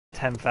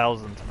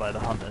10,000 to buy the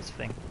hunter's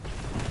thing.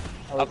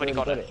 Oh, I've already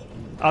got it.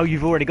 Oh,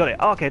 you've already got it.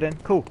 Oh, okay then,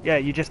 cool. Yeah,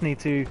 you just need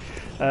to,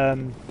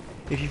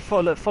 if you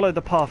follow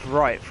the path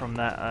right from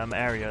that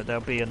area,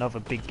 there'll be another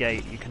big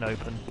gate you can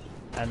open,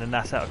 and then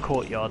that's at a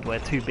courtyard where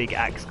 2 big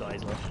axe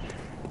guys are.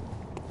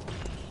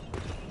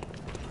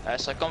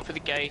 So I've gone through the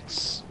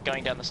gates,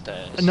 going down the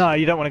stairs. No,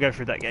 you don't want to go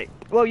through that gate.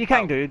 Well, you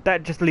can do.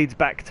 That just leads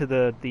back to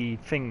the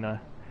thing though.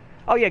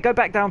 Oh yeah, go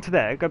back down to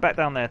there. Go back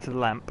down there to the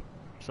lamp.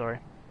 Sorry.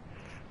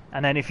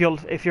 And then if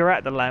you're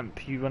at the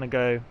lamp, you want to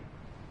go.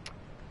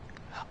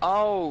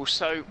 Oh,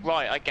 so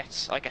right, I get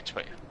to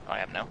it. I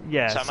am now.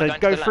 Yeah. So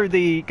go through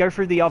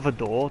the other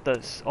door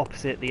that's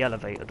opposite the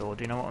elevator door.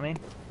 Do you know what I mean?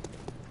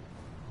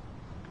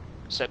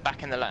 So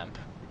back in the lamp.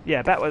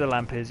 Yeah, back where the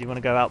lamp is. You want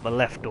to go out the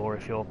left door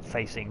if you're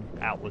facing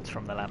outwards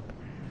from the lamp.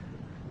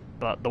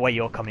 But the way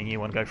you're coming, you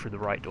want to go through the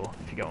right door.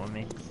 If you get what I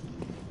mean.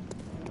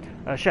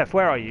 Chef,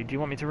 where are you? Do you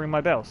want me to ring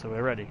my bell so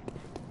we're ready?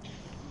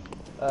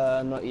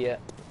 Not yet.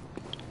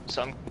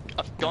 So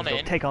I've gone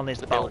in. Take on this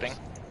the building.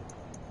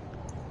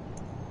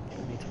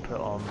 I need to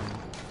put on.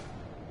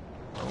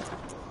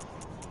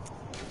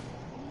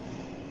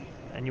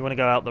 And you want to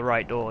go out the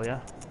right door, yeah?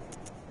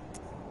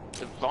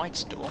 The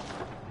right door.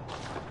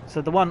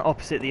 So the one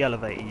opposite the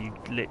elevator, you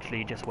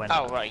literally just went.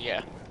 Oh right,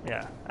 yeah.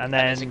 Yeah, and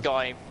then there's a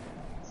guy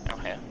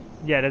out here.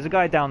 Yeah, there's a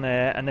guy down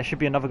there, and there should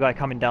be another guy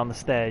coming down the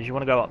stairs. You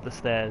want to go up the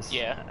stairs.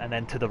 Yeah. And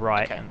then to the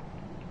right. Okay. And...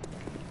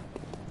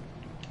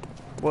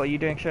 What are you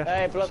doing, Chef?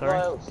 Hey, blood Sorry?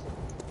 vials.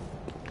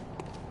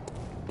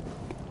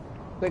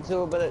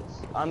 Quicksilver bullets.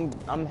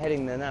 I'm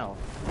heading there now.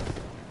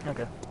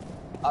 Okay.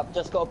 I've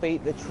just got to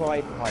beat the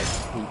tri-pipe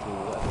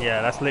people.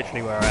 Yeah, that's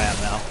literally where I am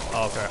now.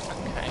 Oh, crap.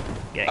 Okay.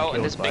 Getting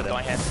and there's a big them.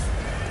 guy here.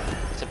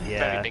 It's a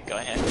very big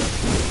guy here.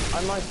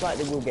 I most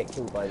likely will get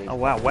killed by these. Oh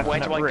wow, weapon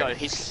Where at do I risk. go?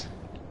 He's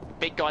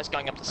big guy's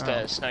going up the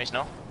stairs. No, he's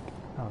not.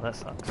 Oh, that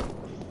sucks.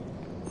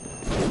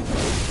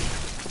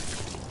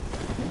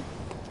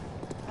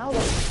 How the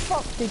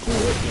fuck did you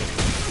hit me?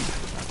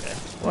 Okay,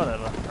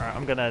 whatever. Alright,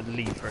 I'm gonna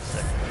leave for a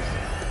second.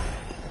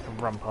 I can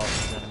run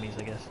past these enemies,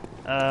 I guess.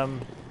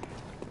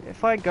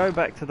 If I go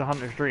back to the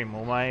Hunter's Dream,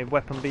 will my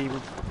weapon be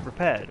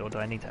repaired, or do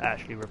I need to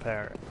actually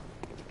repair it?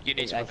 You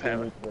need to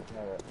repair it.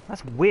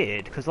 That's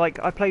weird, because like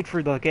I played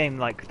through the game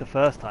like the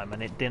first time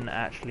and it didn't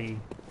actually.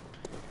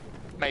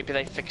 Maybe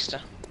they fixed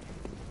her.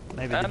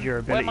 Maybe the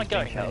durability where am I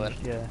going now,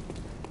 changed. Yeah.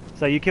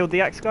 So you killed the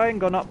axe guy and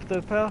gone up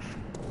the path?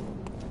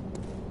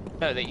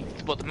 No, the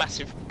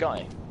massive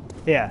guy.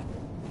 Yeah.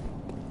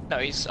 No,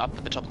 he's up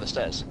at the top of the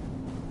stairs.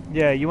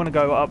 Yeah, you want to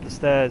go up the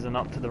stairs and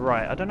up to the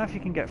right. I don't know if you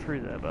can get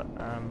through there, but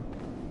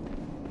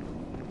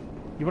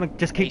you want to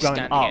just keep going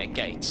up. At a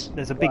gate.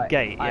 There's a big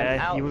gate,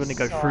 yeah. You want to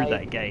go through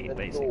that gate,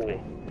 basically.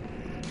 Door.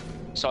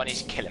 So I need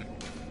to kill him.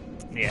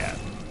 Yeah.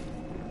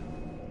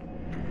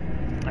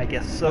 I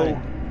guess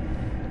so.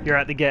 You're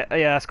at the gate. Oh,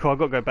 yeah, that's cool. I've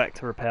got to go back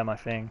to repair my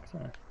thing.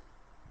 So.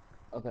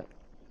 Okay.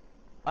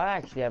 I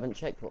actually haven't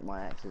checked what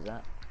my axe is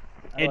at.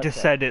 It just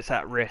said it's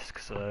at risk,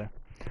 so.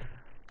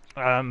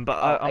 But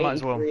I might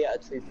as well. 83 out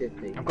of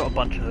 250. I've got a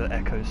bunch of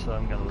echoes, so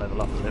I'm going to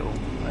level up a little.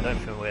 I don't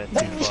feel we're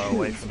too far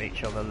away from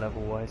each other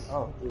level-wise.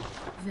 Oh,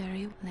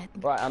 Very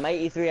right, I'm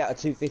 83 out of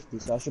 250,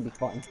 so I should be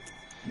fine.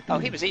 Oh,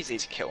 he was easy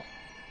to kill.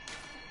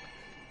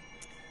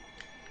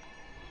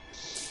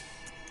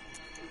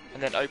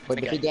 And then open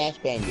the big gate. ass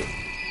bandit.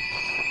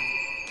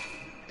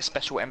 A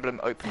special emblem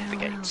opens the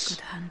farewell, gates.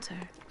 good hunter.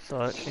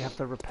 So I actually have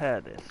to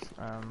repair this.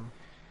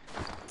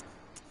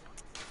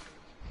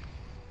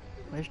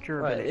 Where's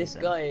durability? Right, this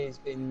then? guy has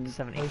been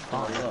 75.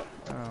 a lot.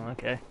 Oh,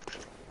 okay.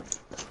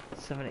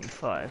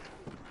 75.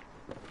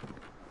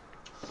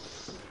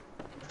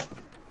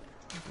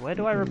 Where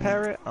do I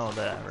repair it? Oh,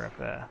 there,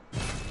 repair.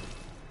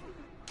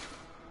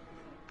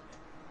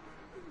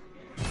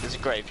 There's a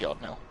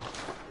graveyard now.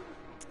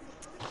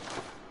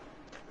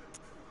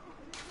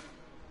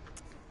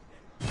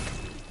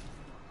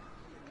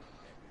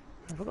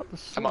 Have I got the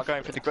Am I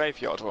going for the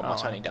graveyard or am I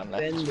turning down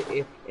left? Then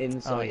if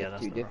inside Oh, yeah, is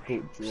that's too not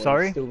difficult, you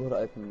Sorry? still got to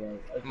open the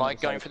gate. Am I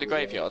going for the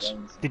graveyard?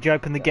 Did you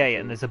open the gate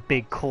and there's a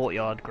big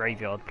courtyard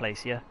graveyard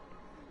place, yeah?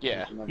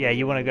 Yeah. Yeah,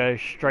 you want to go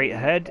straight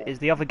ahead. Is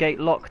the other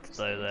gate locked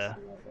though there?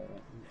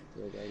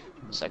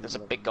 So there's a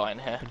big guy in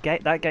here.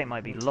 That gate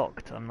might be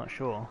locked, I'm not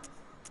sure.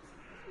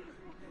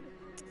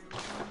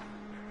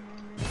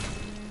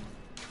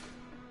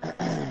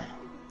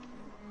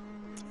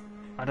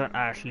 I don't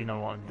actually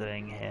know what I'm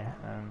doing here.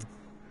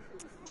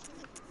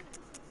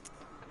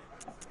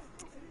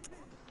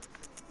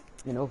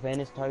 In all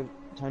fairness,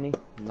 Tony,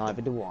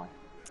 neither do I.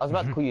 I was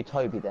about to call you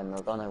Toby then,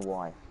 I don't know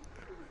why.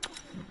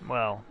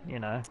 Well, you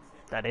know,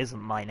 that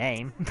isn't my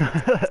name.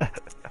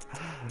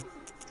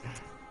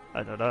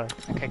 I don't know.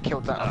 Okay,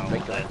 killed that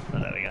big guy. Oh,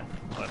 there we go.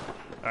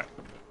 Alright.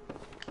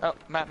 Oh,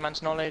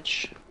 Madman's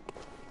Knowledge.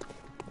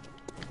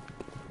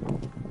 There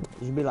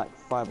should be like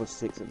 5 or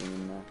 6 of them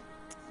in there.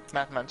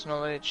 Madman's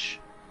Knowledge.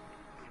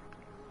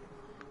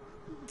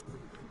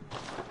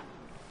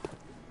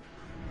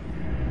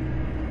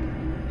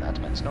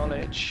 Madman's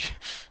Knowledge.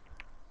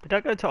 Did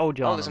I go to Old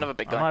Yarnum? Oh, there's another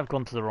big guy. I might have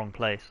gone to the wrong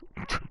place.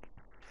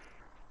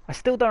 I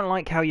still don't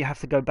like how you have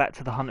to go back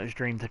to the Hunter's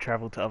Dream to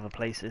travel to other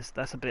places.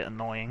 That's a bit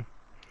annoying.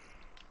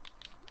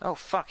 Oh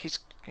fuck, he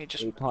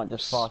just You can't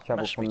just fast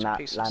travel smashed me from to that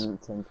pieces.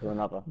 lantern to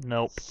another.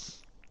 Nope.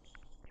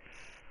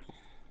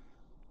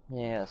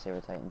 Yeah, that's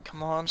irritating.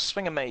 Come on,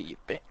 swing at me, you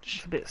bitch.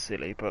 It's a bit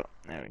silly, but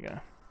there we go.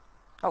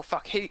 Oh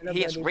fuck, he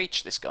has buddy.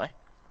 reached this guy.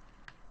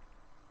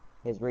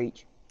 Here's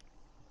reach.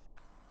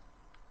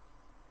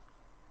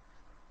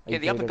 Yeah,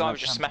 the other He guy doesn't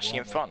was just have smashing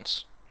in to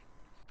front.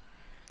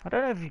 I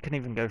don't know if you can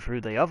even go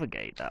through the other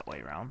gate that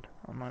way round.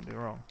 I might be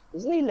wrong.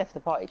 Has he left the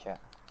party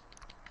chat?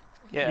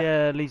 Yeah.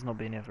 Yeah, Lee's not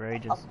been here for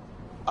ages. He's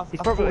I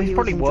thought probably he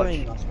was watching.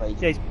 enjoying us for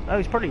ages. Yeah,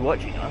 he's probably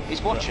watching us.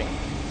 He's watching.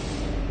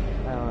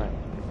 Alright.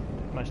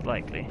 Most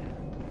likely.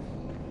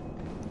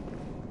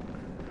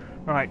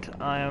 Right,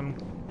 I am.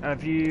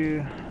 Have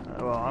you?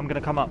 Well, I'm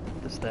gonna come up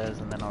the stairs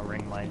and then I'll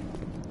ring my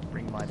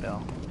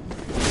bell.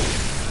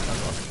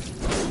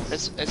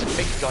 There's a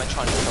big guy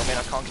trying to kill me and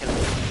I can't kill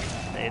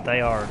him.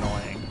 They are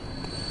annoying.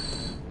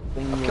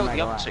 Bring I've your killed the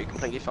mega other axe. two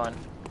completely fine.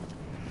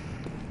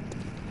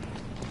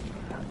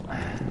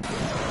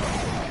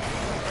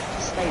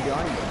 Stay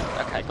behind him.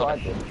 Okay, That's what got I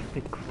him. did.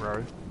 Big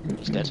crow.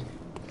 He's dead.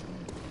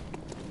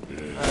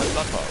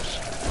 Blood vials.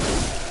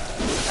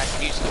 I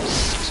can use them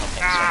 6 on him,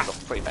 so I've got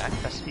 3 back.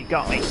 That's You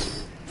got me.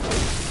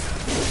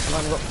 I've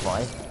only got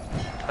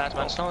 5.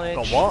 Madman's knowledge.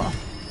 Got what?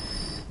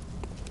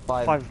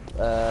 5 5.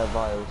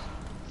 vials.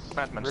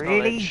 Madman's Really?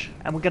 knowledge.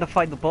 And we're gonna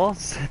fight the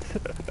boss?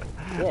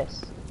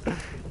 Yes.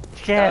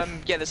 Jeff.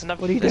 Yeah, there's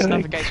another What are you there's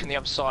another doing? gate on the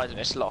other side and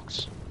it's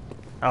locked.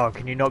 Oh,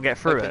 can you not get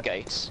through Open it?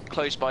 gates.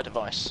 Closed by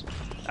device.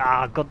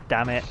 Ah, god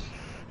damn it.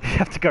 You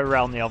have to go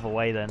round the other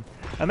way then.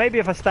 And maybe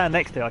if I stand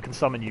next to it, I can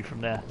summon you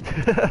from there.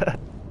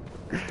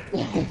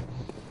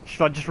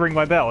 Should I just ring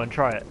my bell and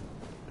try it?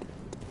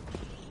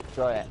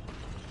 Try it.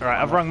 Alright,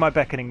 I've rung my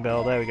beckoning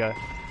bell, there we go.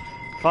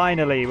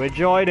 Finally, we're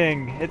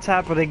joining! It's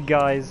happening,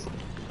 guys!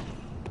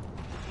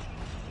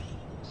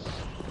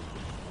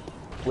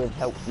 With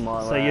help from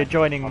my... So you're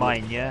joining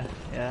mine, yeah?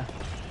 Yeah?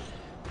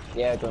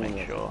 Yeah, joining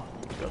Make you. sure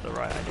you got the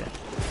right idea.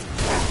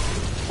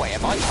 Wait,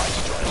 am I trying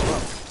to join as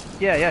well?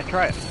 Yeah,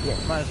 try it. Yeah.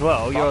 Might as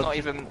well. I'm You're not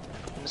even in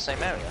the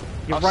same area.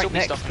 You're I'll still right be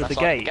next stuck to on the that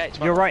side of gate. gate,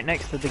 You're won't I? right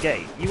next to the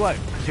gate. You won't,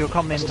 because you'll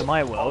come into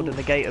my world and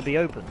the gate will be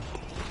open.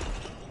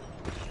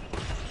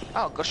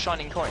 Oh, got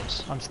shining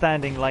coins. I'm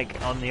standing like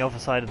on the other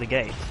side of the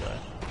gate, so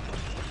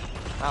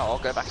Oh, I'll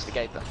go back to the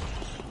gate then.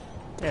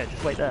 yeah,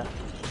 just wait there.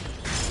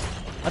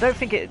 I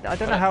don't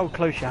know how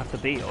close you have to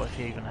be, or if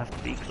you even have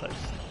to be close.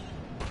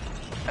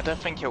 I don't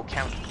think he'll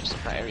count because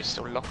that area's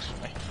still locked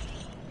for me.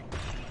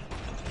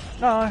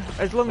 No,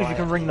 as long as you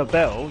can ring the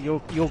bell,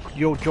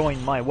 you'll join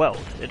my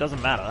world. It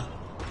doesn't matter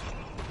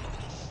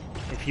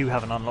if you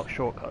haven't unlocked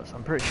shortcuts.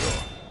 I'm pretty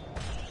sure.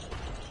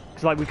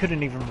 Because like we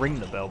couldn't even ring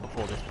the bell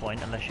before this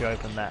point unless you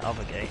open that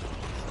other gate.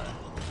 So.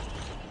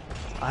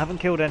 I haven't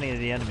killed any of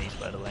the enemies,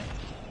 by the way.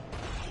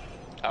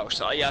 Oh,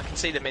 so yeah, I can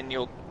see them in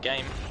your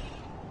game.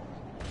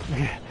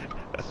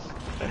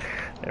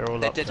 They're all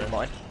They're up dead there. in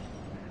mine.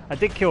 I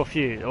did kill a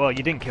few. Well,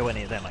 you didn't kill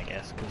any of them, I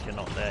guess, because you're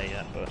not there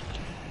yet. But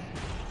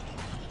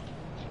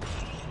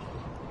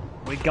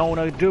we're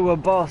gonna do a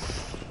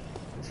boss.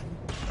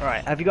 All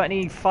right. Have you got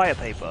any fire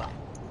paper?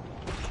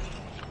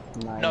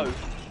 9. No.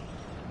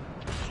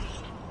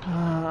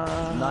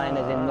 9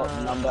 as in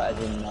not number, as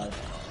in no.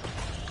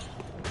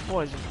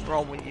 What is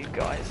wrong with you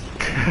guys?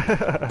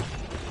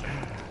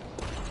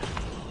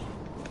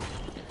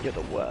 You're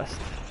the worst.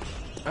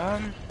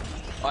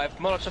 I have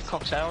Molotov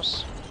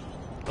cocktails.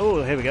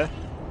 Oh, here we go.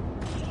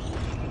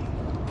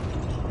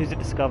 Who's it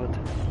discovered?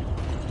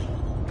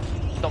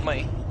 Not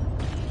me.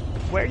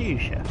 Where are you,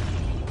 Chef?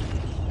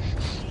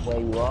 Where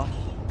you are?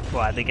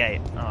 Well, at the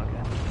gate. Oh,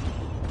 okay.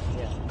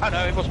 Yeah. Oh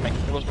no, it was me.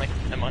 It was me.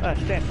 Never mind. Oh,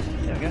 it's James.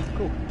 There we go.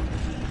 Cool.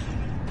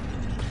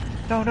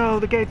 No, no,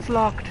 the gate's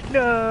locked.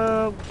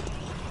 No.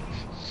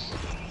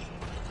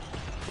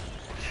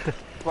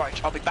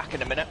 Right, I'll be back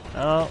in a minute.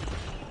 Oh,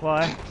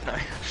 why? No.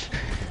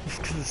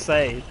 Just gonna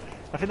say,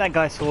 I think that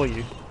guy saw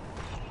you.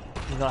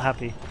 He's not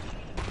happy.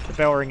 The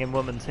bell ringing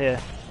woman's here.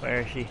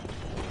 Where is she?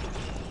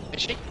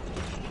 Is she?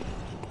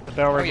 The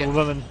bell ringing yeah.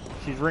 woman.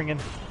 She's ringing.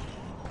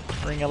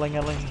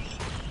 Ring-a-ling-a-ling.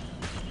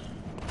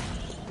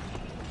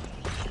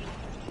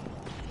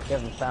 You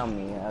haven't found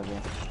me yet, have you?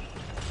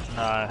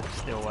 No,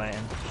 still waiting.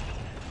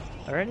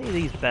 Are any of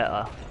these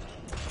better?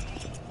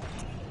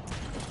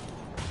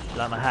 You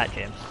like my hat,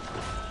 James?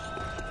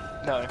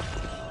 No.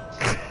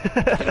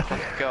 You look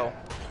like a girl.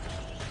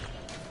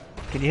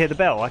 Can you hear the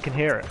bell? I can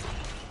hear it.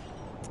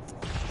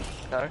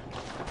 No.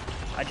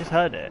 I just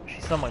heard it.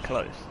 She's somewhere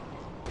close.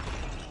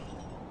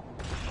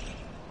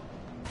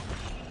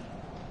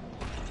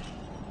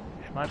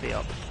 She might be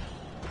up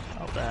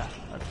there.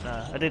 I don't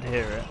know. I did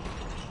hear it.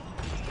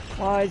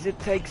 Why does it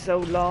take so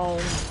long?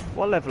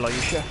 What level are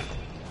you, Chef?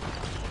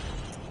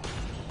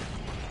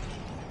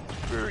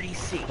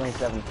 36.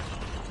 27.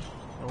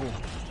 Oh.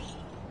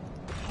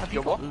 Have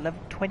You're you got what? level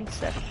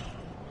 27?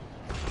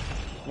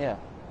 Yeah.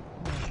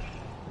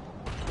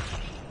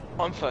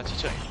 I'm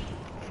 32.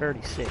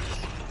 36.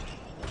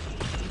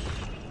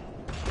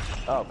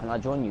 Oh, can I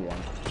join you then?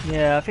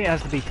 Yeah, I think it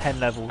has to be 10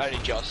 levels. Only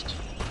just.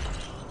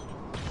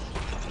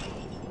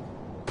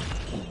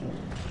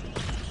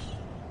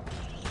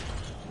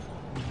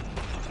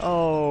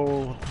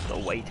 Oh, the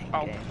waiting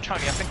game.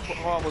 Tony, I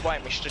think while we're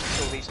waiting, we should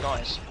just kill these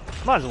guys.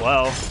 Might as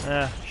well.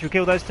 Yeah. Should we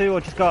kill those two, or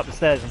just go up the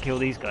stairs and kill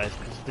these guys?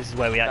 Because this is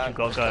where we actually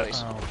got to go.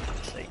 These. Oh, for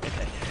God's sake.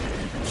 Okay.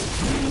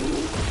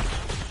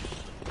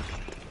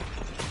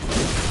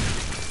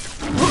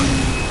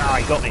 Oh,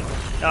 he got me.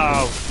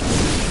 Oh.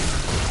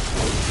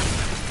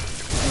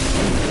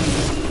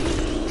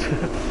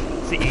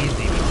 It's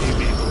easy with two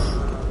people.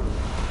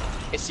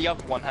 It's the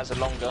other one has a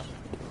longer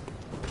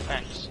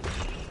axe.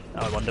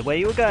 I wonder where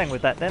you were going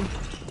with that then.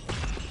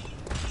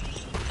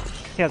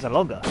 He has a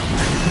longer.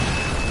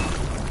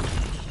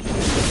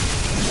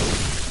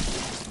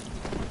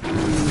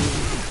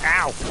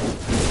 Ow!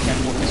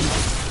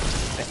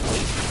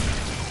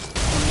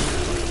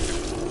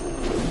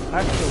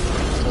 I've killed him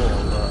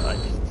before, but I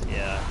just,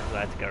 yeah, I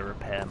had to go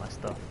repair my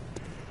stuff.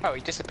 Oh,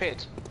 he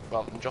disappeared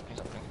rather than dropping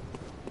something.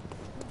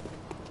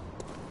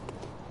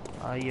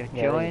 Are you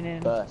Yeah, joining?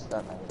 Burst,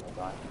 don't they, the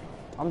guy?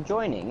 I'm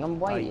joining,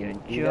 I'm waiting.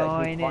 Are you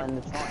joining? Do you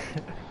want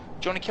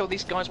to kill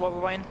these guys while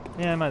we're waiting?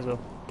 Yeah, might as well.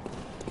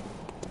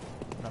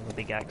 Another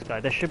big axe guy.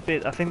 There should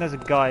be, I think there's a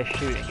guy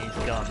shooting his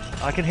gun.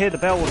 I can hear the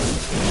bell.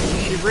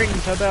 She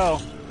rings her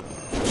bell.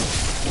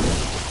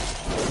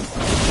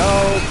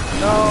 No,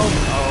 no.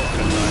 Oh,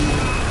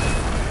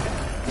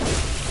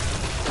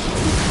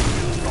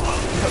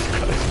 I'm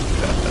gonna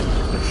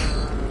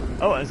die.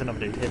 Oh, there's another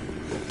dude here.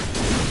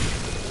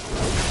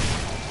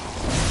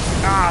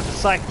 Ah, the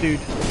psych dude.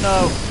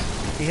 No,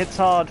 he hits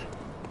hard.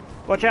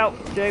 Watch out,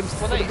 James,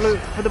 for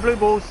the blue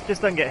balls.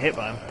 Just don't get hit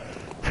by him.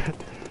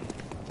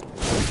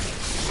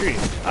 Screw you.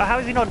 Oh, how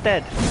is he not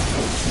dead?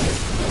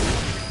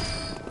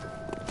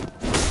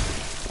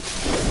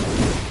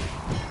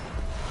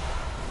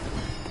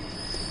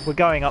 We're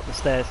going up the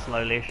stairs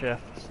slowly,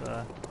 Chef.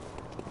 So.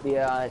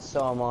 Yeah,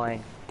 so am I.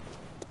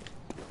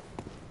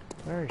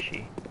 Where is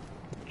she?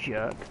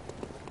 Jerk.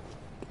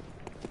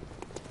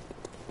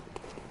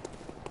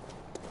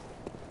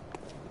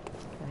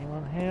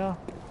 Anyone here?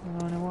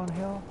 Anyone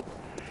here?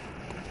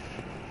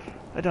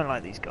 I don't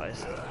like these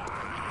guys. Oh,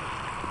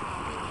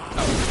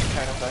 we can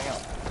carry on going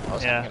up. I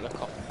was having a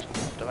look off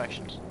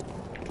directions.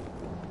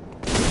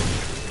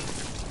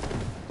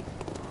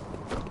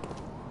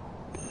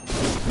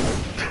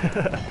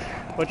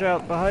 Watch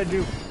out, behind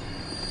you!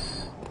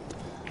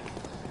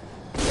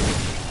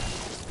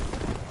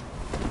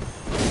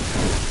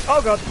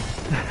 Oh god!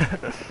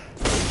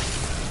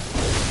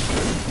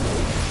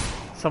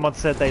 Someone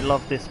said they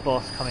love this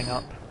boss coming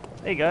up.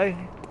 There you go,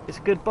 it's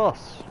a good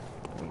boss.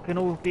 We can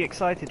all be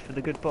excited for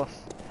the good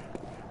boss.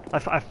 I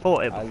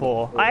fought it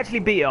before. I actually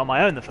beat it on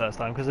my own the first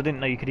time because I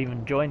didn't know you could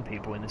even join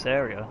people in this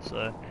area,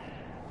 so...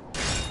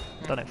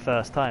 Done it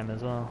first time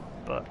as well,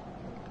 but...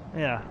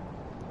 Yeah.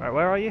 Right,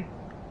 where are you?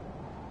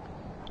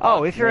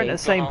 Oh, if you're in the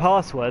same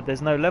password,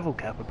 there's no level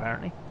cap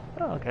apparently.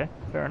 Oh, okay,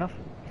 fair enough.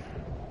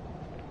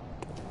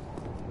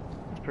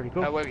 That's pretty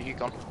cool. Where have you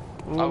gone?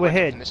 Well, we're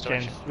here,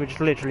 James. We're just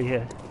literally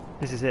here.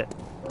 This is it.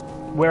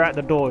 We're at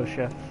the door,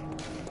 Chef.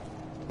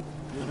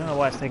 I don't know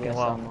why it's taking a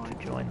while to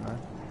join though.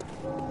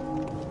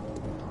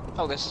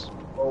 Oh, this.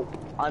 Well,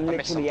 I'm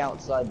literally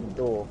outside the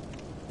door.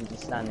 I'm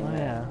just standing there.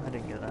 Yeah, I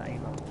didn't get that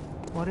either.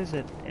 What is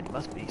it? It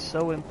must be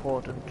so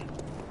important.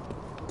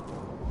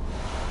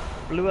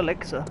 Blue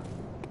elixir.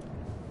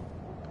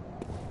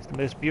 It's the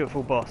most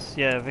beautiful boss.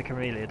 Yeah, Vic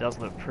Amelia does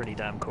look pretty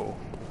damn cool.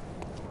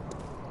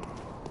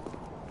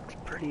 Looks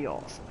pretty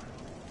awesome.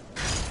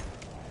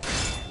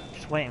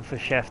 Just waiting for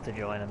Chef to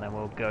join and then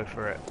we'll go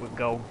for it. We'll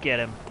go get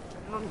him.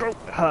 Go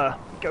her.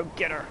 Go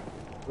get her.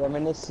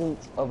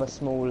 Reminiscent of a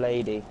small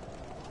lady.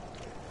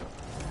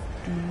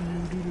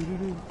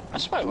 I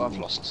swear I've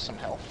lost some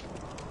health.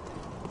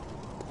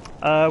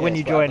 When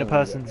you join a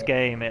person's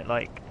game, it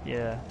like,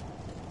 yeah.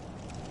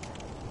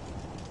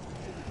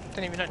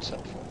 Didn't even notice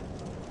that before.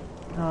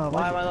 Oh,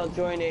 why am I not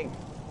joining?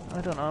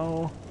 I don't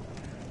know.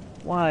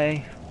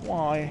 Why?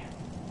 Why?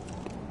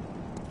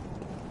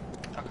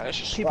 Okay, let's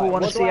just... People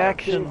want to see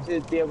action. To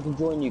be able to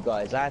join you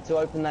guys, I had to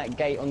open that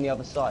gate on the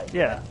other side.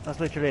 Yeah, that's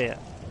literally it.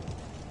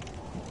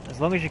 As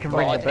long as you can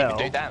ring the bell. I didn't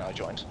even do that and I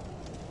joined.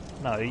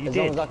 No, you did. As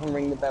long as I can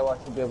ring the bell, I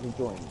should be able to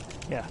join.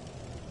 Yeah.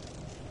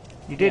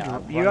 You did. Yeah,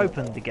 you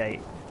opened the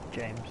gate,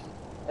 James.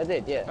 I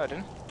did, yeah. No, I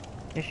didn't.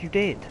 Yes, you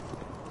did.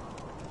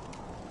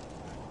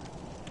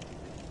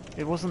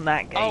 It wasn't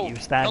that gate you were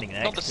standing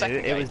next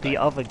to. It was the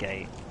other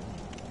gate.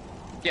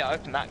 Yeah, I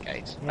opened that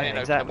gate. Yeah, I didn't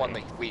exactly. open the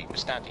one that we were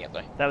standing at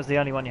though. That was the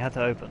only one you had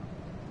to open.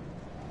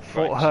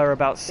 Fought her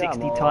about 60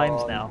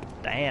 times now.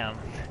 Damn.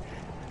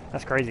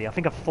 That's crazy. I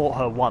think I've fought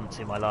her once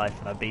in my life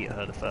and I beat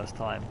her the first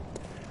time.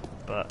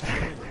 But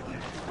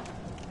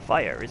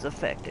fire is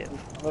effective.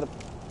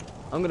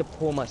 I'm gonna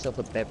pour myself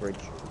a beverage.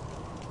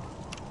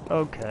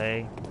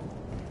 Okay.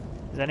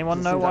 Does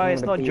anyone know why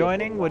it's not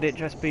joining? Would it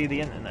just be the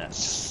internet?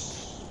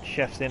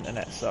 Chef's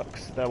internet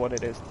sucks. Is that what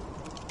it is?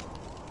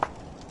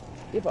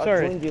 Yeah, but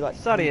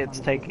Sorry, it's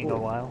taking a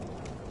while.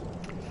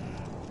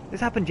 This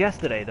happened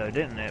yesterday though,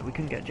 didn't it? We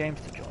couldn't get James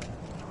to join.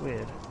 It's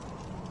weird.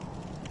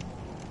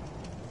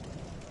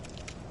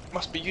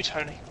 Must be you,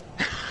 Tony.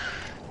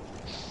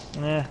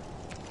 Yeah.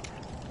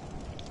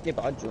 Yeah,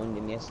 but I joined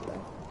him yesterday.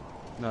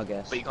 No, I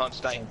guess. But you can't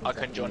stay. I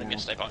couldn't join him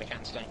yesterday, but I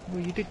can stay.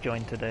 Well, you did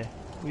join today.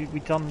 We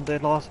done the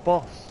last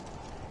boss.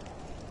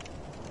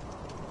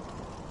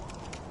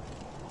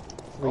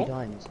 3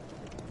 times.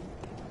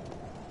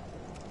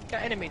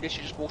 That enemy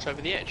literally just walks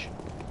over the edge.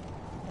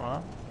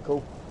 What?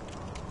 Cool.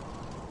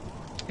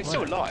 He's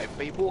still alive,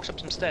 but he walks up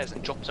some stairs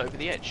and drops over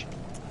the edge.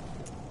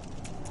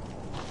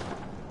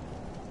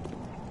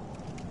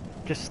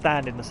 Just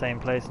stand in the same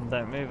place and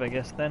don't move, I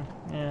guess, then.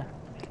 Yeah.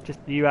 Just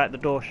you at the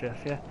door,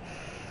 Chef, yeah?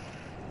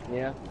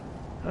 Yeah.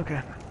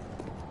 Okay.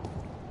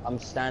 I'm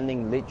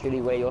standing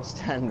literally where you're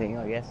standing,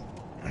 I guess.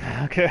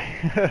 Okay.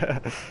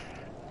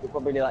 You're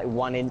probably like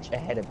 1 inch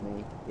ahead of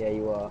me. Yeah,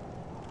 you are.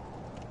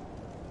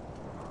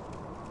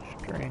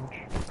 Strange.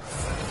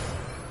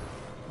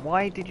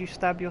 Why did you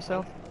stab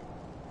yourself?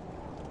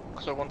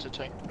 Because I wanted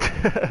to.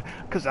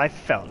 Because I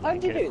felt How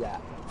like did you do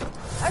that?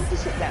 How did you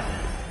sit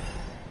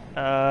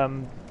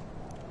down?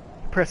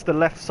 Press the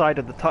left side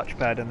of the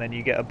touchpad and then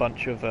you get a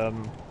bunch of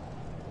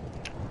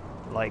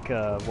like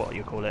what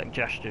you call it,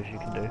 gestures you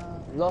can do.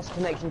 Lost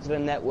connection to the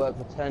network,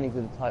 returning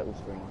to the title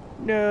screen.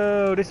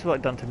 No, this is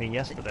what done to me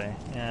yesterday.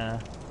 Yeah.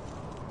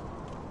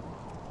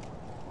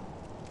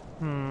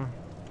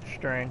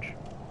 Strange.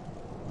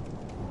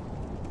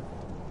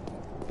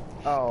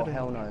 Oh,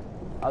 hell no.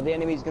 Are the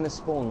enemies going to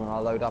spawn when I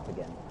load up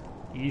again?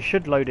 You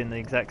should load in the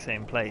exact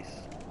same place,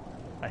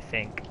 I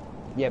think.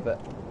 Yeah,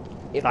 but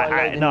if I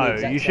load in no, the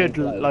exact you same should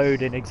place,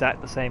 load in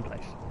exact the same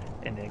place,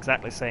 in the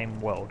exactly same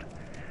world.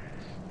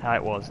 How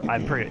it was.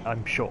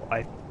 I'm sure.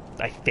 I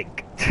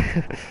think.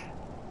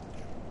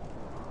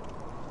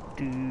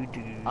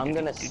 I'm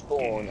gonna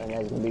spawn and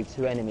there's gonna be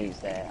 2 enemies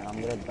there and I'm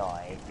gonna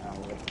die and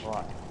I'm gonna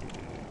cry.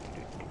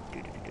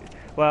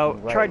 Well,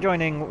 try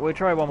joining. We'll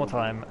try one more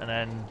time, and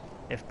then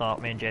if not,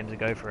 me and James will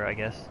go for it, I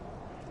guess.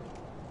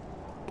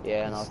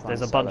 Yeah, and I'll try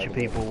There's and a bunch solo of do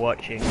it. people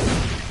watching.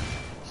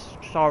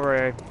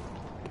 Sorry.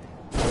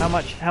 How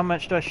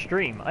much do I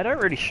stream? I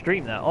don't really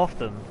stream that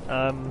often.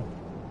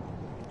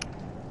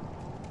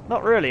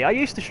 Not really. I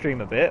used to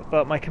stream a bit,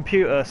 but my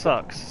computer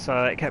sucks,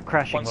 so it kept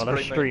crashing while I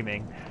was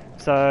streaming.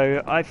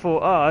 So I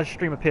thought, oh, I'll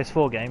stream a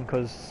PS4 game,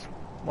 because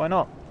why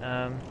not?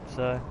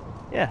 So,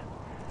 yeah.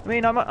 I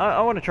mean, I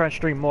want to try and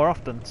stream more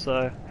often,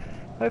 so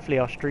hopefully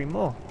I'll stream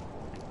more.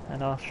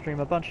 And I'll stream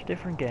a bunch of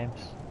different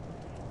games.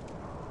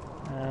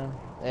 There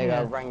you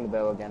go, rang the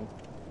bell again.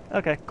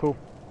 Okay, cool.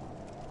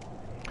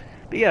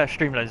 But yeah, I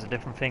stream loads of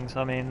different things.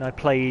 I mean, I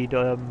played,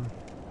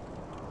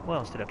 what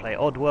else did I play?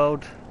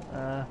 Oddworld,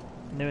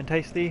 new and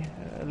tasty,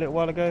 a little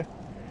while ago.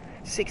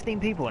 16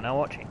 people are now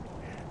watching.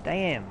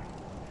 Damn.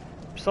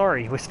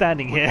 Sorry, we're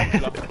standing here.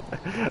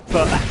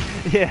 But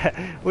yeah,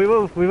 we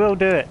will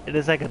do it in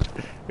a second.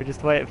 We're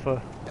just waiting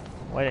for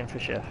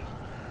Chef.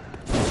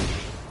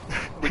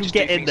 We just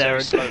get in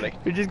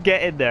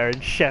there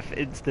and Chef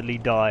instantly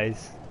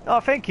dies.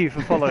 Oh, thank you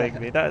for following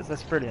me.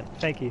 That's brilliant.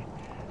 Thank you.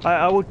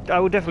 I will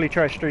definitely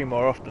try to stream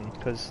more often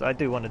because I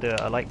do want to do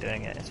it. I like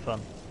doing it. It's fun.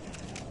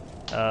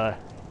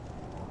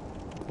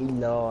 He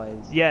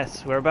lies.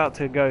 Yes, we're about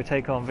to go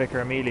take on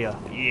Vicar Amelia.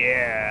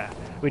 Yeah.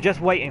 We're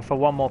just waiting for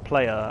one more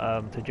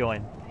player to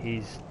join.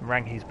 He's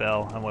rang his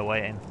bell and we're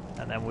waiting,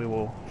 and then we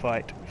will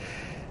fight.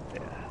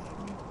 Yeah.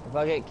 If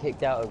I get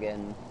kicked out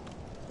again,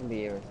 it's gonna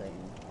be irritating.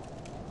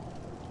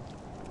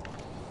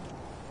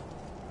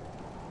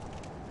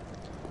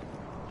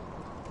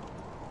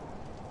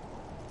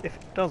 If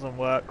it doesn't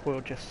work,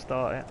 we'll just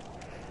start it.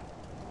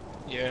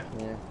 Yeah.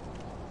 Yeah.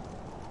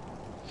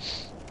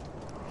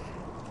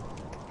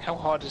 How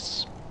hard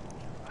is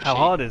How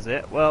hard is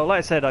it? Well, like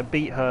I said, I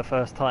beat her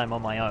first time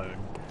on my own.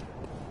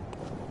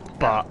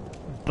 But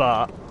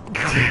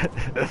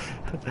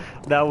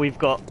now we've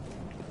got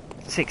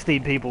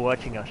 16 people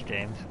watching us,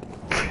 James.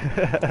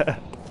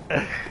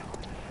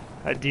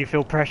 Do you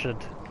feel pressured?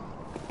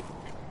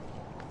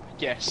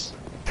 Yes.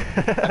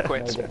 I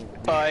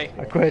quit. Bye.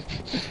 I quit.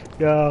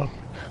 No.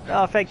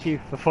 Oh, thank you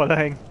for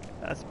following.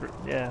 That's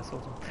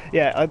awesome.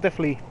 Yeah,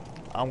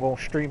 I'm gonna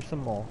stream some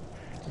more,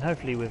 and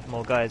hopefully with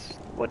more guys.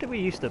 What did we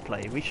used to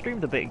play? We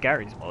streamed a bit of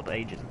Gary's mod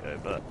ages ago,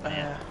 but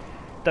yeah,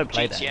 don't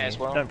play that anymore. As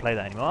well. Don't play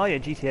that anymore. Oh yeah,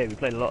 GTA. We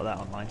played a lot of that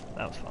online.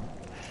 That was fun.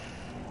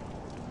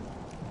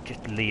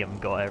 Just Liam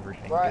got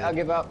everything. Right, good. I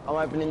give up. I'm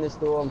opening this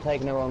door. I'm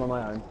taking her on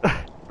my own.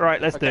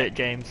 Right, let's do it,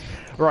 James.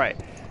 Right.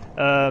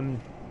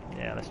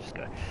 Yeah, let's just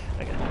go.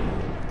 Okay.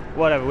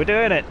 Whatever, we're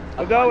doing it.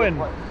 We're going.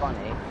 Quite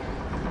funny.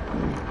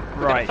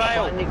 Right.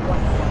 Fail.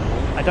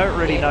 I don't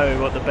really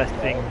know what the best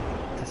thing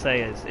to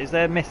say is. Is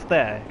there mist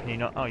there? Can you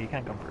not? Oh, you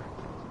can come through.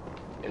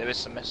 Yeah, there is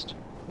some mist.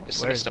 There's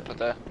some Where mist is up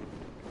there.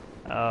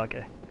 Oh,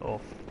 okay. Or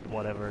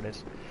whatever it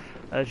is.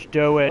 Let's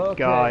do it, Okay.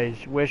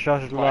 guys. Wish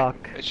us luck.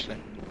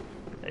 Literally.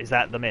 Is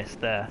that the mist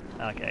there?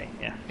 Okay,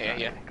 yeah. Yeah,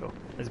 okay, yeah. Cool.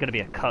 There's gonna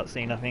be a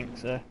cutscene, I think.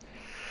 So.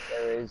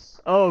 There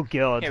is. Oh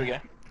god. Here we go.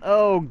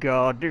 Oh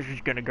god, this is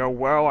gonna go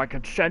well. I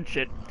can sense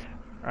it.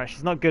 Alright,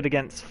 she's not good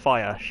against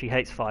fire. She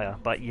hates fire,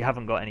 but you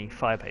haven't got any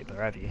fire paper,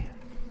 have you?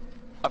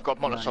 I've got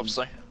Molotovs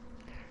though.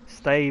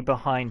 Stay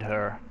behind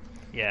her.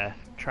 Yeah,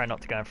 try not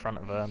to go in front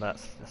of her.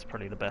 That's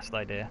probably the best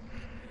idea.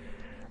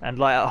 And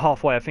like at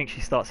halfway, I think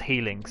she starts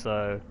healing,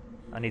 so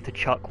I need to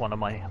chuck one of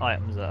my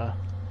items at her.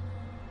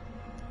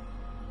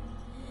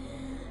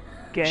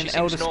 Getting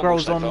Elder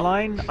Scrolls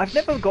Online. I've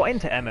never got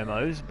into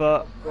MMOs,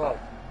 but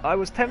I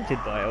was tempted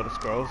by Elder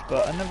Scrolls,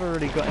 but I never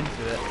really got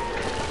into it.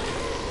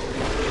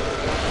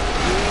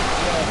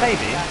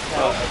 Maybe.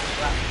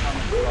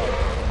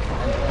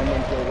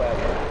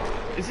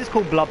 Is this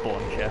called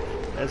Bloodborne, Chef?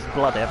 There's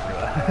blood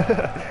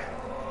everywhere.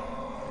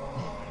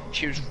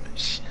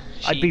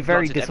 I'd be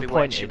very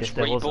disappointed if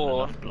there wasn't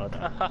enough blood.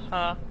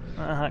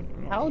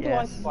 How do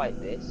I fight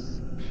this?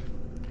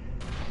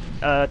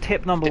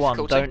 Tip number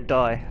 1, don't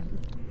die.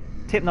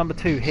 Tip number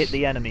 2, hit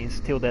the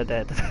enemies till they're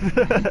dead.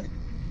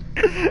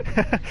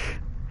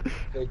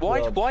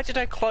 Why did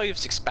her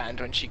clothes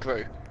expand when she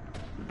grew?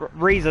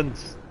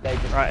 Reasons.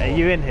 Right, are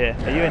you in here?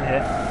 Are you in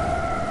here?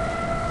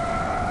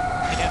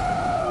 Yeah.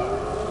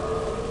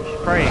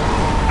 She's praying.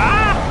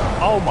 Ah!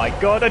 Oh my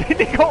god, I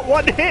nearly got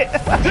one hit!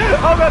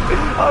 Oh god!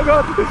 Oh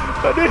god!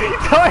 I nearly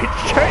died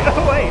straight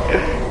away!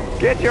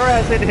 Get your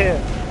ass in here!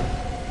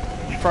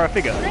 Did you throw a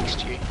figure?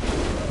 Next to you.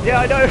 Yeah,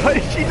 I know,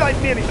 she like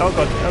nearly... Oh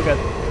god, oh god.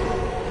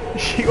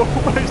 She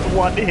almost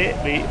one hit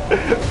me.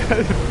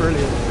 That's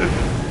brilliant.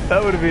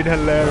 That would have been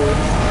hilarious.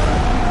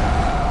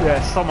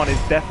 Yeah, someone is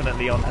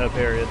definitely on her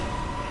period.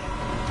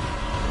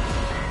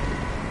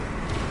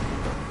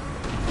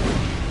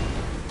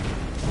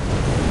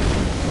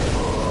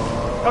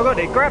 Oh god,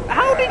 it grabbed...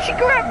 How did she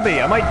grab me?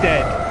 Am I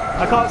dead?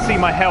 I can't see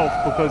my health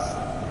because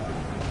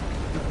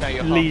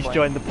Lee's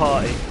joined the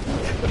party.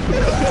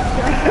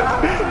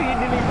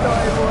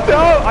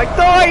 No, I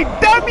died!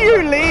 Damn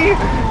you, Lee!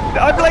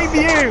 I blame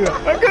you!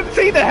 I couldn't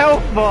see the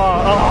health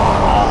bar!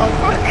 Oh,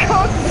 for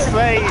God's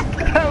sake!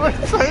 That was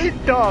so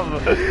dumb!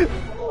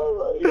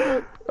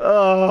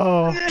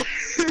 Oh.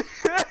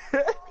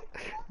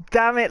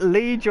 Damn it,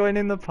 Lee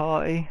joining the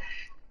party.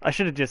 I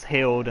should have just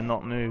healed and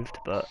not moved,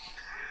 but...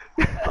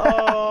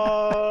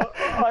 Oh,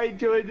 I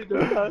joined at the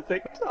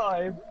perfect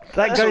time.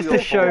 That goes to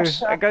show.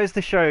 That goes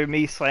to show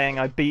me saying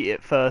I beat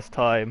it first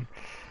time,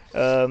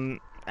 and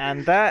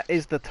that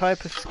is the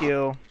type of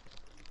skill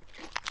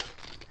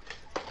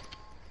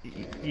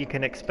you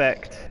can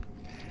expect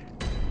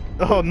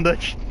on the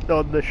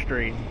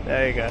stream.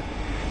 There you go.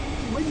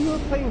 When you were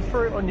playing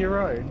through it on your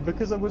own,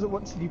 because I wasn't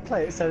watching you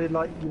play, it sounded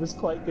like you was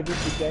quite good at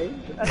the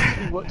game.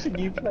 Actually watching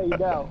you play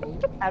now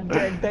and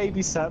getting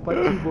babysat by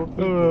 2 more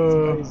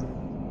people, it's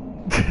amazing.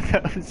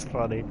 That was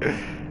funny.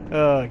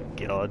 Oh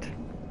god.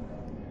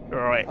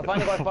 Right. I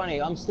find it quite funny.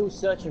 I'm still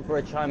searching for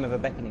a chime of a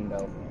beckoning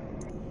bell.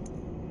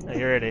 Are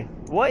you ready?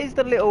 What is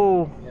the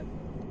little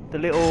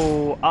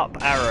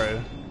up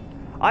arrow?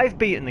 I've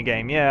beaten the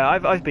game. Yeah,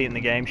 I've beaten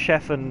the game.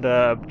 Chef and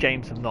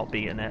James have not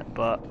beaten it,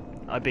 but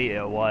I beat it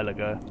a while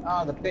ago.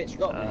 Ah, the bitch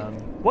got me.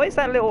 What is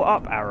that little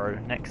up arrow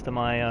next to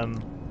my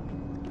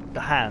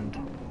the hand?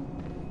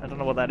 I don't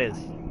know what that is.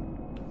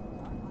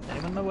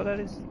 Anyone know what that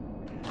is?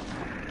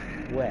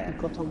 Where? You've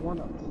got a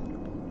 1-up.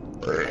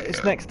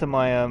 It's next to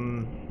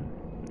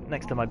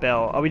my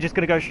bell. Are we just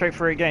gonna go straight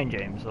for it again,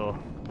 James, or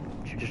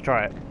should we just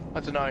try it? I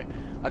don't know.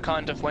 I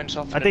kind of went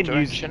off in a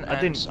direction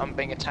and I'm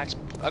being attacked.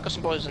 I got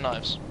some boys and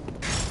knives.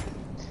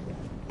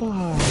 I'm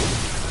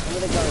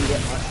gonna go and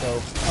get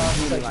myself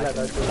healing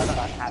items.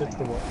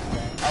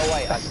 Oh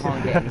wait, I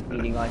can't get any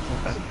healing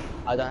items.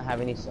 I don't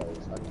have any souls.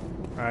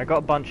 Alright, I got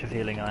a bunch of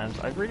healing items.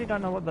 I really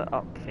don't know what the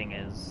up thing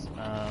is.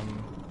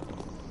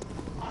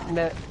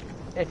 No,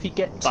 if you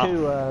get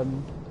two,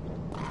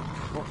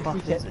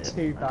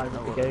 two banned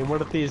in the game,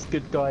 one of these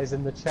good guys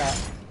in the chat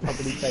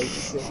probably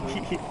takes it.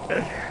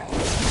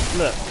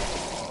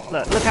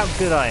 Look how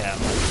good I am.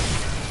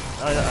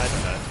 I don't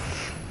know.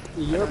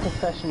 You're a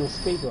professional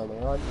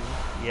speedrunner, aren't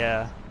you?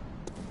 Yeah.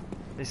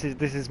 This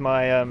is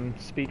my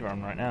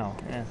speedrun right now.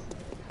 Yeah.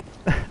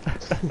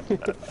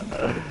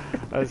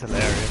 That was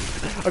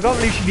hilarious. I can't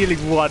believe she nearly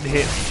one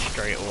hit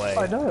straight away.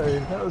 I know,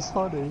 that was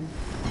funny.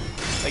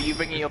 Are you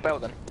ringing your bell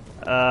then?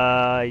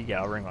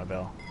 Yeah, I'll ring my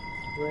bell.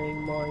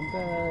 Ring my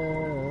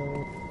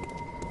bell.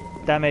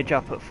 Damage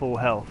up at full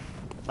health.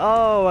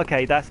 Oh,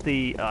 okay, that's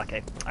the...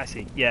 Okay, I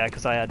see. Yeah,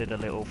 because I added a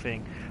little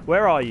thing.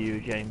 Where are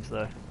you, James,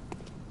 though?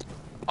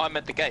 I'm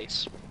at the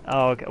gates.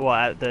 Oh, okay. Well,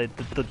 at the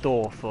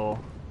door for...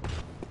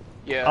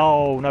 Yeah.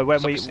 Oh, no,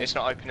 when we... It's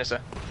not open, is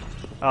it?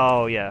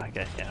 Oh, yeah,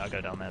 okay. Yeah, I'll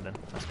go down there then.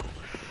 That's cool.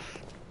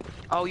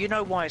 Oh, you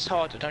know why it's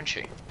harder, don't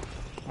you?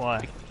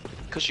 Why?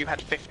 Because you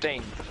had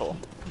 15 before.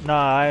 No,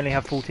 I only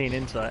have 14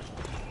 insight.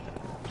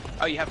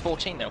 Oh, you have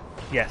 14 now?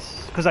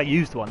 Yes, because I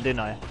used one, didn't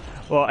I?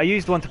 Well, I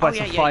used one to buy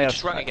some fire... you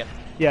just rung again.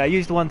 Yeah, I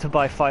used one to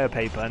buy fire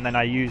paper, and then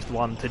I used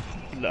one to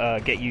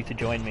get you to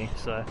join me,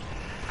 so...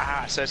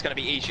 Ah, so it's going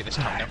to be easier this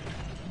time now.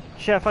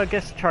 Chef, I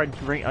guess try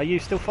to ring... Are you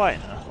still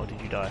fighting her, or did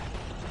you die?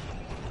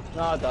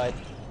 No, I died.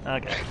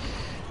 Okay.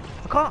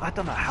 I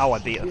don't know how I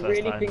beat her first time.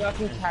 You really think I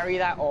can carry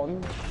that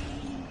on?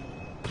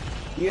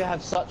 You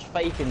have such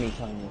faith in me,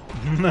 Tony.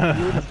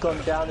 You would have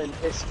gone down in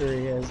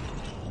history as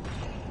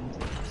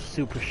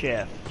Super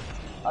chef.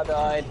 I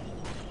died.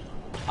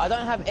 I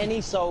don't have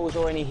any souls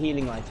or any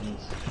healing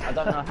items. I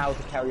don't know how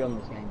to carry on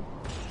this game.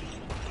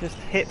 Just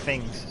hit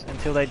things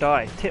until they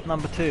die. Tip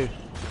number 2.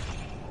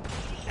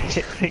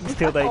 Hit things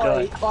till they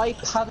die.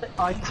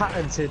 I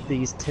patented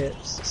these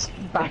tips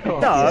back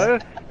on.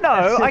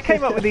 No, I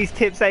came up with these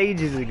tips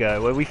ages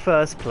ago when we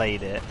first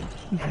played it.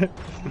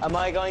 Am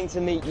I going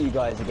to meet you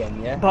guys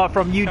again, yeah? Apart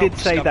from you did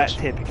say that Scumbags.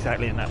 tip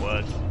exactly in that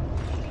word,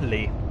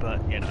 Lee,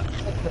 but you know.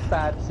 The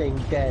bad thing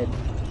dead.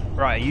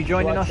 Right, are you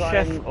joining us,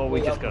 Chef, or are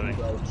we just going?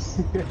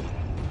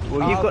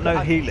 Well, you've got no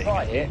I healing. can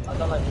try it. I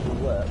don't know if it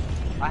will work.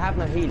 I have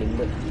no healing,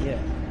 but yeah.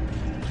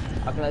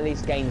 I can at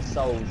least gain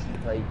souls to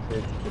play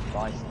to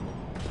buy something.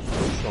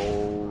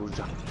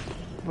 Souls.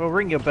 Well,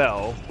 ring your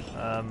bell.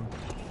 I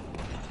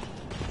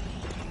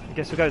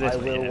guess we'll go this I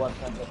way. will Yeah. once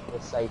I get to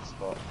a safe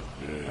spot.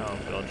 Oh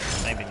god,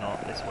 maybe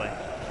not this way.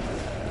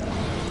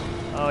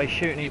 Oh, he's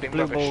shooting his being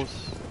blue rubbish.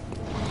 balls.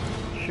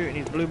 Shooting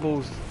his blue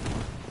balls.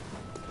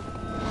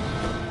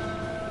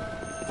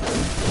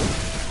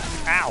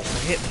 Ow! It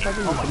hit me.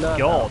 Doesn't Oh even my know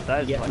god, how that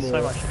to is get like so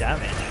more. much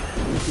damage.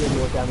 You deal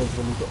more damage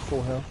when you've got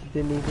full health.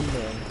 Didn't even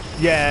know.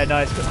 Yeah, no,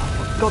 it's...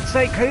 Oh, for God's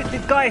sake,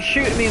 this guy is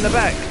shooting me in the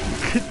back.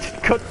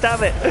 God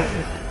damn it.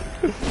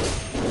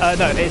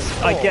 No,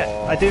 it's...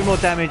 I do more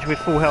damage with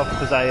full health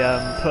because I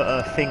put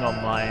a thing on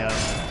my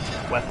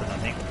weapon, I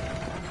think.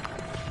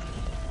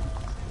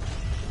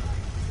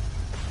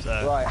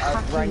 So... Right,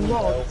 I've rang the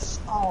bell. Rods.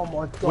 Oh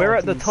my god. We're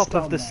at the you top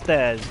of the scumbag.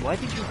 stairs. Why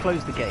did you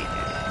close the gate?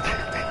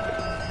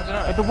 I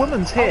don't know. The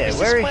woman's here. is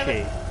Where this is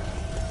where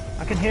she?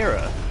 I can hear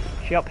her.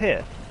 Is she up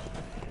here?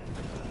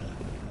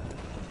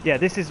 Yeah,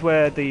 this is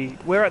where the...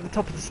 We're at the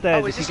top of the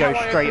stairs Oh, is if you this go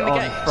how I straight open the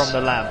on gates? from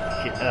the lamp,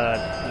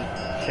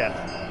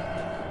 Chef.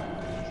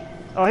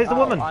 Oh, here's the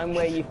woman. I'm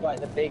where you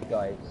fight the big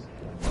guys.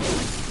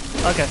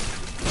 Okay.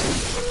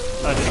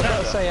 I didn't I've know got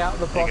to that. say, out of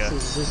the There you go.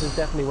 bosses, this is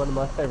definitely one of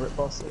my favourite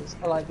bosses.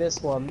 I like this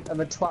one, and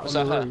the twat Was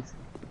on the that her? roof.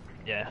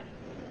 Yeah.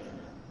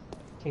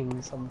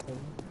 King something.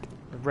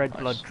 The red Nice.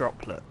 blood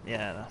droplet.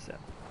 Yeah, that's it.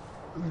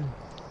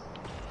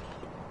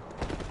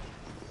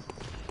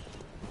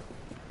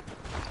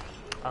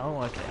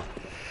 Oh, okay.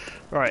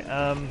 Right,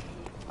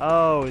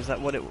 oh, is that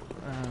what it...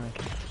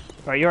 okay.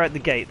 Right, you're at the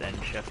gate then,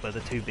 Chef, where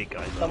the two big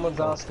guys are. Someone's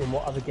asking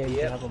what other game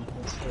you have on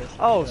PS4.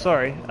 Oh,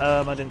 sorry,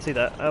 I didn't see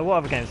that. What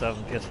other games do I have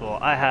on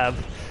PS4? I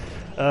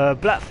have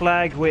Black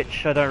Flag,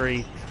 which I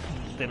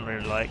didn't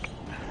really like.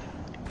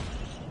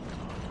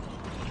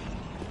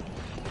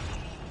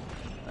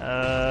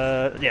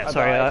 Yeah,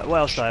 sorry, died. what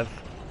else do I have?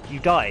 You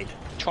died.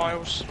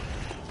 Trials.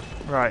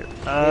 Right,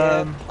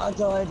 Yeah, I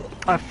died.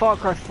 I have Far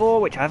Cry 4,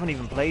 which I haven't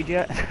even played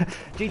yet.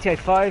 GTA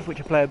 5, which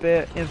I play a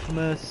bit.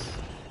 Infamous.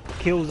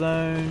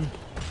 Killzone.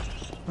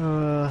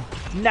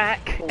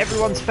 Knack,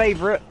 everyone's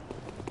favourite.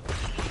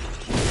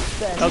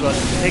 Oh god,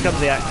 here comes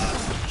the axe.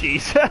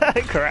 Jeez,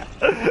 crap.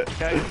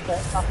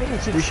 I think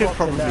We should swap to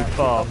probably Knack,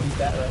 farm. I'll be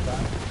better at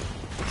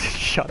that.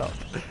 Shut up.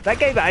 That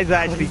game is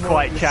actually more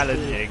quite useful.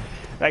 challenging.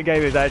 That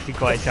game is actually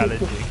quite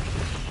challenging.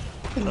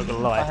 Not gonna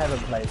I lie. haven't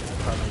played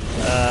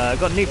that.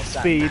 Got Need for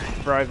Speed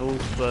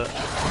rivals, but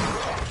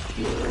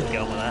couldn't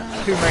get on with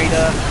that. Tomb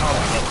Raider.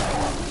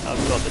 Oh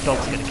god, the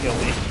dog's gonna kill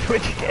me. We're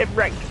just getting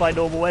wrecked by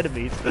normal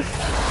enemies.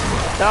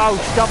 No,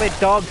 stop it,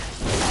 dog.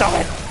 Stop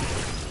it.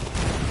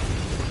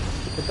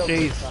 The dog's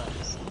Jeez. in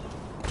France.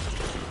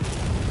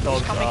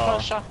 Dogs Coming are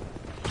closer.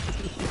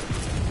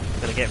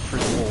 gonna get him through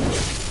the wall.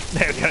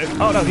 There we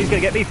go. Oh no, he's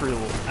gonna get me through the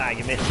wall. Ah,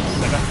 you missed.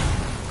 Sucker.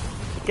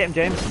 Get him,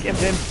 James. Get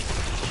him, James.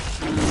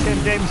 Get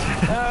him, James.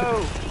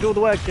 No. Do all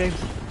the work, James.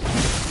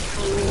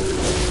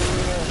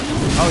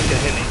 Oh, he's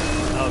gonna hit me.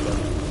 Oh god.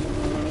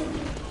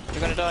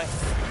 You're gonna die.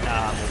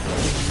 Nah,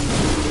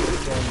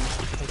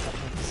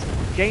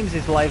 James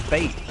is live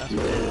bait. That's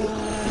what it is.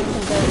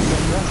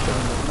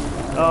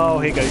 Oh,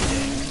 here goes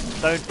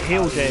James. Don't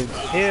heal, James.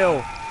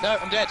 Heal. No,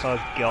 I'm dead. For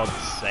God's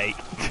sake.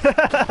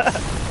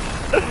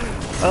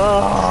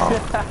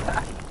 Oh.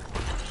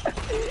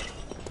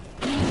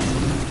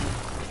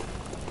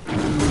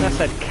 I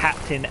said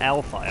Captain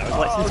Alfire. I was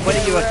like, since when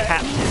are you a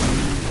captain?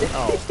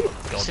 Oh,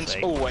 for God's Since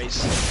sake. always.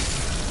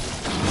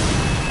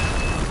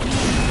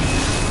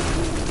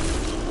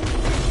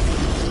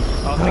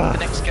 I think the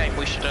next game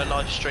we should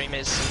live stream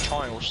is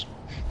Trials.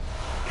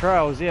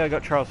 Trials, yeah, I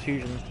got Trials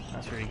Fusion.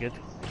 That's really good.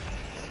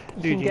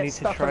 You Dude, can you get need to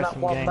stuck try on that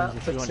some one games map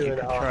if for you want. You could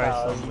 2.5 try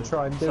hours some. and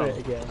try and do it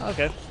again.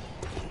 Okay.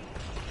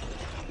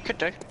 Could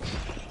do.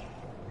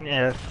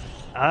 Yeah.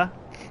 Huh?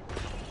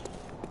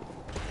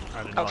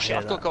 I did Oh not shit, hear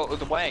I've got that. to go all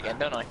the way again,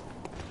 don't I?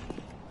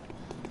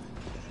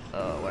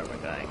 Oh, where am I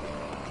going?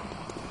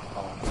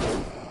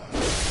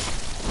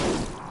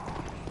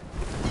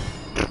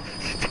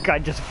 The guy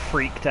just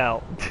freaked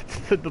out.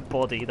 The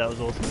body, that was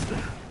awesome.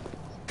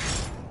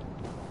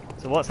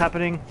 So what's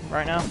happening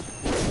right now?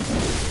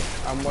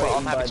 I'm waiting Well,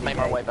 I'm by happy the to make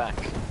my gate. way back.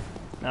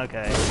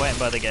 Okay, waiting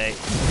by the gate.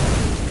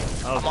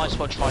 I Oh, might as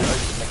well try and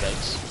open the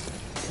gates.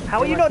 how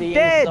are you I'm not at the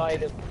dead?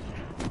 inside of-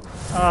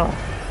 Oh.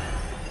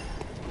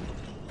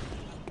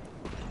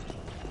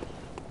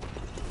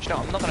 you know,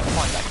 I'm not going to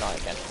find that guy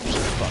again. Just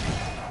for fun.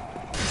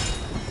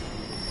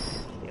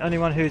 The only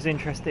one who's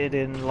interested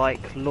in,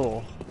 like,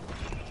 lore.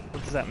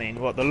 What does that mean?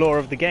 What, the lore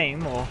of the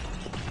game, or...?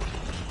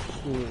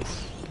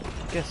 Yes.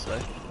 I guess so.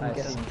 I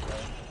guess.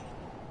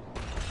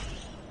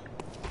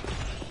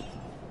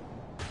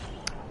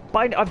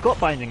 I've got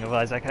Binding of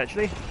Isaac,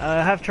 actually.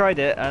 I have tried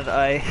it, and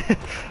I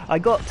I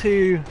got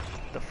to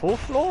the 4th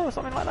floor, or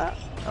something like that.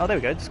 Oh, there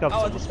we go, discovered Oh,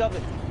 I someone.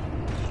 discovered.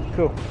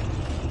 Cool.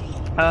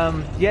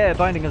 Yeah,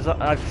 Binding of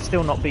Isaac, I've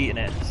still not beaten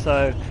it,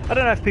 so... I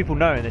don't know if people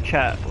know in the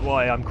chat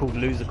why I'm called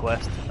Loser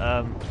Quest.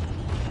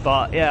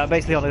 But, yeah, I'm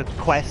basically on a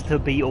quest to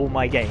beat all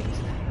my games.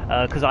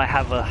 Because I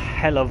have a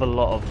hell of a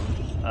lot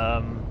of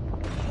them.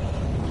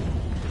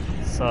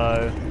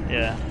 So,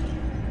 yeah.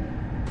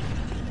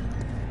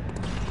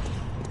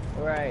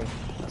 Hooray.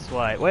 That's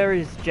why. Where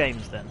is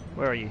James, then?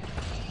 Where are you?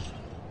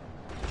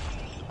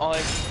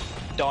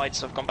 I've died,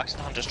 so I've gone back to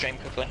the Hunter's Dream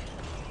quickly.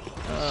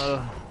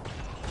 Shall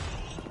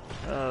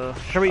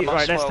we... I might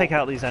Right, as let's well take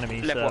out these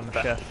enemies, level up a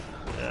bit. Chef.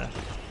 Yeah.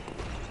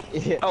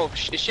 Yeah. Oh,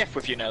 is Chef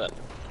with you now then?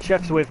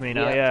 Chef's with me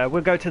now, Yeah. yeah.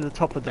 We'll go to the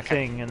top of the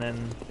Okay. thing, and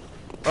then...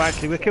 Well,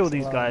 actually, we'll kill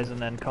these guys and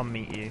then come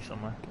meet you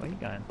somewhere. Where are you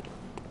going?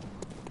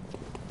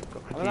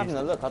 Got I'm having a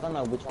confused. look. I don't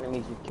know which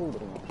enemies you've killed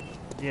anymore.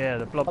 Yeah,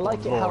 the Bloodborne I like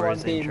it lore how I'm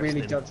is being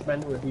really interesting.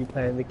 judgmental of you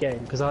playing the game,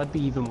 because I'd be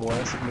even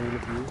worse than all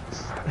of you.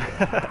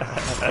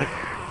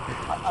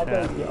 I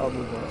don't get on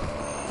with it.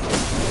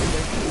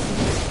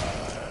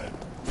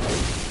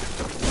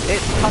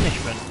 It's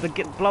punishment. The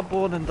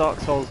Bloodborne and Dark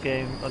Souls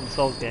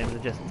games are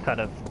just kind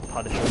of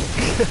punishment.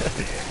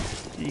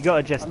 You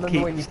gotta just I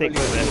remember when you stick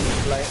with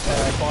it.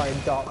 like, buying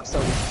Dark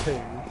Souls 2.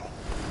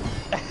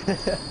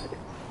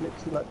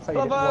 Literally like played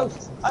it Blood once.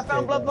 Vials! and I found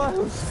stayed Blood there.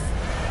 Vials!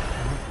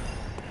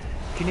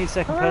 If you need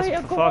second Hooray, person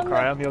I've for got Far one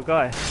Cry, now. I'm your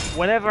guy.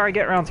 Whenever I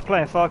get around to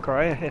playing Far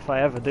Cry, if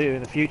I ever do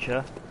in the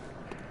future,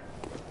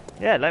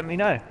 yeah, let me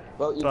know.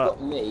 Well, you've But-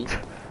 got me.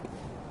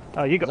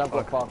 Oh, you 'Cause got I've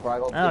Far got Cry. Far Cry. I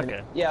got Ah, given okay.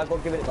 it. Yeah, I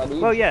got given it by the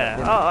Well, yeah,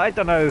 I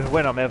don't know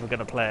when I'm ever going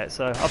to play it,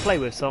 so I'll play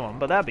with someone,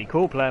 but that'd be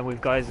cool playing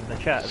with guys in the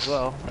chat as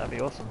well. That'd be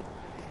awesome.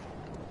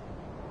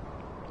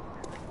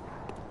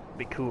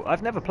 Be cool.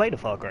 I've never played a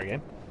Far Cry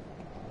game.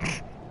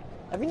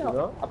 Have you You know?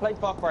 not? I played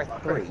Far Cry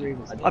 3.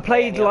 was- didn't I play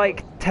played any like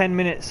others. 10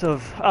 minutes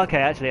of... Okay,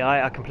 actually,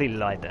 I completely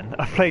lied then.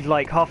 I played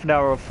like half an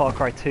hour of Far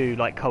Cry 2,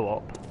 like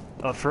co-op.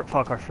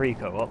 Far Cry 3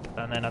 co-op,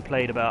 and then I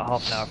played about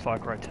half an hour of Far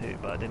Cry 2,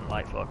 but I didn't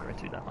like Far Cry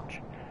 2 that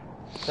much.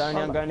 Tony,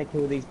 I'm going to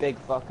kill these big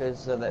fuckers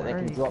so that they Where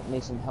can are you? drop me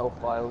some health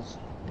vials.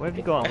 Where have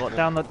you gone? What,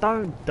 down the...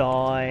 Don't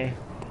die!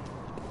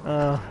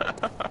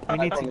 We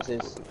need to...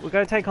 Promises. We'll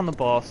go take on the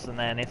boss, and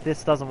then if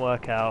this doesn't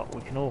work out,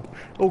 we can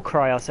all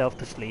cry ourselves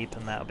to sleep,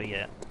 and that'll be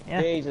it.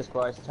 Yeah? Jesus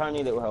Christ,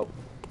 Tony, little help.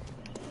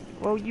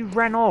 Well, you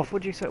ran off.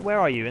 What'd you say? Where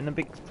are you? In the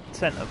big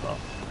centre bar?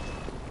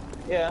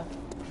 Yeah.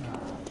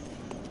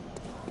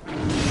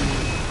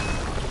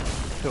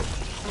 Cool.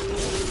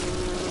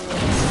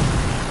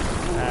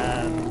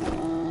 And...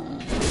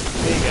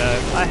 Here you go.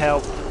 I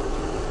help.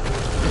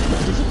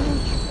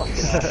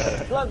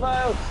 Blood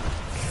vials!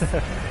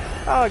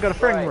 Oh, I got a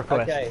friend Right,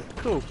 request. okay.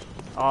 Cool.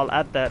 I'll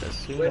add that as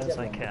soon Where's as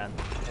the I other one? can.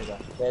 There you go.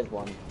 There's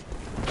one.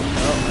 Oh,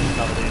 that's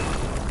another dude.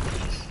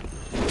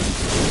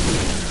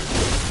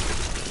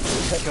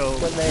 Cool.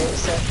 When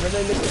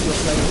they look at your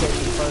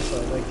PlayStation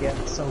profile, they get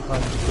some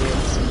kind of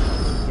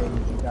DLC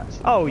games you've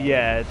actually Oh played.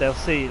 yeah, they'll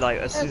see like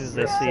as soon as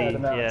they A see, certain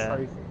amount of yeah.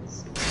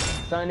 trophies.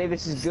 Tony,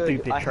 this is good.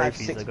 Stupid I have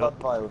trophies 6 I got.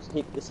 blood vials.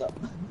 Keep this up.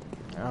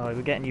 Oh,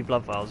 we're getting you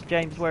blood vials.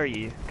 James, where are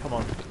you? Come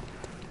on.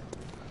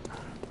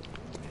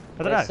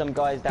 I don't There's know. some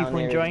guys down People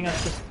here. enjoying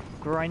us just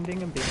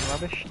grinding and being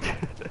rubbish.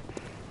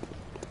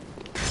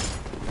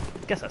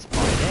 Guess that's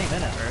part of the game,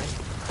 isn't it?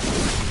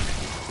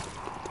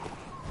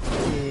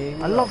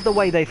 Really? I love the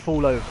way they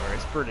fall over.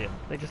 It's brilliant.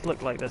 They just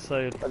look like they're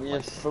so But they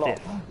like, just flop.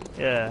 stiff.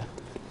 Yeah.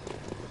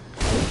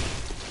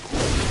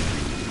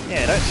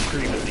 Yeah, don't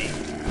scream at me.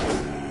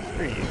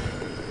 Screw you.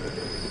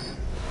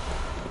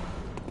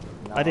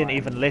 No, I didn't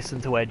even listen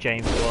to where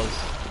James was.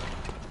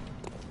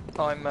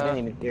 I'm I didn't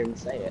even hear him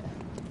say it.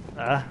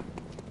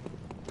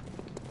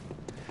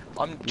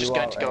 I'm just You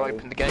going are to go a-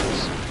 open the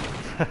gates.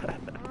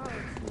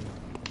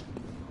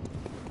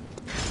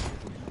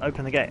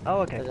 Open the gate.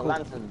 Oh, okay, There's a cool.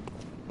 lantern.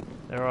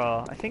 There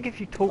are. I think if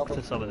you talk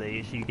to some of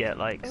these, you get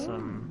like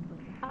some.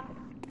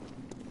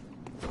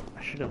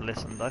 I should have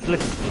listened. I've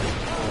listened to this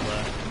before,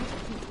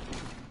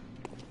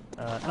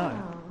 though.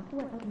 No.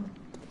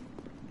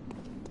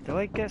 Do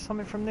I get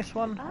something from this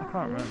one? I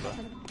can't remember.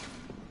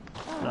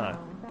 No.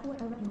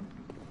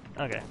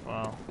 Okay,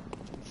 well,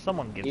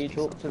 someone gives Do you me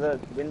talk something. to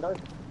the window?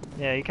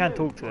 Yeah, you can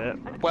talk to it.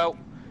 Well,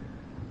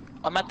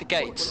 I'm at the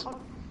gates,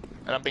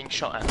 and I'm being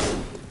shot at.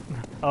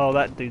 Oh,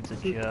 that dude's a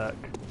jerk.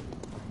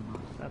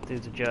 That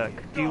dude's a jerk.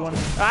 Do you want?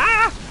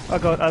 Ah! Oh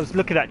god, I was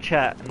looking at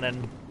chat and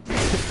then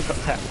got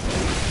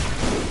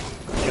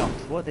tapped.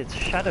 Jumped. What? Its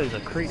shadows are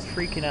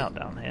freaking out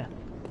down here.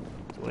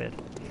 It's weird.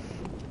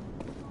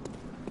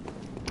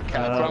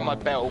 Can I throw my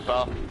bell,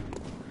 but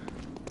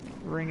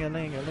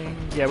Ring-a-ling-a-ling.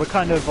 Yeah, we're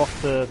kind of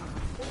off the.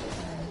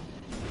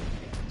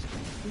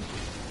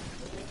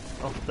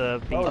 off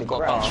the beat. Holy I've got a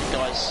crap. bunch of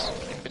guys in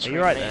Are between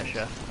you right me there, and-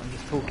 Chef? I'm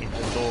just talking to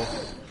the door.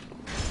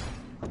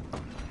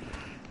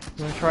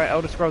 You want to try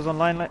Elder Scrolls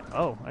Online?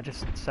 Oh, I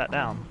just sat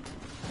down.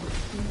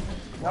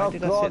 Why Oh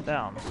did I god. sit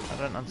down? I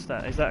don't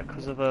understand. Is that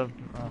because of a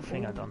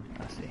thing I done?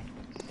 I see.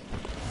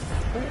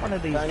 I thought one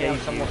of these Only I'm gave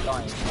you... somewhat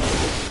dying.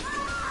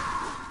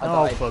 I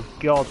Oh, died. for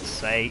God's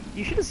sake.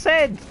 You should have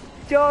said,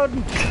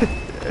 John!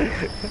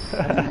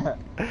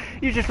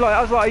 You just like,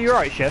 I was like, are you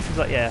alright, Chef? He was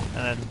like, yeah.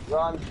 And then,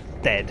 Run.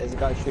 dead. There's a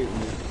guy shooting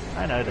you.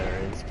 I know there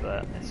is,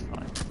 but it's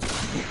fine.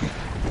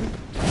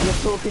 You're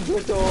talking to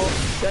a door.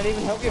 Don't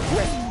even help your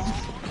friend.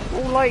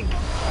 Well, like,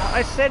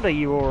 I said, are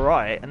you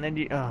alright? And then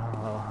you...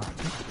 Oh.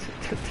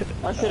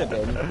 I should have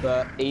been,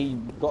 but he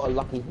got a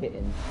lucky hit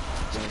in. To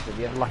be honest with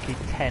you. Lucky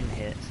 10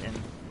 hits in.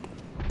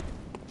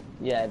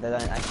 Yeah, they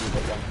don't actually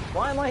hit one.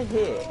 Why am I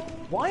here?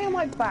 Why am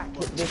I back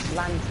at this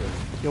lantern?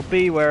 You'll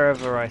be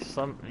wherever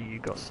you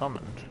got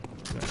summoned,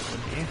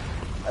 wouldn't you?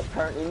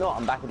 Apparently not.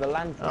 I'm back at the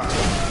lantern.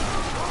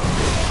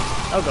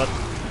 Oh god.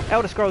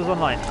 Elder Scrolls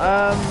Online.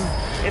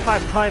 If I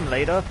have time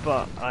later,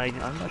 but I'm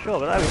not sure,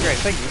 but that would be great,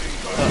 thank you.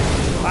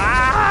 But,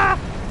 ah!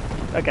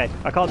 Okay,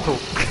 I can't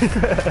talk.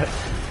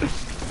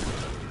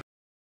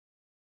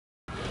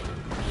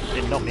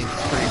 Did not mean to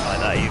scream like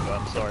that either,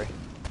 I'm sorry.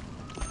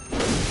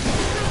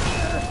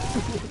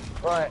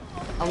 Right,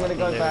 I'm gonna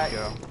go There we back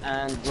go.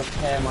 and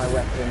repair my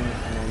weapon,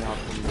 and then I'll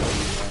come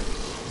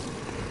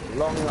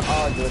long,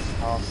 arduous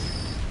task.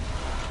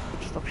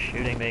 Stop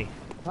shooting me.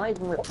 Can I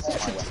even repair What's my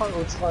the weapon?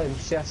 total time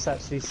Chef's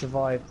actually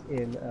survived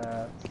in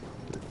the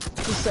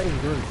same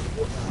group?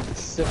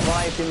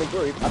 Survived in the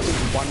group, I think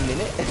 1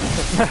 minute.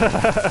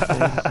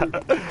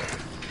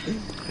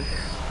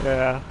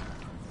 Yeah.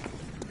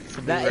 It's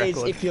a That new is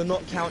record. if you're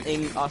not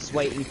counting us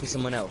waiting for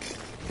someone else.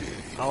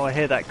 Oh, I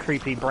hear that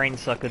creepy brain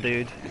sucker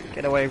dude.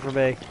 Get away from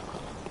me.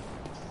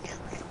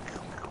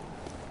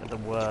 You're the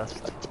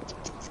worst.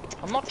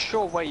 I'm not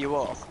sure where you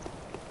are.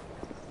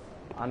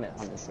 I'm at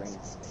Hunter's Ring.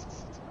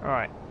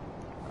 Alright.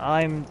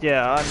 I'm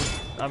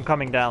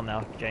coming down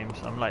now, James.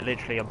 I'm like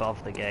literally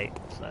above the gate,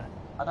 so.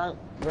 I don't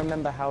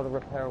remember how to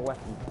repair a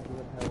weapon. How do you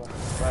repair a weapon?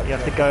 Right, You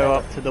have to go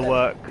up to the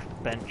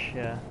workbench,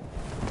 yeah.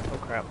 Oh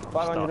crap. I'm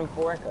stuck.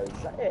 504 echoes,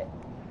 is that it?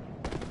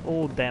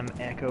 All them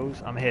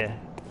echoes. I'm here.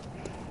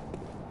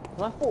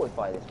 Can I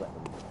fortify this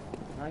weapon?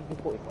 Can I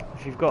fortify it?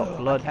 If you've got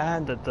blood,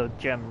 can. the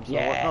gems or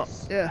Yes.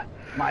 whatnot. Yeah.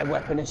 My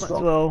weapon is Might as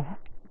strong. well.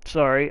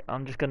 Sorry,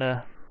 I'm just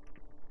gonna.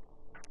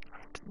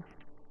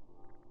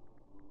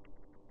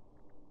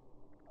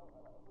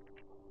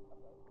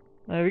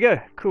 There we go.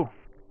 Cool.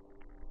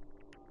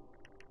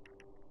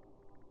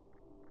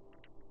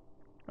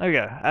 There we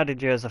go.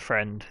 Added you as a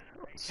friend.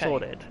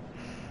 Sorted.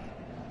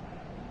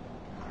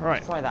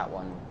 Right. Try that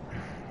one.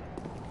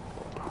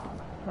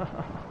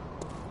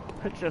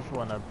 I just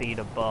want to beat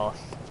a boss.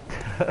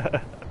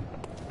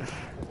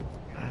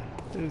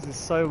 This is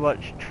so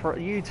much.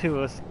 You two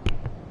are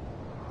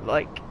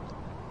like.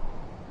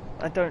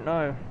 I don't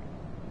know.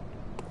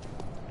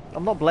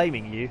 I'm not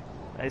blaming you.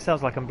 It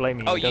sounds like I'm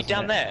blaming you. Oh, you doesn't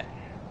down it? there?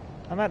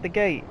 I'm at the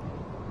gate.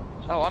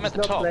 Oh, I'm He's at the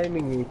not top.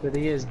 blaming you, but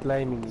he is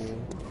blaming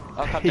you.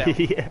 I'll come down.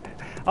 Yeah.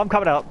 I'm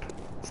coming up.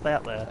 Stay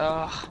up there.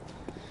 Well,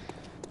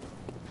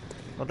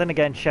 then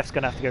again, Chef's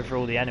gonna have to go through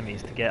all the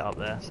enemies to get up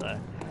there, so.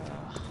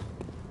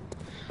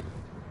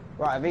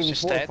 Right, I've even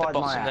Just stay at the fortified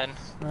my bottom then.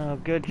 axe. Oh,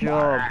 good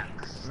job.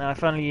 Now,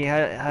 if only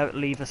you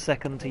leave a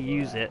second to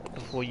use it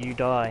before you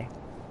die.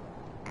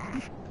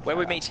 Where are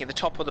we meeting? At the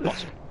top or the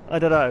bottom? I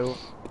don't know.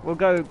 We'll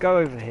go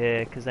over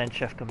here, because then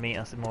Chef can meet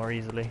us more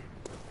easily.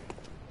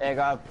 There you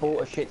go, I've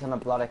bought a shit ton of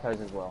blood echoes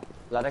as well.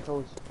 Blood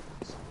echoes?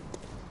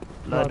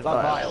 Blood Blood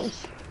vials.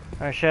 vials.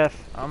 Alright, Chef,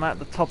 I'm at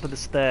the top of the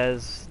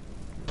stairs.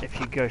 If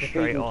you go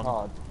straight Feeding on.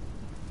 card.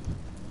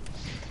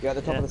 You're at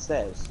the top Yeah. of the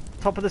stairs.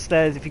 Top of the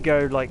stairs, if you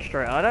go like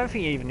straight on. I don't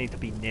think you even need to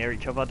be near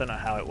each other. I don't know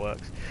how it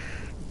works.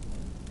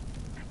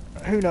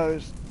 Who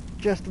knows?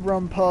 Just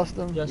run past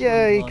them. Just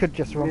yeah, run you past could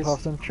just run this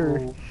past them.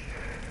 True.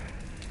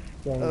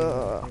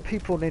 whole game.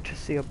 People need to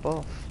see a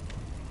boss.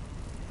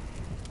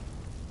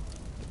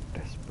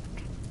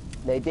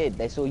 Desperate. They did,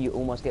 they saw you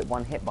almost get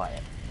one hit by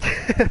it.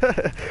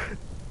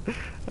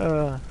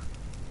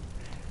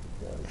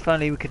 If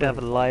only we could have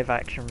a live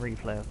action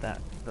replay of that,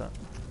 but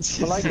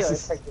I like it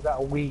takes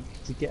about a week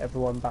to get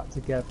everyone back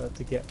together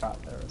to get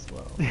back there as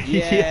well.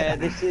 Yeah,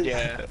 this is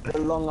Yeah. the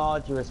long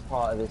arduous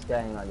part of this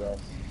game, I guess.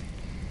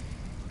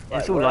 it's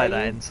Right, all where like are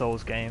that you? in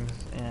Souls games.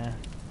 Yeah,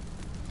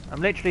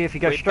 I'm literally if you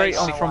go We're straight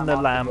on basically from the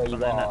where lamp you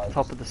and then are, at the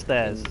top of the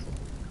stairs. just-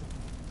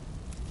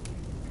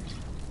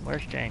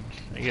 Where's James?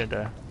 You're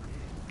there.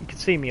 You can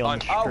see me on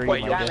the Oh stream.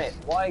 wait, I damn guess. it!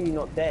 Why are you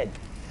not dead?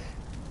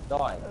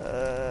 Die.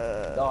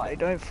 Die. They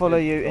don't follow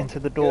Good you dog. into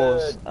the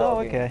doors. Good Oh,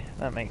 doggy. okay,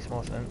 that makes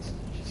more sense.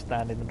 Just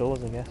stand in the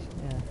doors, I guess.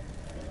 Yeah.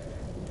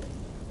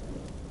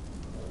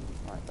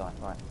 Right, die,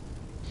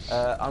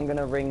 right. I'm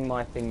gonna ring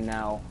my thing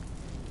now.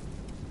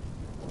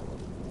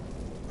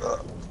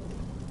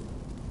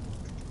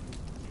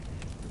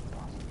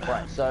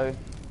 Right, so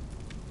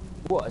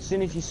what? As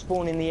soon as you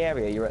spawn in the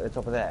area, you're at the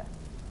top of there.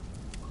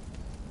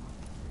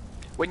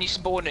 When you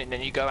spawn in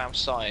and you go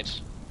outside,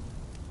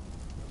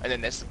 and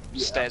then there's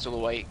stairs all the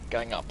way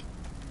going up.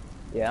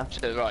 Yeah. To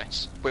the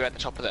right. We're at the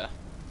top of there.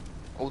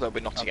 Although we're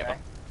not together.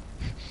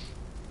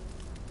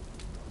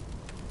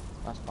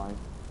 That's fine.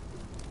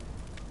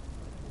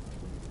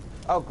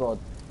 Oh god.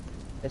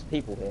 There's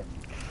people here.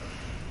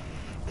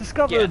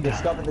 Discovered! Yeah,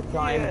 discover the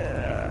time.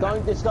 Yeah.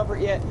 Don't discover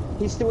it yet.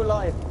 He's still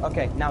alive.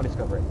 Okay, now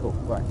discover it. Cool.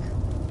 Right.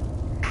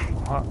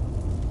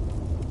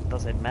 What?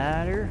 Does it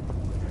matter?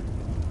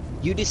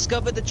 You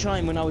discovered the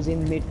chime when I was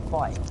in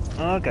mid-fight.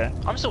 Oh, okay.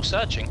 I'm still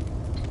searching.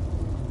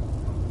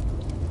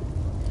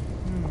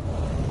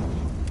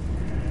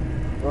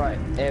 Right,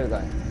 here we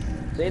go.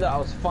 See that I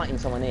was fighting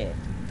someone here.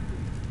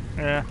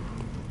 Yeah.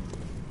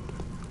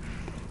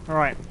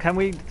 Alright, can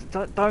we...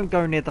 Don't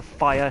go near the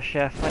fire,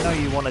 Chef. I know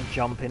you want to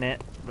jump in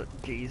it, but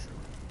jeez.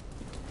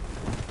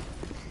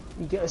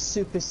 You get a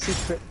super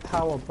secret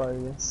power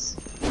bonus.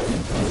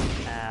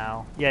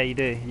 Ow. Yeah, you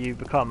do. You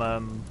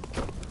become,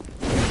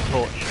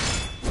 torch.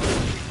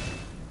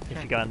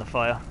 If you go in the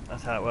fire.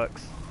 That's how it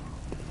works.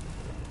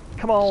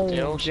 Come on,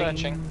 Still James.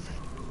 searching.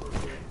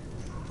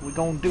 We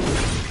gonna do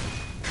it.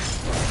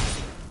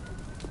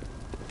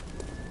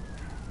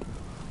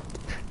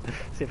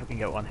 See if I can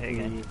get one hit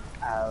again.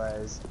 3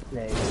 hours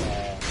later.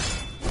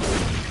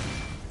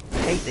 I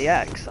hate the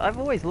axe. I've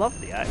always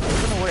loved the axe.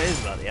 I don't know what it is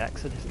about the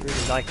axe. I just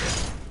really like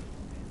it.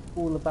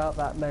 All about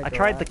that mega. I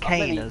tried the axe.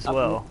 cane as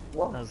well.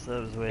 What? That was In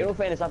all weird.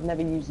 fairness, I've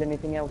never used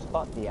anything else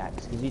but the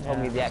axe, because you told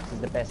me Yeah. the axe is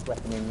the best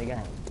weapon in the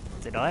game.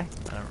 Did I? I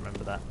don't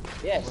remember that.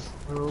 Yes.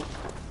 Well,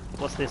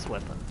 What's this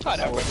weapon? I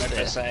don't Sword remember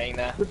spear. saying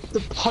that. the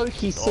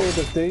pokey sword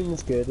of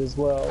Doom's good as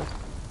well.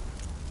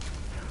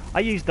 I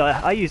used the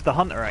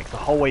hunter axe the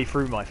whole way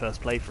through my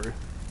first playthrough,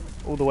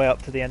 all the way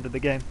up to the end of the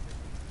game.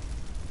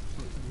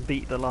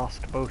 Beat the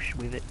last bush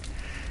with it.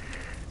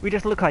 We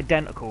just look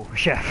identical,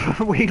 Chef.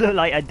 We look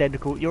like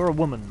identical. You're a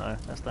woman though.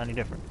 That's the only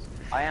difference.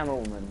 I am a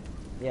woman.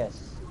 Yes.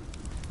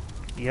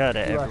 You heard it,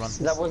 Right. everyone.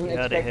 Because I wasn't You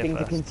heard it here expecting to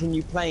first.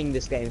 continue playing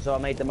this game, so I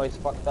made the most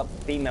fucked up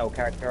female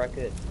character I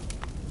could.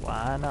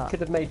 Why not?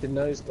 Could have made the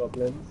nose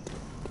goblin.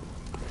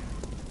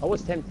 I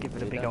was tempted Give it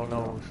to, a big don't old get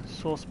me wrong. nose.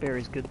 Sword spear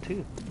is good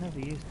too. Never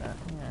used that.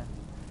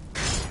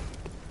 Yeah.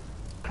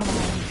 Come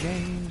on,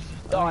 James.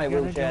 Die, Are you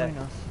gonna wheelchair. join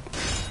us?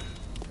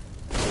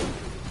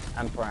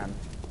 And Pram.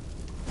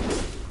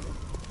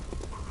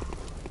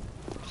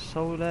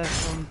 Solar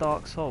from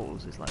Dark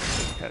Souls is like my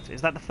favorite character.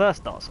 Is that the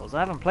first Dark Souls? I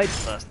haven't played the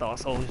first Dark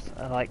Souls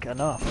like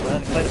enough. I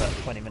only played about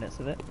 20 minutes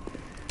of it.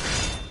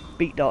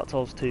 Beat Dark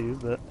Souls 2,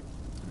 but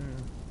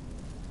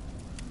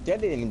Yeah, I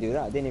didn't even do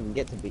that. I didn't even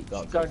get to beat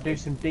Dark Go Souls. and do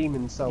some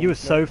demon souls. you were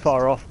so next.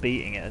 far off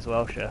beating it as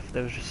well, Chef.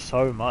 There was just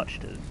so much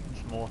to,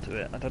 there's more to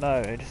it. I don't know.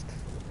 It just,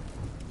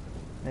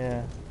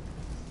 yeah.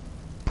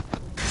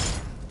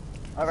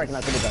 I reckon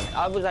I could have done it.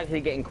 I was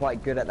actually getting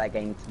quite good at that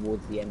game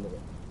towards the end of it.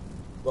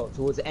 Well,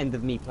 towards the end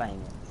of me playing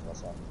it, should I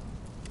say.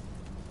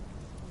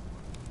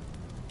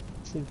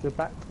 Should go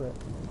back for it.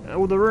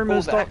 All the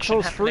rumours the Dark action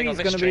Souls happening 3 on is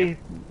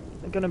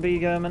this going to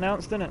be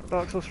announced, isn't it?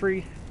 Dark Souls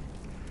 3.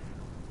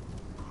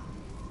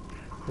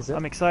 Is it?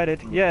 I'm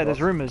excited. Yeah,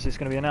 there's rumours it's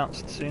going to be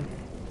announced soon.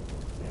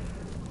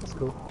 That's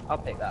cool. I'll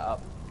pick that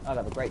up. I'll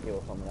have a great deal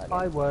of fun with that game.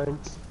 I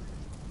won't.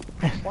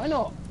 Why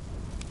not?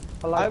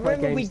 I like I my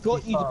remember we games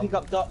got be you to fun. pick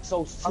up Dark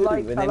Souls 2, I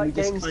like, and I then like we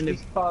just games kind to of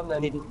be fun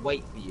and didn't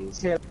wait for you.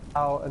 chill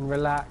out and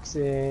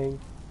relaxing.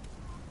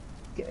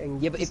 Getting,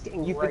 Yeah, but just if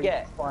getting you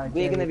forget, raped by a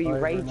we're going to game be over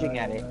and raging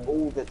at over it and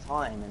all the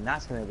time, and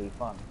that's going to be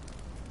fun.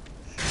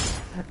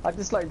 over. I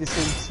just like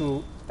listening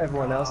to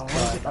everyone else Oh, cry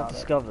what is it not about it.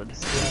 discovered?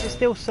 It's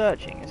still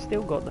searching. It's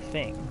still got the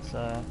thing,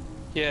 so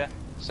Yeah,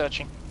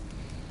 searching.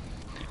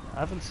 I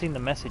haven't seen the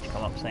message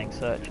come up saying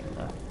searching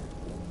though.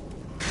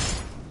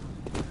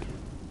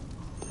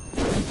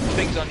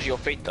 Things under your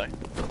feet though.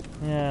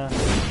 Yeah.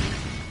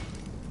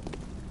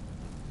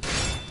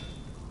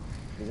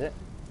 Is it?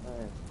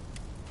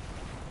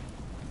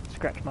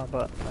 Scratch my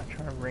butt. I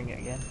try and ring it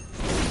again.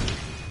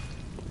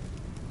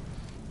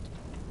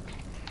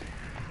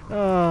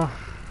 Oh,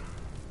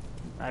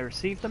 I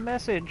received a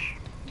message.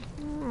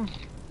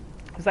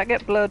 Does that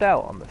get blurred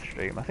out on the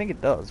stream? I think it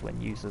does when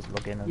users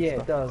log in and Yeah,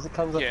 stuff. it does. It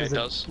comes up Yeah, as it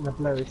does. a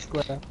blurry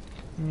square.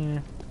 Yeah.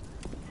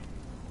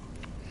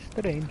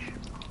 Strange.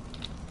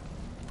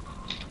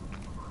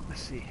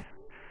 Let's see.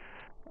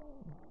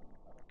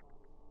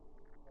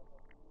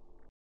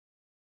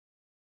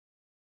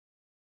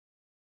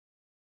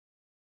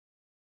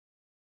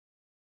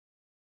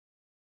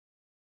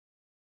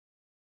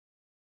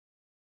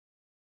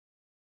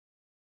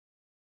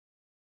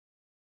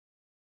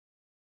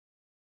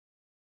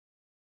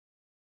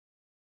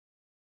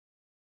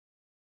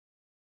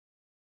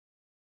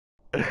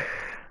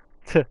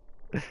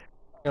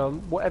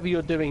 Whatever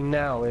you're doing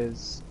now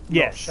is not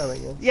Yes.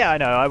 showing us. Yeah, I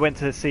know. I went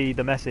to see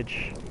the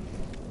message,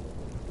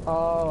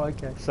 Oh,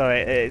 okay. so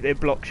it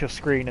blocks your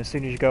screen as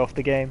soon as you go off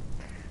the game.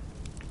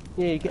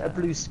 Yeah, you get a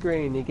blue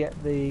screen. You get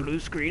the Blue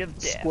screen of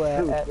death.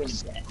 square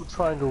X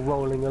triangle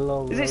rolling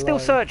along. Is the it still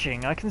line.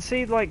 searching? I can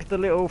see like the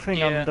little thing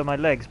Yeah. under my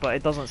legs, but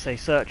it doesn't say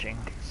searching.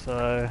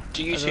 So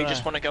Do you I two don't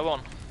just know. want to go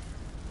on?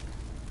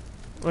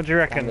 What do you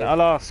reckon? Kind of.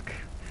 I'll ask.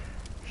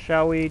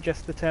 Shall we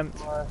just attempt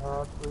My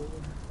heart will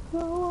go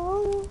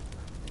on.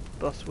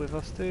 boss with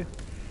us too?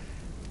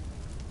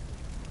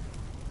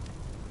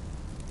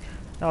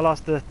 I'll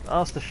ask the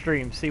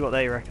stream, see what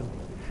they reckon.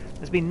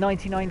 There's been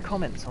 99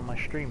 comments on my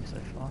stream so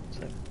far,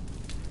 so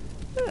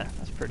yeah,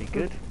 that's pretty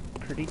good.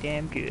 Pretty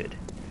damn good.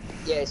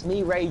 Yeah, it's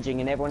me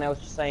raging and everyone else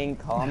just saying,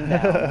 calm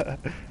down.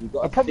 You've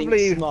got to probably-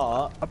 think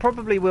smart. I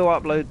probably will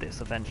upload this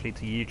eventually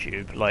to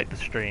YouTube, like the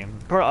stream.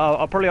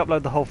 I'll probably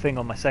upload the whole thing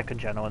on my second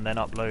channel and then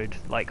upload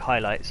like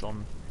highlights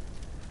on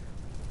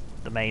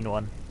the main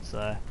one.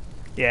 So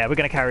yeah, we're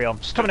gonna carry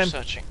on. Still Coming in.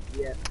 searching.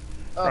 Yeah.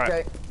 Right.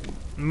 Okay.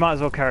 Might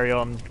as well carry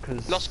on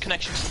because Lost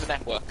connection to the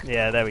network.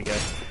 yeah, there we go.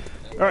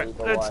 All right,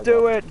 let's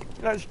do it.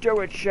 Let's do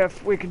it,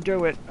 chef. We can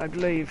do it. I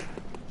believe.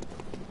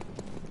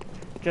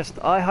 Just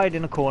I hide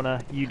in a corner.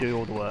 You do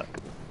all the work.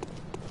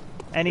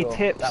 Any Sure,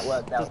 tips? that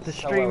worked Does out the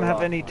so stream well have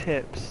last any time.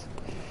 tips?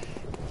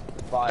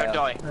 Fire. Don't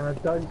die.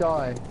 Don't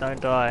die. Don't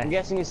die. I'm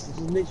guessing it's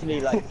just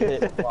literally like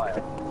hit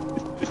fire.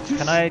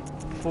 Can I?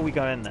 Before we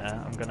go in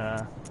there, I'm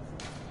gonna.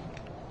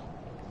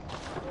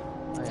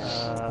 Oh,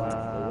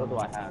 yeah. What do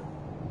I have?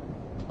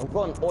 I've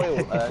got an oil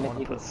urn. If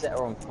you can set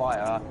her on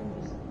fire, I can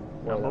just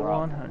oil Number her up,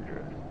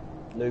 100.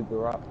 lube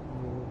her up.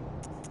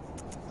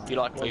 You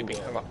like lubing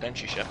her up, don't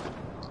you, Chef?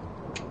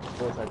 Of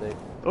course I do.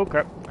 Oh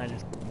crap! I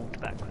just walked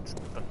backwards,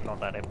 but not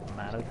that it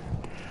mattered.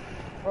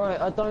 Right,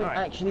 I don't Alright.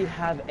 actually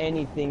have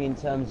anything in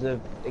terms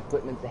of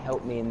equipment to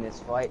help me in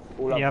this fight.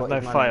 All I've You have got no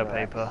is fire money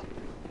racks. paper.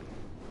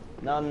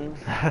 None.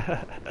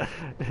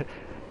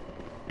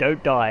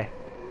 Don't die.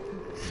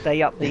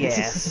 Stay up the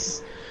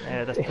ass.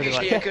 Yeah, that's pretty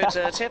Usually a much.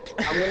 good tip.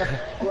 I'm gonna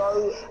throw a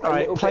Alright,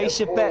 little place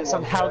bit your of bets oil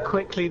on how her.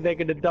 quickly they're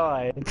gonna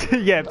die.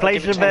 Yeah,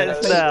 place give your it 10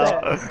 bets minutes. now.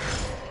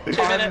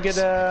 2 I'm minutes.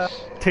 gonna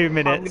 2 I'm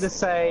minutes. gonna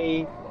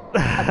say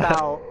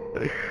about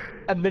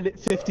a minute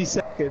 50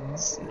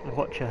 seconds.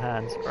 Watch your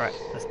hands. Right,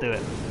 let's do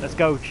it. Let's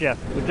go, chef.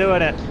 We're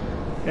doing it.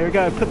 Here we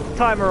go. Put the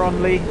timer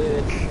on, Lee.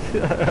 I'm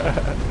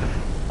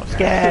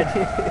scared.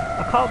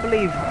 I can't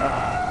believe.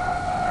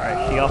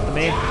 Alright, she after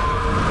me.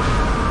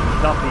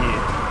 She's after you.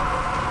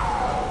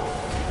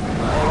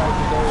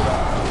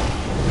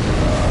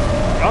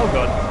 Oh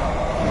god.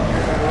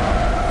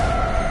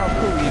 How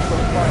cool you've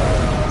got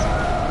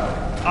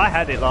fire. I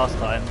had it last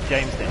time.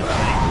 James did, I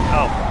think.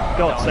 Oh,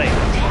 God's sake. I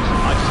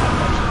just have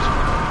motions.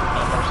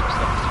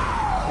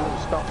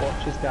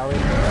 Stopwatch is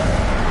going.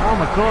 Oh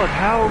my god,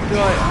 how do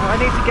I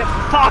need to get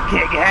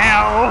fucking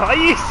hell! Are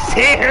you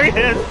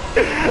serious?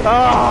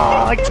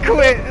 Oh, I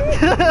quit!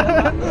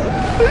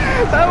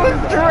 That was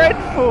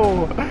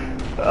dreadful!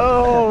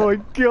 Oh my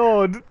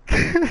god!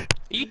 Are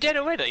you dead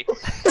already?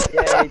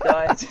 Yeah, he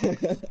died.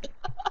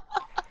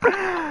 I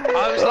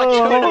was like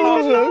 2.5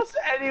 Oh,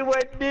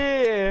 Anywhere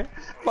near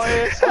my I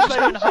was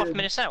 2.5 estimation.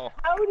 minutes out.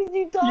 How did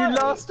you die? You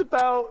last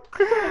about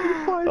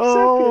 35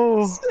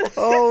 oh, seconds.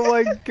 oh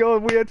my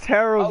god, we are Oh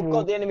terrible.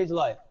 god, the enemy's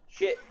alive.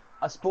 Shit,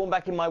 I spawned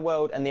back in my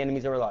world and the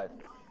enemies are alive.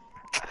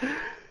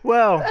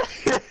 Well.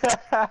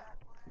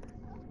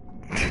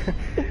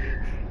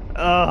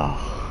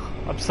 Oh,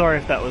 I'm sorry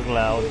if that was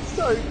loud.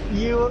 So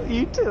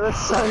you two are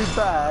so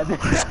bad.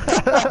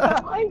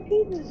 I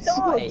didn't It's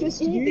not die.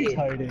 just You you, did.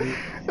 Cody.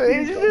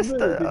 It's just,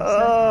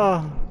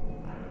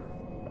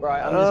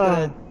 Right, I'm just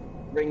gonna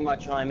ring my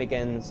chime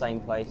again, same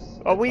place.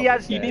 Are we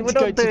actually- You You need We're to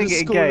go not to doing the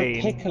it school again.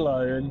 of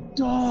Piccolo and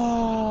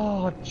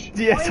dodge.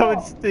 Yeah, Why someone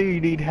not? still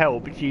need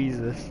help,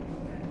 Jesus.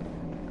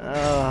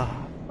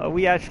 Are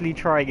we actually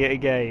trying it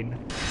again?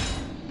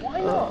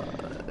 Why not?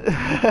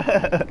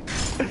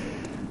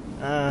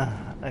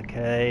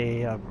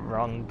 Okay, I've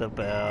rung the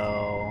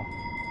bell.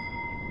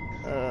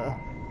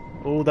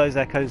 All those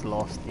echoes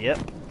lost, yep.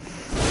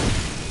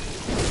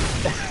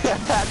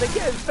 They're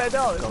getting fed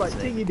up. It's like,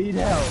 do you need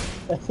help?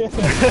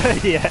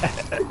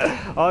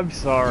 Yeah, I'm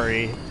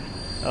sorry.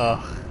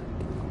 Ugh.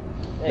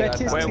 There you Bet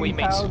go, is Where we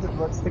meet. 2,000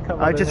 wants to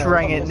come I on just and help.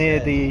 rang it on near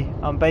the the.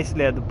 I'm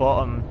basically at the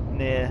bottom,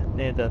 near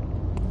the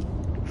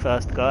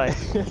first guy,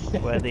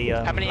 where the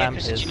How many lamp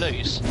echoes did is. you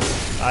lose?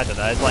 I don't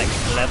know. It's like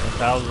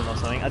 11,000 or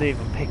something. I didn't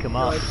even pick them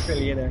up. 9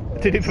 trillion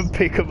echoes. Didn't even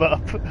pick them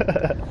up.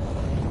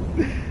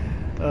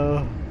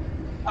 Oh,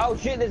 Oh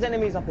shit, there's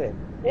enemies up here.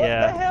 What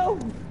Yeah. the hell?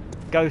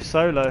 go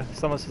solo.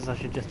 Someone says I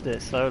should just do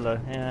it solo.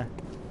 Yeah,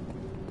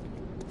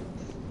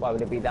 Why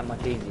would it be that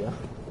much easier?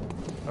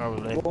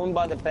 probably. Born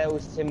by the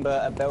bell's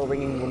timber, a bell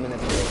ringing woman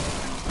appeared.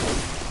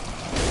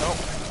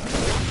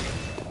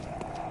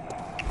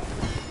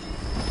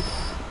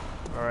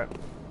 Alright.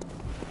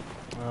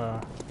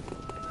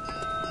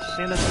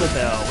 Send us the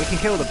bell. We can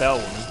kill the bell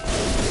woman.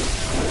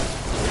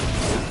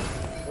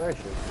 Where is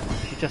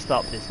she? She's just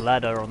up this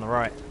ladder on the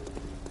right.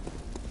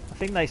 I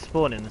think they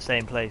spawn in the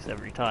same place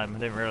every time. I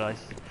didn't realise.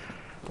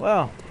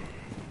 Well,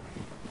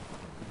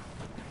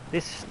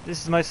 this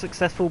is the most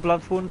successful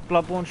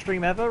Bloodborne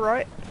stream ever,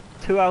 right?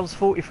 2 hours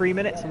 43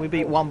 minutes and we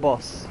beat one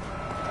boss.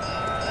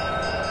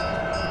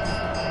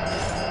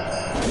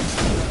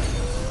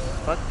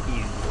 Fuck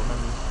you, woman.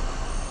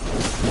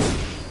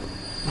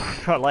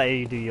 I like how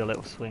you do your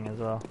little swing as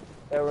well.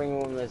 Bell ringing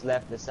woman has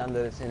left, the sound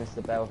of the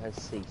sinister bell has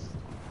ceased.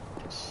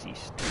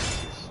 cease to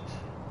exist.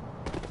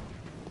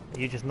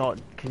 You just not?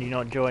 Can you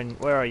not join?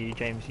 Where are you,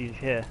 James? You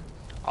here?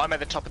 I'm at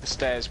the top of the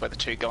stairs where the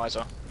two guys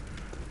are.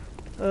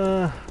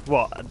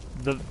 What?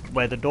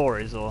 Where the door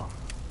is, or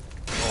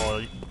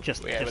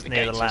just Yeah, just where the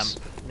near the gate lamp? is.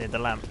 Near the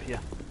lamp, yeah.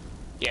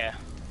 Yeah.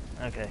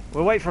 Okay,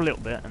 we'll wait for a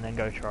little bit and then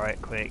go try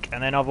it quick,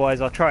 and then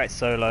otherwise I'll try it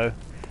solo,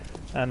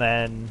 and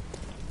then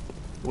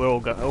we'll all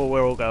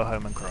go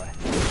home and cry.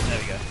 There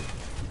we go.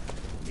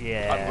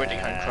 Yeah. I'm already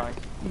home crying.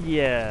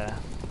 Yeah.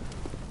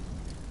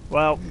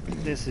 Well,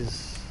 this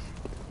is,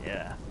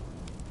 yeah.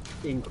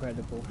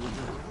 Incredible.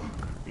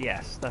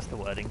 Yes, that's the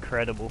word.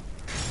 Incredible.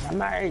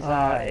 Amazing.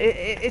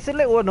 It's a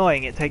little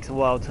annoying. It takes a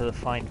while to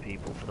find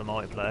people for the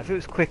multiplayer. If it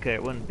was quicker,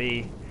 it wouldn't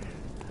be.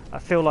 I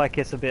feel like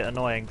it's a bit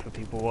annoying for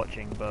people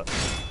watching, but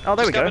oh,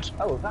 there we go.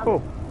 Oh,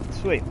 Cool,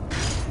 sweet.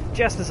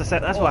 Just as I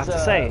said, that's what I have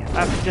to say.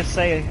 I have to just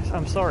say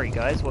I'm sorry,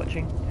 guys,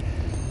 watching.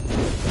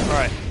 All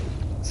right.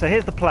 So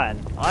here's the plan.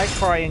 I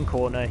cry in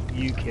corner,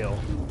 you kill.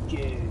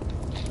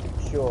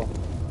 Sure.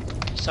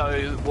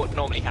 So, what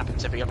normally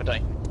happens every other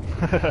day?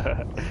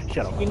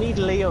 Shut up. You need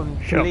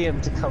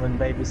Liam to come and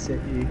babysit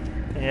you.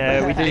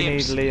 Yeah, we do need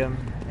Liam's- Liam.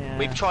 Yeah.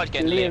 We've tried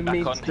getting Liam Liam back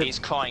needs on, to- he's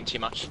crying too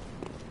much.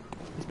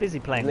 He's busy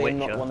playing Liam Witcher.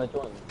 not want to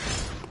join.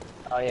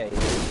 Oh yeah.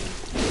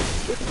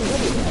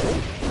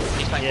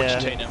 He's playing Yeah.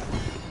 Witcher 2 now.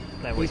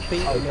 No, He's Witcher.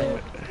 beaten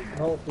it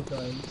multiple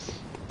times.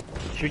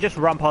 Should we just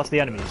run past the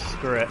enemies?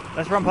 Screw it.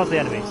 Let's run past the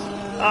enemies.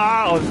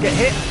 Ah, I'll get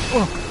hit.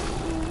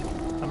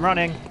 Ooh. I'm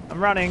running.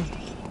 I'm running.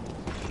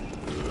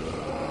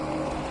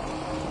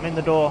 I'm in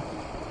the door.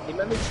 He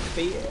managed to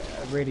beat it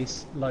at a really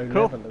low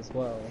Cool. level as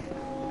well.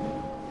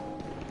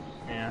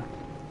 Yeah.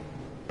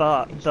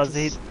 But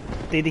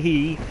did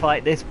he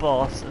fight this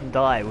boss and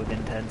die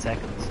within 10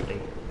 seconds, Lee?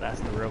 That's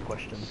the real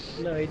question.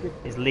 No, he did.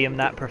 Is Liam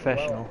that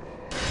professional?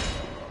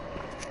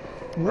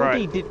 Woody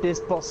Right. did this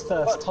boss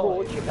first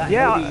time.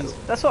 Yeah, Woody's-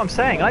 that's what I'm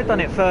saying. I done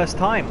it first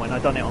time when I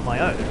done it on my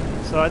own.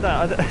 So I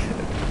don't.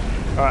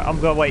 Alright, I'm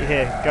gonna wait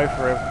here. Go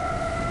for him.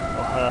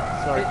 Or her.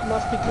 Sorry. It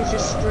must be because you're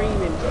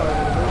streaming, Tony.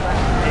 and all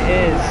that. It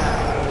is.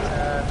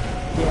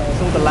 Yeah,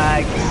 It's all the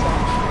lag.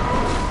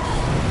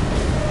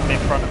 I'm in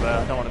front of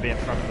her. I don't want to be in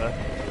front of her.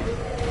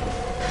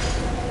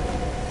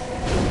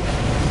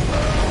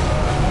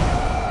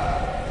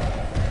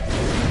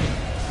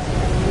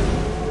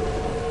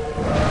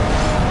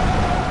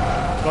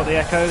 Got the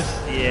echoes?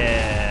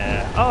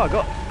 Yeah. Oh, I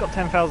got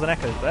 10,000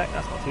 echoes back.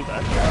 That's not too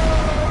bad.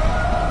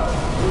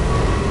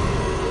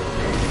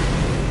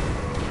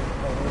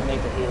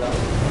 Need to heal up.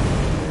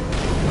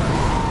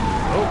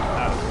 Oh,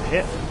 that was a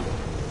hit.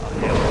 I'll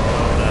heal.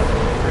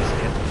 Risk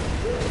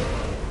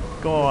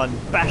it. Go on,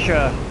 bash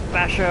her.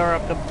 Bash her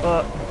up the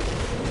butt.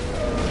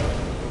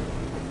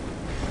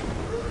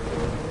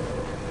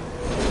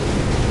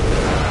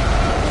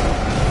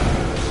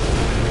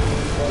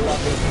 What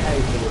lovely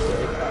cave you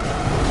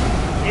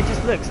do. It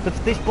just looks,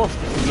 this boss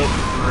just looks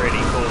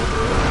really cool.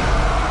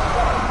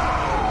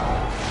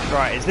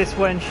 Right, is this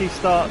when she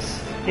starts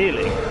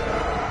healing?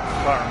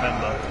 Can't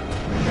remember.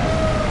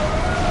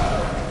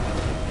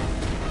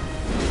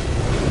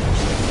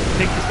 I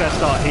think she's going to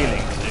start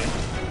healing soon.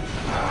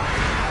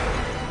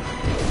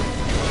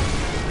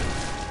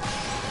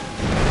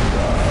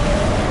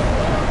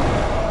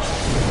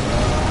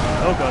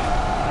 Oh god.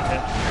 Okay.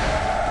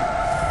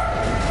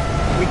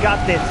 We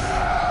got this.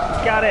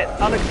 We got it.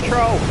 Under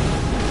control.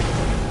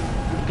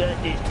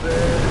 Get this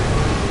bird.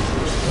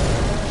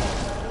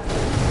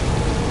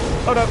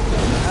 Hold up.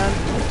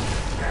 And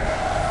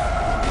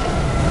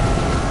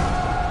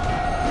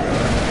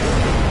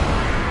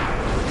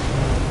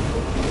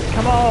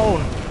come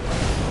on.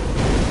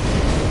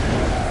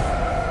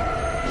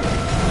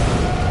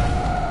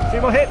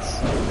 Few more hits.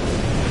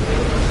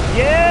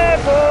 Yeah,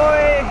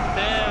 boy.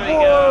 There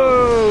we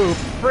go. Whoa.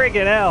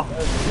 Friggin' hell.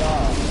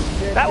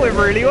 That went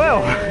really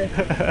well.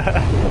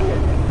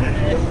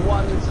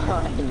 One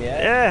time,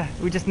 yeah? Yeah,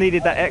 we just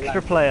needed that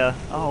extra player.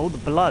 Oh, the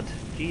blood.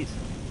 Jeez.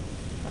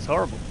 That's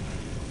horrible.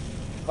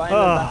 Final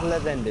Oh, battle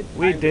has ended.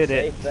 we Time to did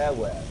say it.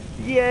 Farewell.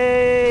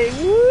 Yay!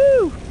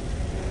 Woo!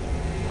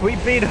 We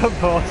beat a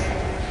boss.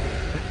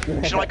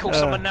 Should I call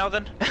someone now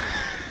then?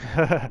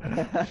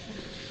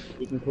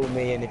 You can call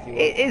me in if you want.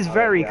 It is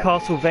very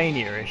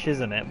Castlevania-ish,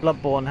 isn't it?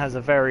 Bloodborne has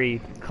a very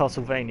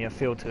Castlevania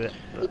feel to it.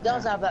 It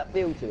does have that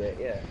feel to it,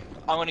 yeah.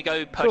 I'm gonna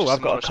go purchase Cool, I've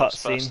some got a Molotovs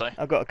first cutscene. though.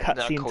 I've got a Then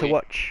I'll cutscene call to you.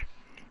 watch.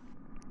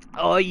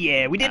 Oh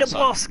yeah, we did a That's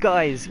boss,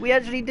 guys! We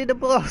actually did a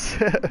boss!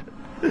 I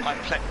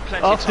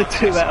plenty After of time to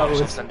 2 get some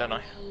hours. Molotovs then, don't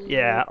I?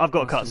 Yeah, I've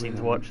got a cutscene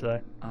to watch though.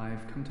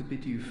 I've come to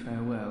bid you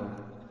farewell.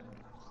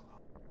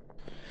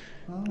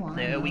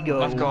 There we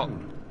go. I've got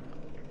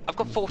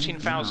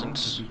 14,000.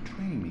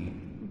 Betray me.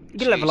 You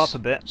can level up a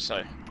bit.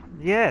 So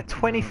Yeah,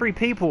 23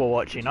 people were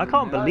watching. I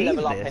can't Don't believe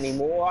level up this.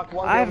 anymore. I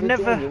won't be able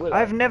to join you, will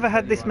I? I've never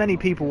had this many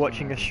people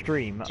watching a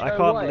stream. Do you I know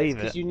can't why? believe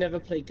Because it. you never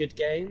play good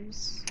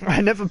games.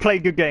 I never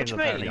played good games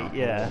What do you mean? apparently.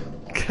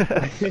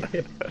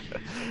 Yeah.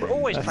 we're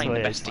always That's playing the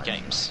weird. best of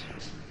games.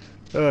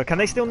 Can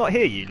they still not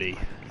hear you, Lee?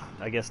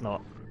 I guess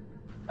not.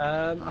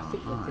 I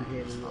think they can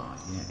hear me.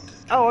 Yet.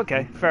 Oh,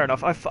 okay, fair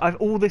enough. I've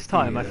all this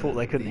time I thought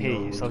they couldn't hear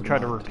you, so I'm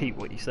trying to repeat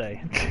what you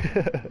say.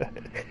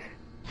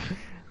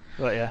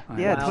 But yeah,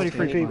 yeah, Wow,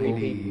 23 23 people.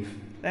 Leave.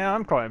 Yeah,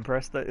 I'm quite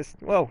impressed. That it's,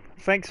 well,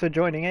 thanks for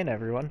joining in,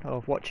 everyone,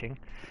 or watching.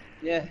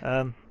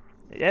 Yeah.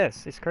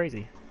 Yes, it's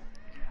crazy.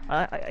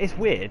 It's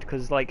weird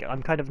because like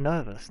I'm kind of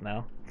nervous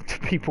now to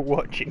people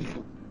watching.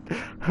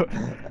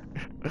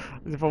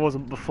 As if I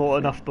wasn't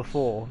enough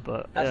before,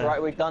 but That's yeah.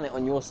 right, we've done it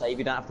on your save,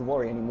 you don't have to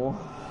worry anymore.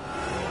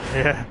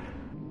 Yeah.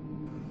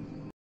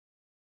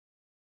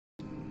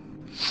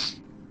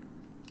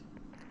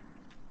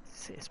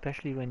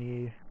 Especially when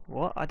you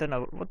what? I don't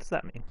know. What does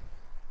that mean?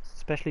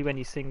 Especially when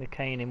you sing the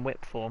cane in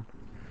whip form.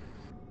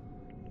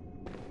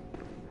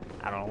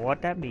 I don't know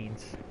what that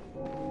means.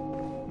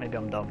 Maybe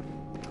I'm dumb.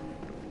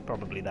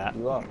 Probably that.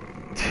 You are.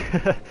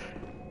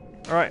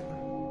 Alright. Right,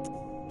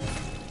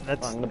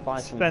 Let's I'm gonna buy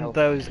some spend health.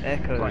 those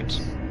echoes.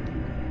 Right.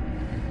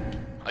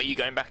 Are you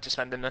going back to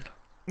spend them then?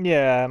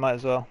 Yeah, I might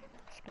as well.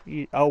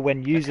 Oh,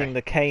 when using Okay.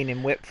 the cane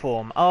in whip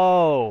form.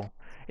 Oh!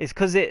 It's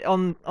because it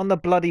on the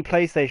bloody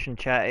PlayStation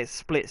chat it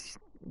splits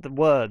the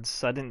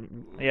words. I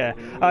didn't. Yeah.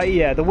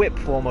 Yeah. The whip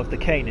form of the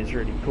cane is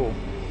really cool.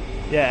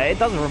 Yeah, it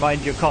does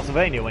remind you of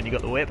Castlevania when you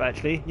got the whip.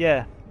 Actually,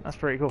 yeah, that's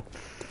pretty cool.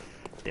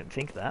 Didn't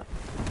think of that.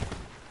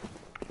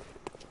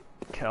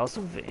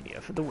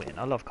 Castlevania for the win.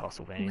 I love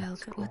Castlevania. It's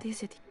Welcome. cool. What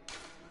is it?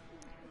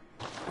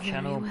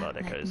 Channel Very well, Blood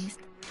let Echoes. me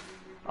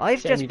I've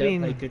Shame just you don't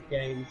play been. good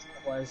games.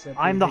 Otherwise there'd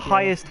be I'm a the video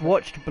highest of it.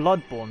 watched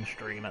Bloodborne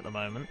stream at the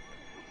moment.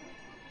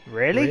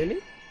 Really? Really?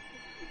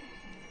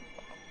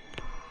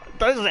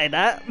 Don't say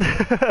that. With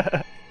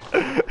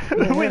the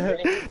Bad at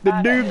it.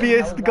 How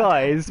noobiest is that?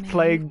 guys Maybe.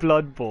 playing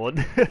Bloodborne.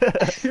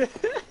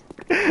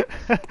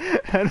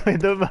 And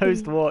with the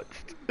most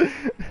watched.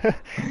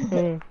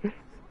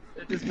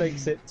 It just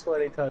makes it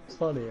 20 times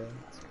funnier.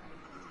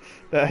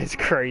 That is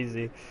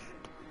crazy.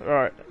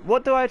 Alright,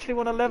 what do I actually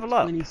want to level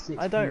up? 26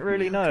 I don't people.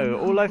 really know. Welcome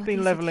All home. I've What been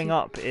is it leveling you-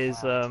 up is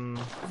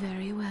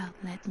Very well,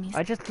 let me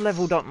I just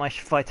leveled up my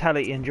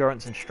vitality,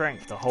 endurance and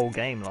strength the whole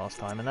game last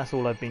time, and that's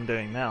all I've been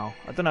doing now.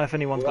 I don't know if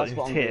anyone's Well, got that's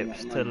what any I'm doing tips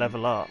at the to moment.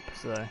 level up,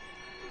 so...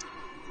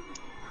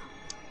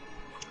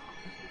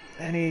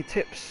 Any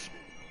tips?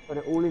 Put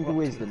it all into What?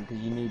 wisdom, because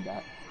you need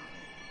that.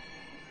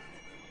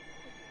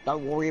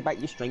 Don't worry about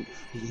your strength,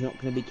 because you're not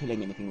going to be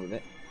killing anything with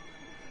it.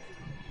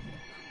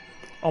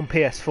 On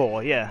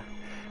PS4, yeah.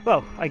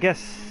 Well, I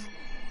guess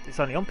it's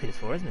only on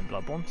PS4, isn't it,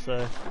 Bloodborne,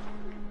 so...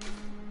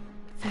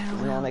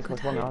 Farewell, they good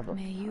cost one heart, either.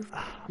 may you...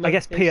 I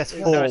guess it's-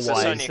 PS4 No, it's a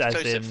wise, Sony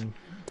exclusive.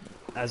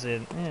 as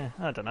in, yeah,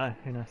 I don't know,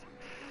 who knows.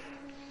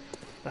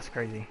 That's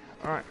crazy.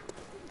 Alright.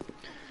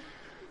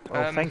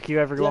 Well, thank you See,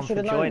 I everyone should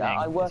for have known joining. that.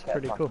 I work It's at a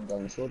pretty cool. fucking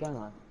game store, don't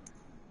I?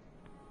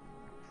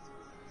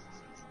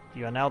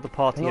 You are now the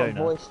party Cannot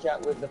owner. voice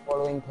chat with the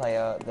following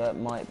player that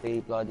might be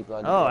bloody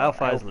bloody. Oh, blah.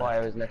 Alpha has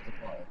Hellfire left. has left the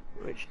fire.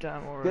 Which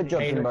damn already. Good job,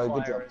 Cane Jimbo, of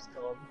good Fire job. is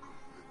gone.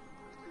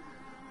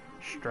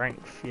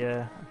 Strength,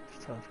 yeah.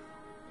 It's tough.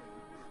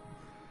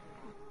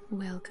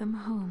 Welcome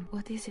home.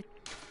 What is it?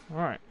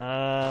 Alright,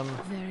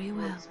 Very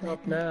well, Stop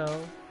let me... now.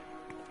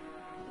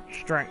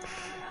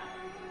 strength.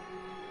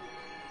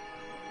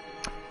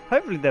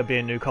 Hopefully there'll be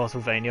a new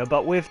Castlevania,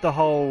 but with the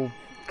whole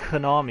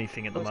Konami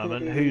thing at the What's gonna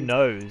moment, be- who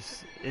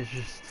knows? It's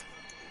just...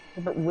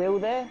 But will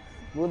there?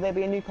 Will there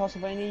be a new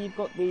Castlevania? You've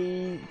got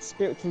the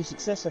spiritual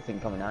successor thing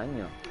coming out, haven't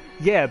you?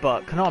 Yeah,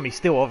 but Konami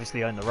still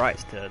obviously own the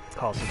rights to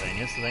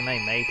Castlevania, so they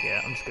may make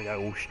it. I'm just gonna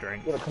go all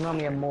strength. Yeah, but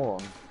Konami are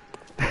moron.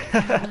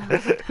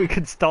 we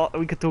could talk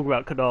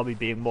about Konami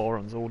being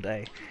morons all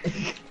day.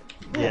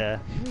 Yeah.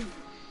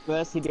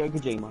 First Hideo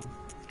Kojima.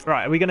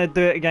 Right, are we gonna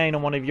do it again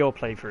on one of your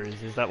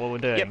playthroughs? Is that what we're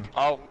doing?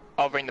 Yep,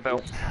 I'll ring the bell.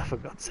 For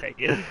God's sake.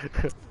 Can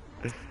we just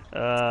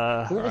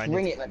Alright,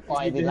 ring it like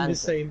by You're the doing the lantern?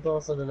 same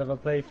boss on another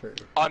playthrough.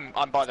 I'm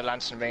by the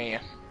lantern ringing you.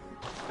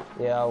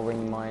 Yeah, I'll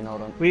ring mine,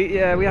 hold on. we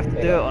have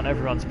to do it on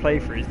everyone's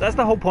playthroughs. That's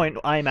the whole point.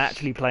 I'm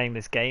actually playing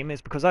this game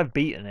is because I've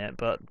beaten it,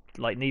 but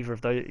like neither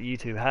of you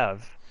two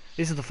have.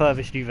 This is the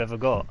furthest you've ever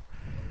got.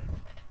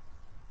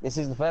 This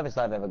is the furthest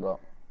I've ever got.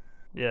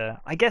 Yeah,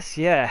 I guess,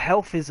 yeah,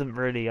 health isn't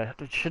really...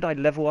 should I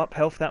level up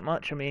health that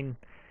much? I mean,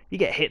 you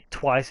get hit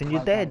twice and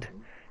you're dead.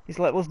 It's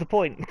like, what's the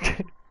point?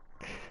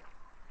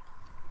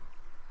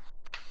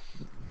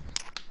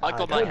 I got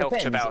Well, my it health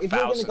to depends. about If we're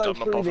gonna 1,000, go I'm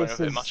not through bothering this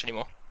with it as- much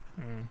anymore.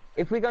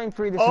 If we're going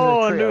through this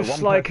Oh, as a a trio, new one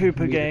Sly person can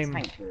Cooper use a game.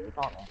 tank really,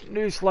 can't they?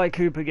 New Sly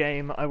Cooper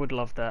game, I would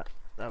love that.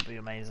 That'd be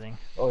amazing.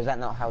 Or is that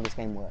not how this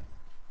game works?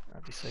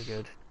 That'd be so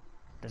good.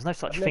 There's no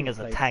such I've thing never as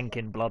a played tank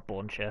in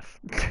Bloodborne, Chef.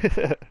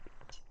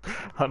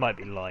 I might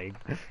be lying.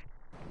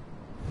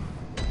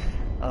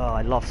 Oh,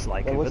 I love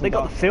Sly Cooper. wasn't They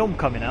got Dark the film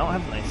coming out,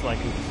 haven't they? Sly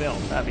Cooper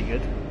film. That'd be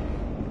good.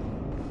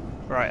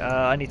 Right,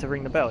 I need to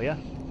ring the bell, yeah?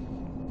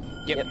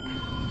 Yep.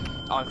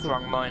 I've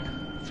rung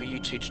mine for you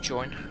two to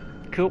join.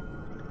 Cool.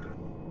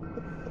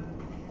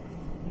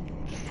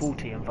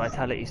 40 and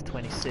vitality's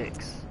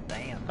 26.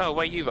 Damn. Oh,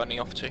 where are you running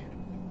off to?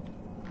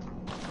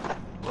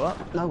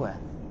 What? Nowhere.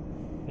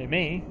 Who,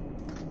 me?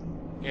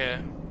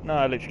 Yeah, No,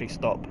 I literally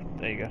stopped.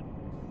 There you go.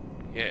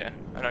 yeah.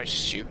 I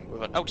noticed you.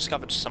 Oh,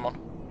 discovered someone.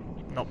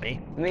 Not me.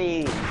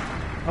 Me.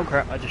 Oh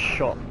crap, I just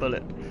shot a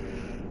bullet.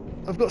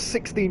 I've got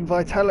 16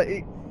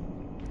 vitality.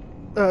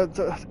 Not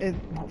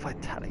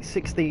vitality,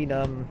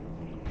 16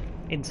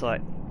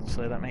 insight.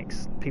 So that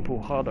makes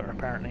people harder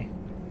apparently.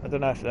 I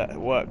don't know if that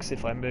works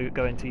if I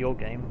go into your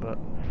game, but...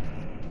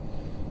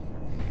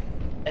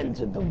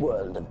 Entered the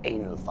world of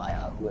anal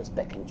fire, who has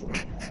beckoned you.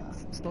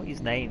 It's not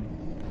his name.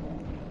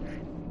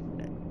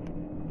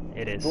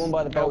 It is. Drawn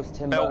by the bell's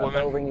timber, bell a woman.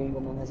 bell-ringing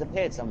woman has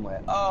appeared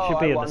somewhere. Oh, Should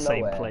be in the wonder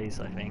same where. place,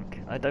 I think.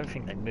 I don't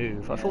think they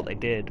move. I thought they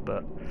did,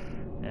 but...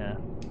 Yeah.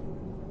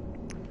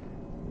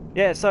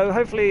 Yeah, so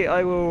hopefully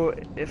I will...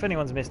 If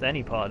anyone's missed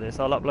any part of this,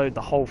 I'll upload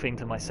the whole thing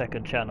to my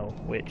second channel,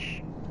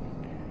 which...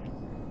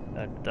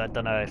 I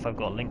don't know if I've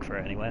got a link for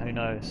it anywhere, who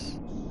knows.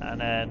 And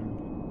then...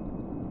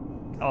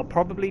 I'll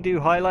probably do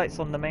highlights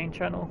on the main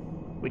channel,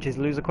 which is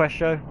Loser Quest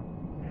Show.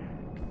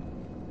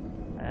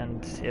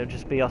 And it'll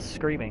just be us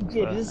screaming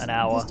for an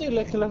hour. Just do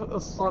like a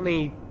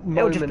funny moment.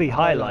 It'll just be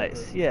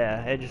highlights,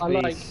 yeah. It'll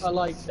just I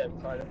like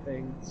them kind of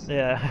things.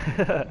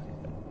 Yeah.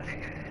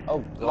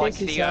 Oh, Like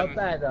this is the how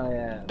bad I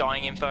am.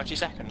 dying in 30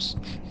 seconds.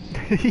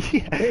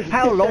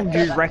 How long do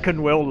you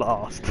reckon we'll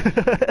last?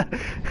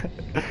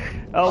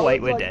 Oh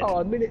wait, we're dead. Oh,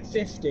 a minute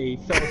 50,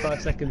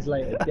 35 seconds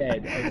later,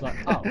 dead. I was like,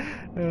 oh.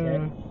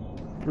 Yeah.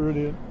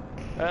 Brilliant.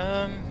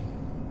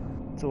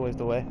 Um, It's always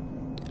the way.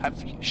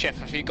 Chef,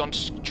 have you gone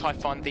to try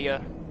find the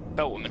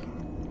bell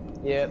woman?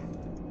 Yep.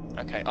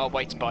 Okay, I'll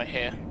wait by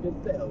here The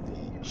bell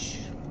bitch.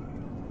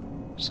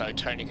 so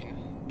Tony can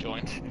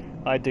join.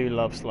 I do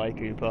love Sly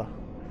Cooper.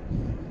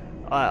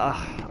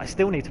 I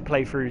still need to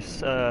play through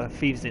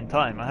Thieves in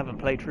Time. I haven't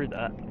played through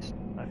that.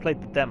 I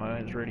played the demo.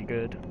 It was really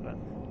good, but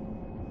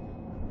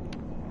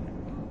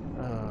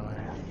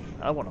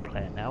I want to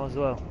play it now as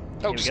well. Oh,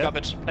 Here we go.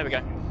 discovered. There we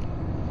go.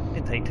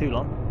 Didn't take too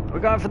long. We're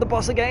going for the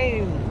boss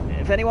again.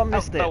 If anyone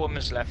missed Bell it,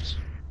 woman's left.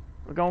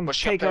 we're going to Was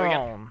she up take her there again?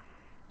 on.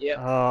 Yep.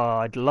 Oh,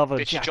 I'd love a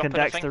Did she Jack drop and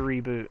anything? Daxter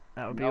reboot.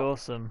 That would be Nope.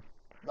 awesome.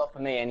 Not for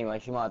me anyway,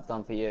 she might have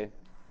done for you.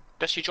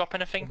 Does she drop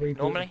anything Reboot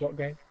normally? of what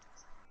game?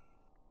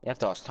 You have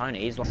to ask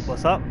Tony, he's like...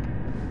 What's up?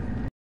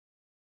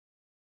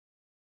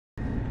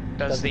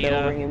 Does the the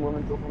bell-ringing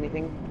woman drop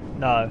anything?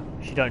 No,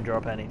 she don't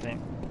drop anything.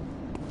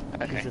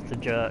 She's okay just a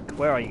jerk.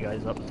 Where are you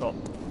guys up top?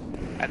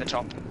 at the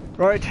top?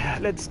 Right,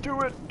 let's do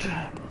it.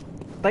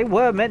 They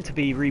were meant to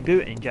be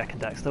rebooting Jack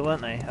and Daxter,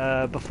 weren't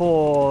they?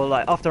 Before,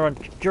 like,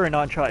 during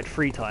Uncharted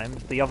 3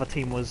 times, the other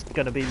team was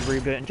going to be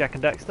rebooting Jack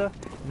and Daxter,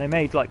 and they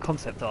made like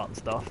concept art and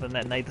stuff, and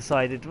then they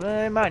decided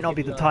it might not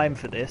be the time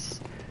for this.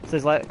 So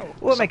it's like,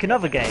 we'll make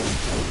another game.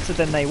 So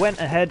then they went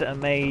ahead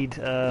and made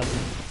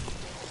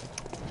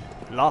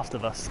Last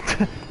of Us,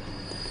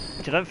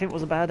 which I don't think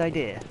was a bad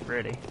idea,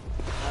 really. No,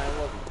 it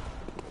wasn't.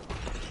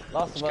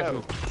 Last of Let's Us go.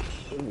 was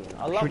brilliant.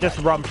 I Should love we just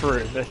that. run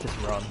through? Let's just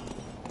run.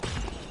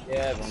 Yeah,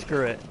 everyone.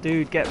 Screw it.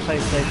 Dude, get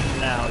PlayStation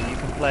Now. You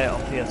can play it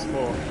on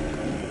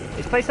PS4.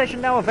 Is PlayStation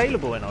Now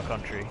available in our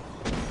country?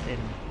 In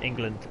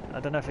England? I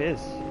don't know if it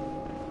is.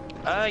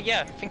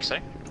 Yeah, I think so.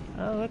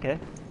 Oh, okay.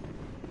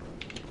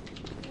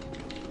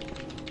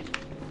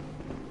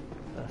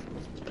 That's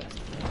what's best.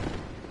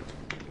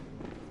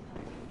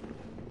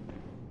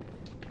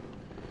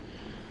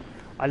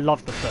 I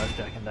love the first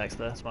Jack and Daxter.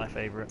 That's my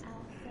favourite.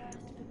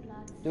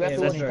 Do we have Yeah,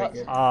 to that's watch very cuts?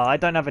 good. I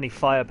don't have any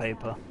fire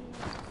paper.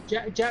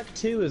 Jack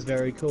 2 was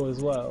very cool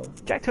as well.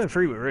 Jack 2 and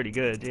 3 were really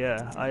good,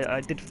 yeah. I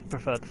did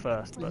prefer the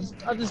first, but...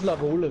 I just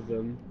love all of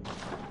them.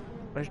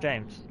 Where's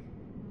James?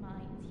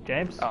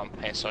 James?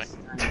 Here, sorry.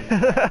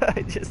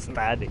 Just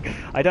standing.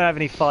 I don't have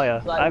any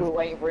fire. Like, we're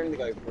waiting for him to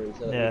go through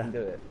so that Yeah. we can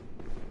do it.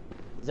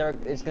 Is there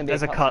it's going to be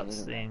There's a cutscene,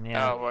 isn't it? cutscene,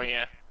 yeah. Oh, well,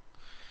 yeah.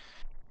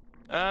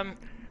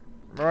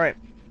 Right.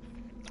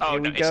 Oh, Here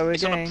no, we go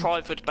it's on a again.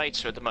 private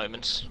beta at the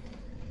moment.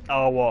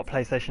 Oh, what?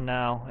 PlayStation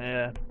Now?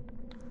 Yeah.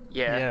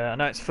 Yeah. Yeah, I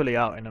know it's fully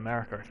out in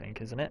America, I think,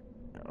 isn't it?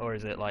 Or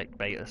is it like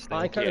beta still?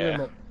 I can't Yeah.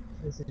 remember what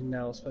this is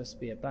now supposed to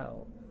be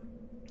about.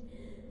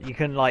 You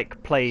can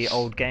like play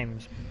old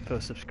games for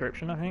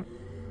subscription, I think.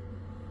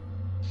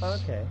 Oh,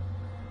 okay.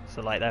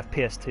 So like they have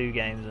PS2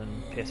 games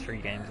and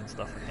PS3 games and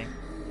stuff, I think.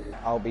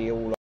 I'll be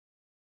all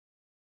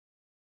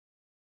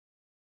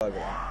over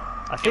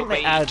that. I think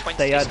they add it's a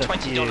 $20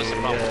 few.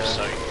 a month, Yeah.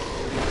 so.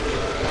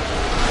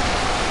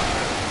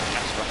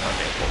 That's rough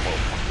idea.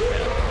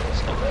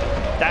 It's not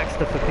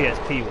Daxter for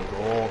PSP was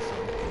awesome.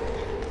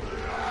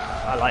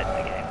 I liked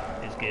the game.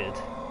 It's good.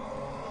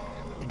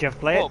 Did you ever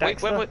play it, Well,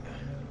 Daxter?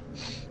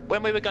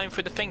 when we were going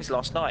through the things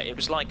last night, it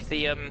was like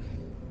the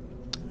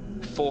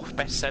fourth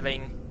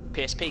best-selling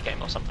PSP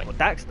game or something. What,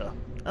 Daxter?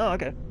 Oh,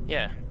 okay.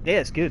 Yeah, Yeah,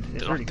 it's good.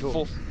 It's like really the cool.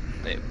 fourth,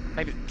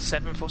 maybe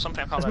seventh or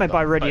something. I can't It's made remember.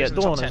 by but Ready it was at in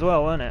the top Dawn as 10.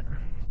 well, wasn't it?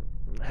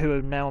 Who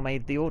have now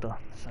made The Order.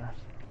 So.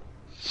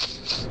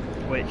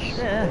 Which,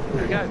 yeah.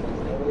 There we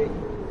go.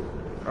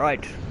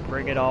 Right,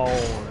 bring it on.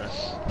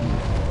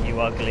 You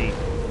ugly.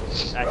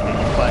 Actually,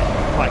 she's quite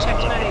good Protect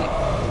looking. me.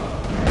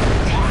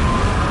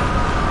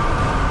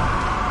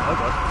 Oh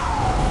god.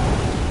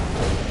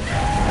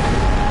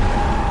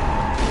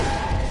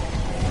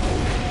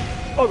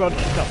 Oh god,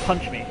 she's gonna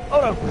punch me. Oh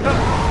no, no!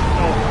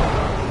 Oh.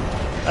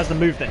 That's the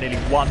move that nearly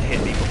one hit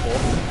me before.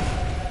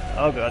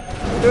 Oh god.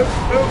 No,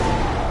 no.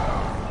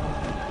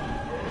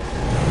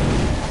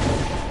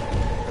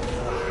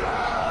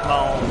 Come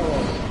on.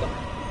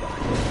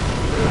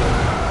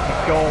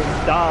 Go,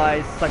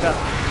 die, sucker.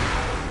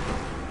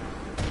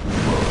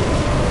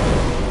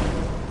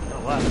 Oh,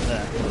 what happened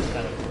there? I just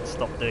kind of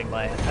stopped doing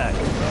my attack.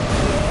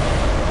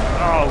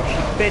 Oh, she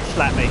bitch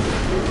slapped me.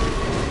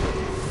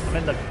 I'm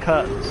in the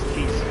curtains,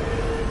 jeez.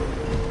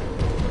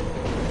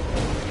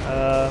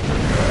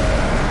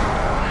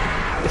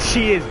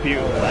 She is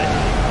beautiful,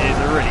 actually. It is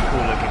a really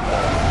cool looking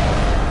boss.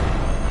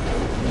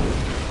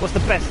 What's the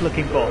best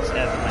looking boss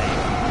ever made?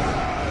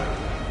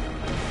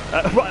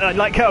 Right, I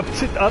like how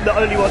I'm the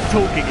only one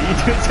talking and you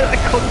two are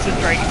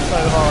concentrating so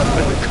hard.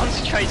 We're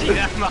concentrating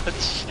that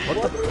much. What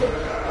the?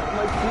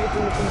 Most beautiful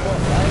looking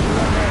boss.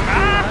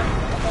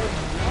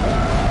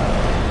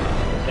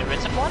 There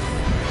isn't one?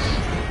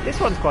 This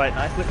one's quite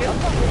nice looking. I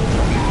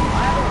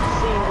haven't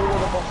seen all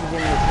the bosses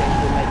in this game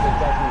to make a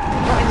judgment.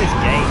 Not in this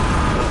game.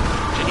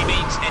 So he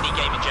means any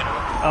game in general.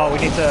 Oh, we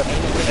need to...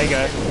 There you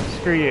go.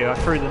 Screw you, I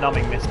threw the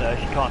numbing mist at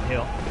her, she can't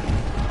heal.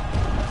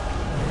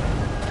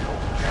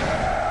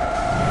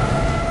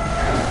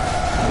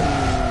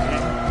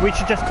 We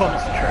should just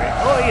concentrate.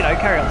 Oh, you know,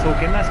 carry on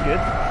talking, that's good.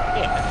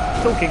 Yeah.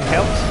 Talking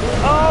helps.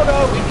 Oh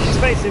no, she's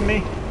facing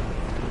me.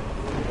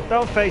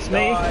 Don't face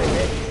me.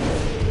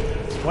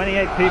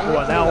 28 people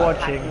are now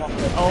watching.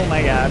 Oh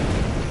my god.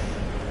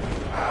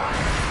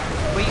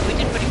 We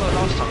did pretty well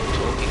last time we were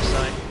talking,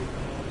 so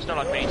it's not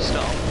like we need to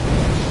stop.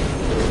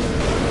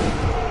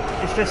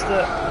 It's just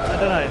that, I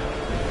don't know.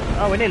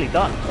 Oh, we're nearly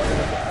done.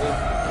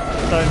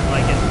 Don't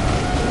like it.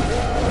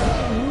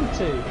 You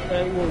two.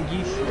 Well,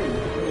 you three.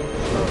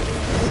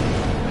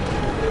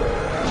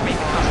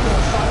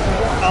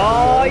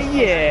 Oh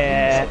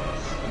yeah!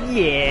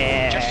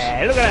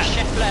 Yeah! Look at that!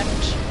 Chef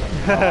left.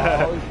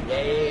 Oh, yeah.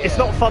 It's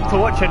not fun to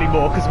watch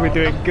anymore because we're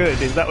doing good,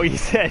 is that what you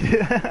said?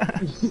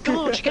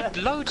 God, you get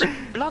loads of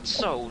blood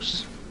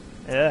souls.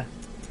 Yeah.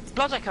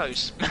 Blood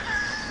echoes.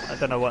 I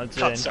don't know what I'm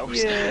Blood doing.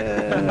 souls.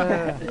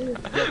 Yeah.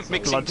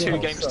 Mixing Blood two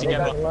souls. games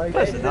together.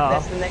 That's enough.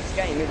 That's the next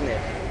game, isn't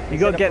it? You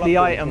gotta get the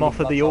Bloodborne, item you off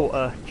of need the blood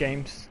altar,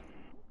 James.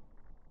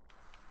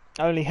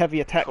 Only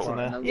heavy attacks Cool. on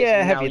there. souls. Yeah,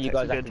 Now heavy you attacks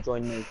guys are have to good.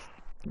 join me.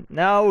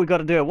 Now we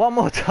gotta do it one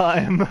more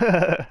time.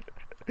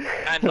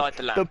 And light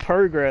the lamp. The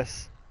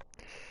progress.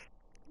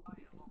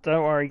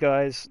 Don't worry,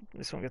 guys.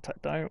 This one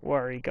don't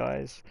worry,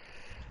 guys.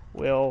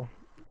 We'll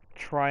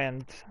try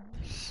and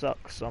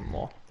suck some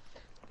more.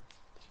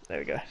 There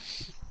we go.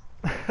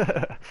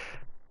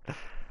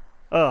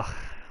 Ugh.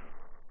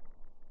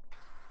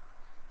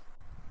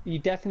 You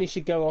definitely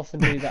should go off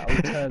and do that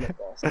alternate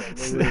boss.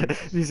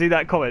 You see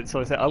that comment? So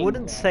I said I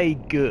wouldn't say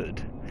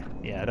good.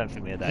 Yeah, I don't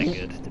think we're that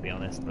good, to be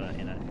honest. But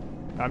you know,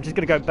 I'm just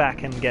gonna go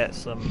back and get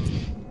some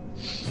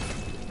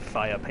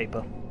fire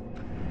paper.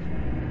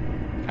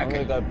 I'm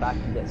gonna go back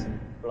and get some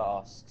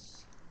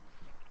flasks.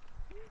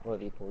 What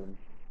do you call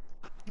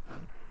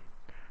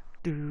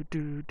them?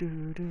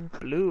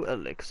 Blue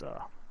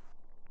elixir.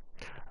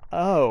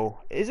 Oh,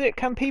 is it?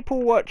 Can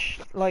people watch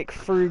like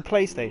through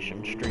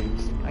PlayStation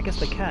streams? I guess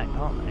they can,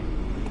 can't they?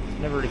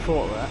 Never really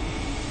thought of that.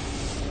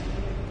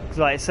 Because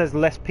like it says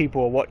less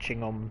people are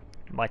watching on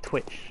my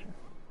Twitch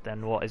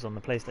than what is on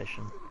the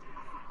PlayStation.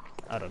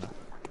 I don't know.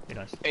 Who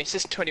knows? It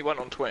says 21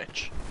 on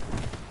Twitch.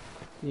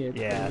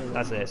 Yeah,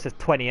 that's it. It says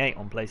 28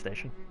 on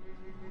PlayStation.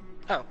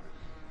 Oh.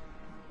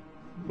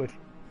 With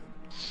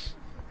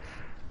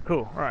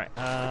cool. Right.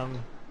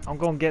 I'm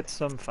gonna get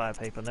some fire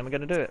paper, and then we're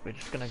gonna do it. We're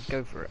just gonna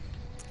go for it.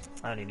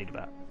 I only need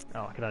about.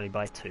 Oh, I can only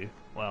buy 2.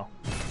 Well,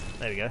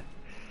 there we go.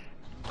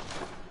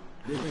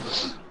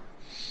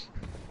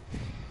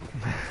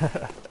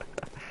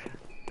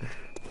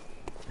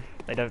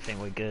 They don't think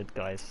we're good,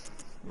 guys.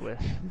 We're.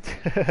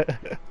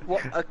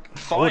 What? I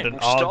Fine, wouldn't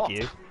we'll stop.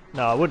 argue.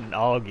 No, I wouldn't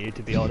argue,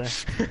 to be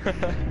honest.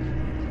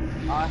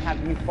 I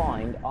have you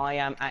find I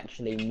am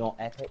actually not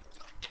epic.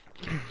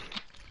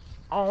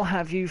 I'll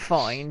have you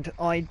find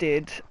I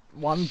did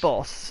one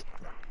boss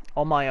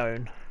on my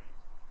own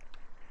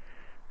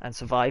and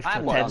survived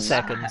I for haven't 10 done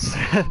seconds.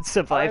 I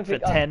Survived for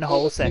don't think 10 I've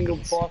whole fought a single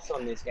seconds. boss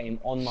on this game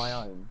on my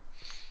own.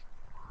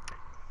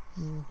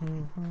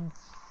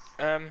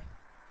 I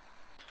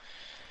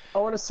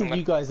want to see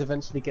you guys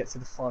eventually get to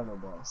the final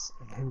boss.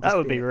 and That just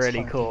would be really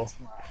excited cool. as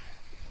that.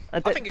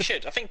 I think we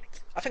should. I think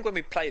when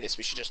we play this,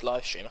 we should just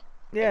live stream it.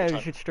 Yeah, every we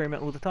time. should stream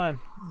it all the time.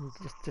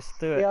 Just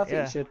do it. Yeah, I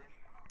think you should.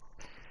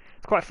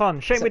 It's quite fun.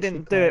 Shame It's we actually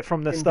didn't do it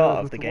from the quite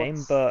start of the enjoyable game, to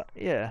watch. but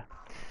yeah,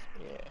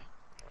 Yeah.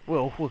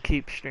 we'll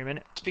keep streaming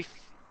it. To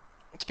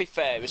be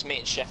fair, it was me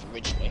and Chef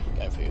originally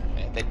going through,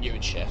 and then you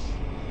and Chef,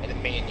 and then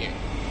me and you,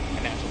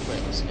 and now it's all 3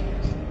 of us.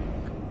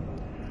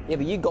 Yeah,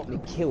 but you got me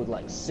killed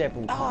like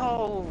several times.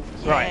 Oh,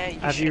 yeah. Right,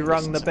 have you should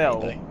rung listen the to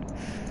bell? me,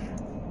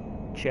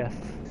 Chef,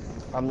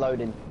 I'm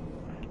loading.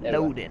 There we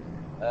go. loading.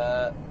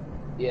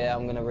 Yeah,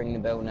 I'm gonna ring the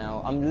bell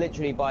now. I'm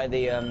literally by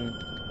the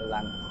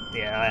lamp.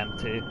 Yeah, I am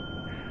too.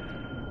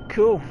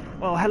 Cool.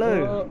 Well,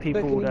 hello, Well,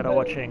 people Vicar that are and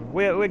watching.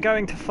 We're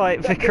going to fight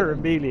Vicar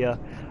Amelia.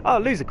 Oh,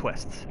 loser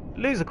quest.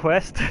 loser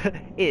quest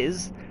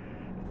is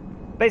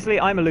basically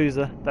I'm a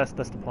loser. That's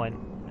the point.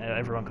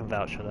 Everyone can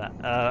vouch for that.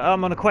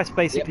 I'm on a quest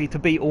basically to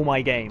beat all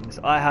my games.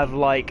 I have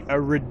like a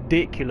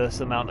ridiculous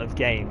amount of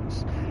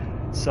games.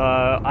 So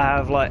I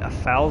have like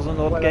 1,000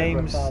 odd Well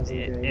games over 1,000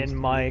 games. in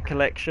my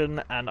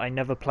collection, and I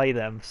never play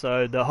them.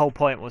 So the whole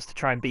point was to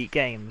try and beat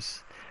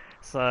games.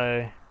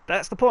 So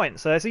that's the point.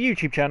 So it's a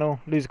YouTube channel,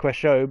 Loser Quest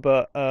Show,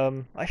 but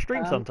I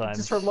stream sometimes.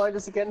 Just remind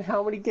us again,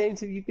 how many games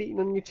have you beaten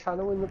on your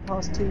channel in the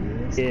past 2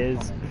 years?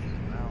 Is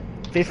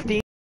 15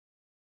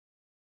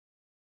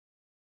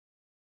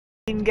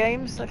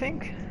 games, I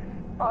think,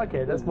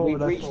 Okay, that's more We've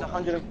than I reached thought.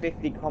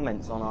 150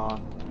 comments on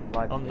our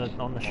live on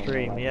the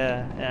stream.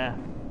 Yeah,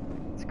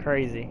 it's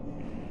crazy.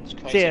 It's So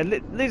crazy. yeah,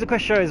 Loser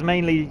Quest Show is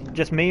mainly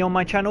just me on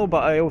my channel,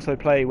 but I also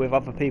play with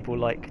other people.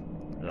 Like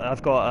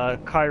I've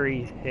got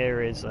Kyrie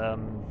here is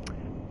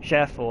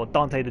Chef, or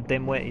Dante the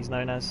Dimwit, he's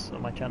known as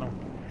on my channel.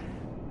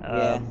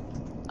 I'm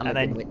and a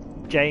then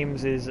dimwit.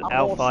 James is I'm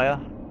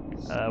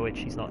Alfire, which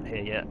he's not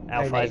here yet.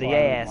 Alfire the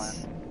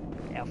ass.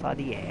 Alfire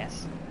the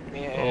ass.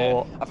 Yeah.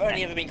 Or- I've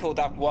only ever been called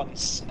that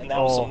once, and that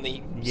was or- on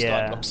the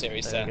yeah, Skyblock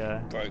series there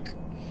that you go. broke.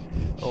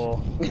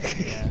 Or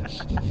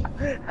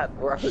yeah, That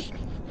broke.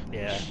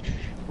 yeah.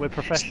 We're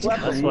professionals. Well,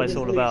 That's you what it's just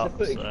all lose about. the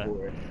footage So.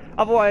 for it.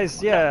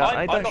 Otherwise, yeah,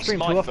 I I don't lost stream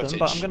my too often, but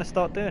footage. I'm gonna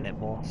start doing it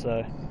more.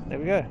 So there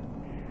we go.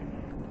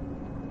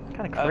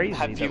 Kind of crazy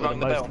have that you we're the rung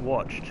the most bell?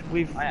 watched.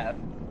 We've I have.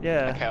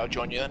 yeah. Okay, I'll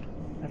join you then.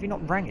 Have you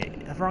not rang it?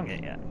 I've rung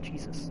it yet.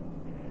 Jesus.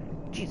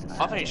 Jesus.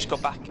 I've only just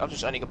got back. I've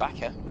just only got back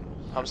here.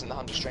 I was in the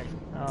 100 stream.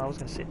 Oh, I was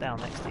gonna sit down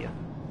next to you.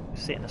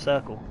 Sit in a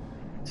circle.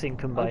 Sing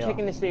I'm Kumbaya.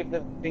 checking to see if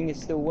the thing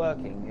is still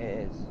working.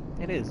 It is.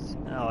 It is.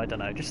 Oh, I don't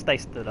know. Just stay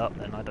stood up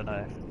then. I don't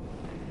know.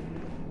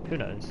 Who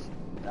knows?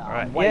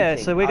 Alright. I'm Yeah.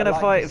 waiting. So we're I'd gonna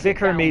like fight to sit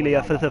Vicar down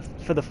Amelia without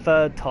for the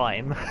third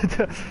time.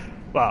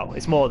 Well,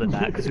 it's more than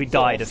that because we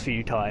died a Fourth.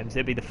 few times.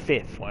 It'll be the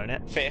fifth, won't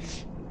it?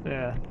 Fifth.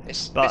 Yeah.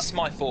 It's But this is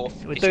my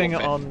fourth. We're it's doing your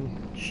it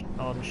fifth.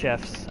 on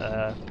Chef's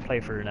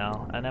playthrough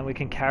now, and then we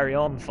can carry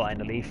on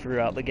finally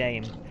throughout the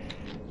game.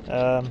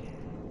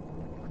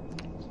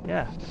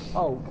 Yeah,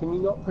 Oh, can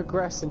you not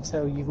progress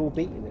until you've all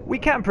beaten it? we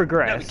can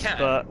progress, No, we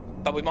can.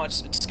 but we might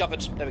have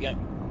discovered. There we go.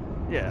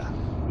 yeah,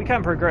 we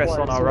can progress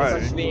Well, on so our it's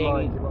own. actually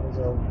mine, you might as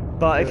well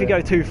But if do you it.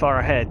 go too far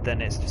ahead,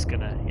 then it's just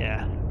gonna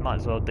might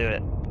as well do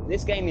it.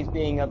 This game is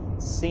being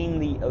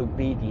obscenely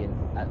obedient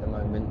at the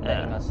moment,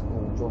 letting Yeah. us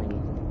all join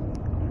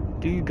it.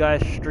 Do you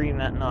guys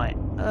stream at night?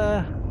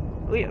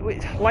 We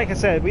like I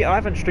said, I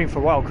haven't streamed for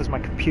a while because my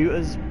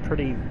computer's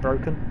pretty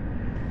broken.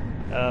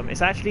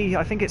 It's actually,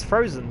 I think it's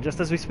frozen just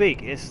as we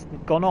speak. It's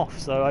gone off,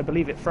 so I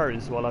believe it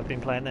froze while I've been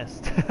playing this.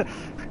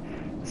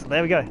 So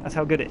there we go. That's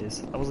how good it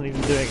is. I wasn't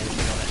even doing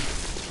anything on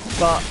it.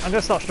 But I'm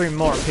gonna start streaming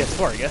more on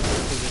PS4, I guess,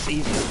 because it's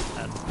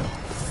easier and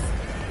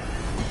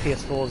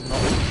PS4's not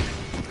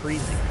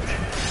freezing.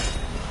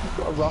 I've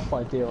got a rough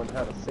idea on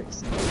how to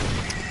fix it.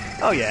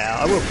 Oh yeah,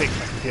 I will fix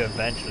my computer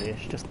eventually.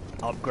 It's just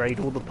upgrade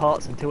all the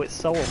parts until it's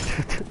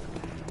solved.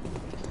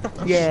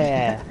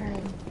 Yeah.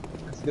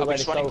 That's a good Are we way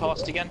just to running solve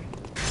past it, again?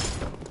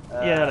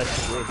 Yeah, let's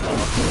just do it.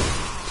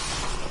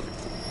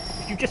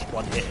 If you just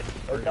one hit it.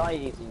 though. It'll die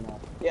easy now.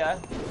 Yeah.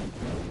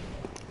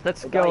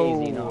 Let's It'll die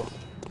go. easy now.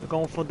 We're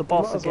going for the You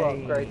boss might as well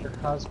again. upgrade the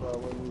Haswell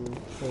when you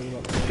turn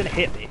up. It's gonna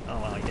hit me. Oh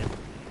well, I did.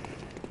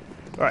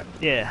 Right,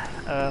 yeah.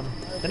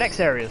 The next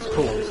area is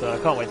cool, so I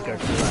can't wait to go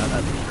through that.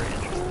 That's pretty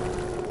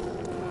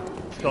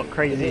interesting. It's got Is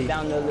crazy it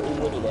down the little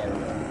wood there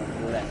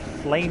on the left?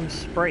 flame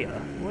sprayer.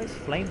 Where's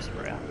flame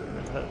sprayer? I've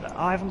never heard of that. Oh,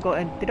 I haven't got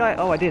any. Did I?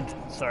 Oh, I did.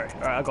 Sorry.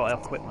 Alright, I got to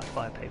equip my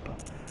fire paper.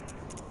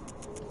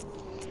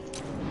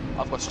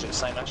 I've got to do the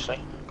same actually.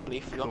 I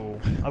believe you got. Cool.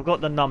 I've got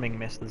the numbing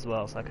mist as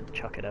well, so I can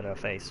chuck it at her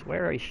face.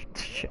 Where are you,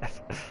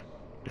 Chef?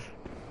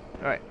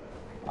 Alright.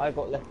 I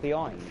got left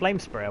behind. Flame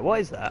sprayer. What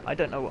is that? I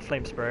don't know what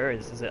flame sprayer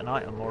is. Is it an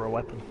item or a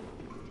weapon?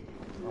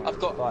 I've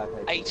got Fire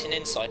paper. 8 in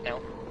insight now.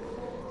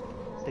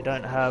 They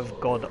don't have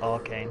God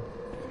Arcane.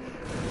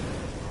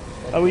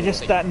 Are we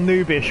just that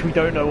noobish? We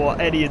don't know what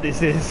any of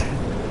this is.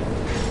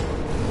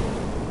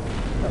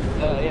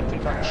 Yeah,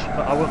 pretty much.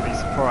 But I wouldn't be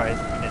surprised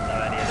if we didn't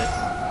know any of this.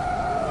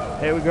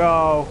 Here we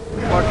go.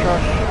 Watch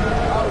us.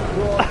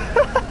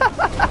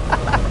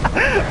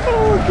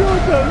 Oh god,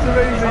 that was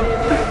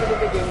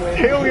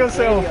amazing. Heal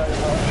yourself.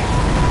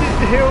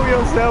 Heal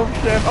yourself,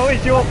 Chef. Oh,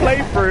 it's your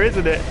playthrough,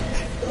 isn't it?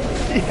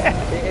 Yeah.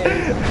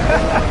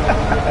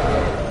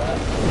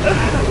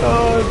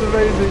 Oh, it's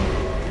amazing.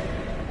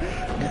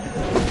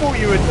 I thought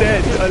you were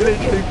dead. I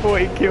literally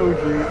thought he killed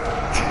you.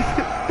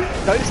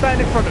 Don't stand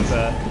in front of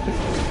her.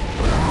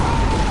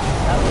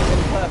 That would have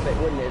been perfect,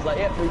 wouldn't it? It's like,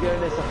 yep, we're doing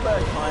this the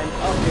third time,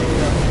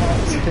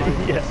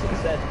 after Yeah.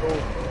 successful,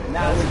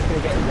 now we're just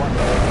going to get one.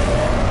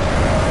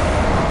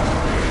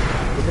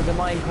 Because of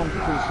my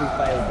incompetence, we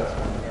failed this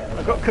one. Yeah.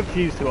 I got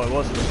confused who I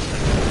was for a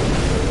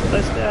second.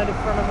 Don't stand in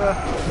front of her.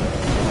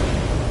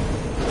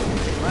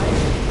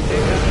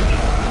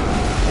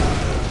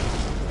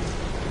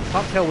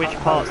 Can't tell which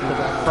part's to the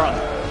front.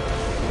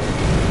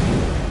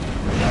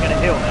 She's gonna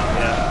heal now,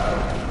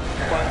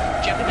 yeah. Well,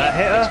 do you have any that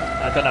hit her?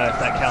 I don't know if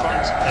that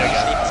counted. There we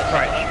go.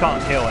 Right, she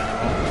can't heal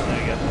anymore. There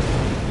we go.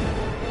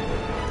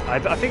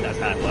 I think that's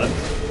how it works.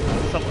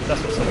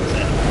 That's what someone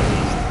said.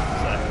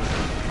 So.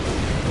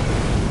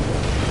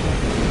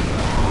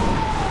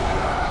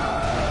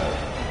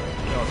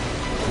 God.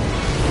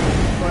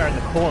 We're in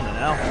the corner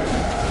now.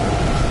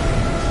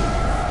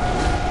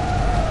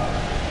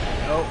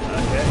 Oh,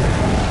 okay.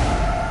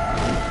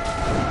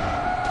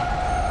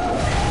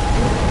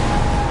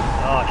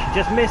 Oh, she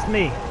just missed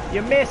me.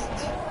 You missed.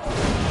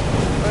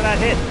 Where that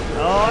hit?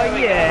 Oh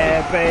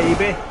yeah,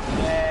 baby.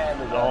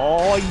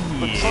 Oh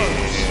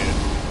yeah.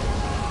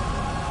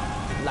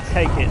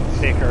 Take it,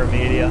 Vicar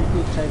Amelia.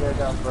 You take her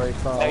down very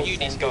fast. No, you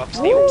need to go up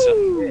to the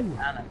altar. And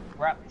a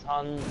crap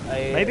ton.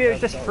 Maybe it was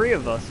just 3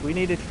 of us. We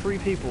needed 3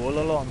 people all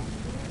along.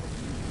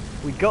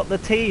 We got the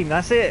team.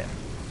 That's it.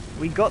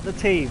 We got the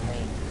team.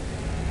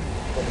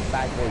 Got the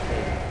bad boy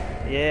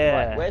team.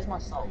 Yeah. Right, where's my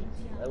soul?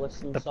 There was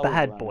some The souls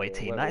bad around boy here.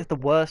 team. Where That is the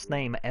worst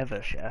name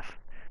ever, Chef.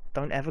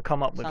 Don't ever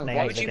come up with Sounds names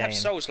Why of would the you have game.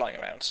 souls lying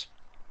around?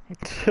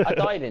 I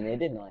died in here,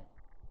 didn't I?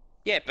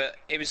 Yeah, but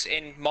it was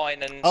in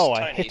mine and Oh, I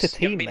Tony's. hit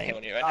a You haven't been teammate. here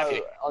on your own, have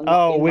you?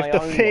 Oh, in with my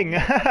the own thing.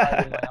 one. I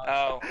died in my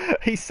own Oh,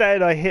 He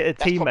said I hit a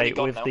That's probably teammate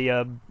gone with now.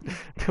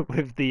 the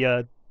with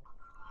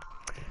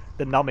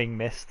the numbing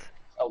mist.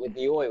 Oh, with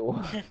the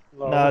oil.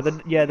 No,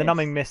 the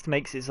numbing mist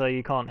makes it so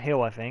you can't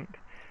heal, I think.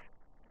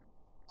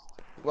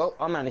 Well,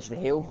 I managed to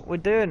heal. We're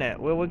doing it.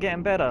 We're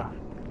getting better.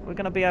 We're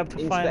gonna be able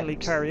to finally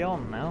Inspect. carry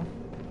on now.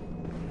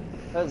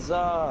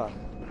 Huzzah!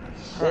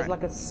 There's Right.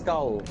 like a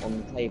skull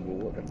on the table.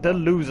 What the The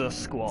fuck? loser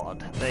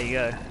squad. There you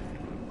go.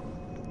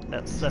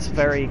 That's a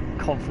very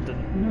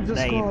confident Loser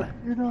name. squad,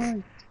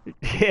 unite.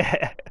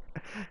 Yeah.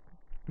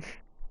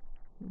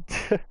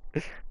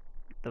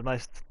 The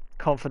most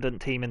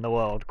confident team in the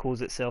world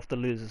calls itself the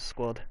loser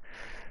squad.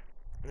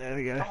 There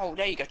we go. oh,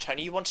 there you go,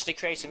 Tony. You wanted to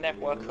create a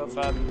network of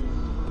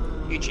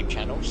YouTube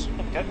channels.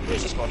 There we go.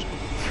 Loser Squad.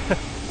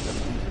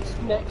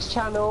 Next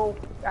channel.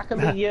 That can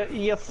be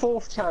your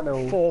 4th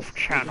channel. 4th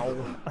channel.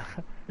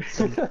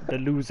 The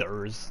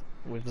losers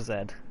with Z.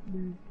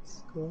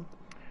 Squad.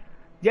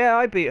 Yeah,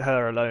 I beat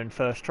her alone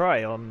first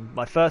try on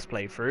my first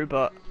playthrough,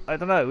 but I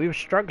don't know, we were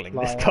struggling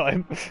this Liar.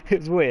 time. It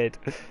was weird.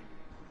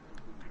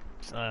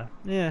 So,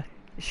 yeah,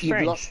 it's strange.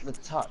 You've lost the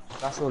touch.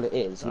 That's all it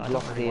is. I You've don't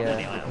lost really the want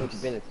any items.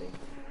 capability.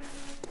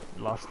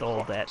 Lost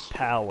all that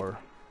power.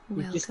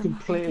 You're just Welcome.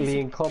 completely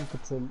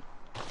incompetent.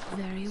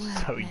 Very well.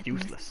 So let me-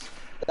 useless.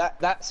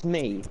 That's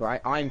me, right?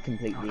 I'm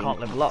completely. I can't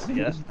level up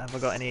yet. Have I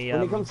got any...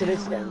 When it comes to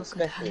this Farewell, game, good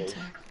especially. hunter.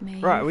 May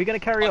Right, are you- we going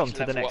to carry I on can to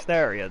the level next up.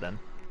 area then?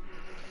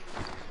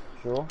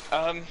 Sure.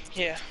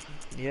 Yeah.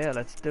 Yeah,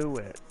 let's do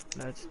it.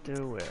 Let's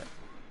do it.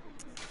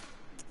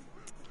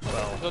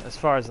 Well, as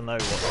far as I know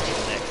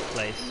what's the next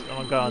place,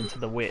 I'm going to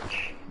the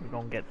witch. We're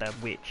going to get that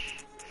witch.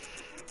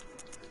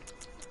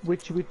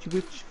 Which?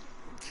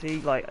 See,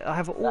 like, I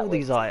have all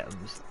these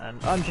items, and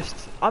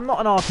I'm not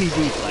an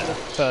RPG player,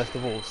 first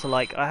of all, so,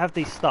 like, I have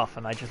these stuff,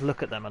 and I just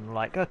look at them, and I'm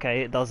like,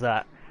 okay, it does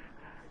that,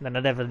 and then I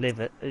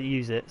never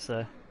use it,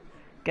 so,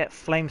 get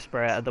flame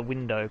sprayer at the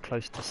window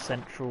close to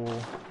central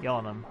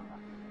Yarnum.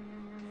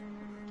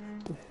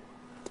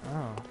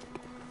 Oh.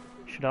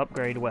 Should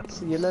upgrade weapons.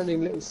 So you're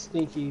learning little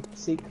sneaky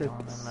secrets.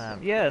 Yarnum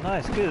lamp. Yeah,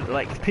 nice, good,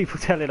 like, people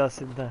telling us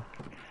in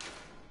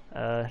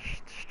the,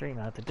 stream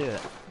how to do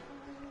it.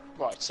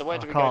 Right, so where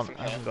I do we go can't, from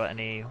I here? haven't got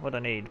any, what do I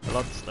need?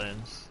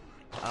 Bloodstones.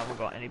 I haven't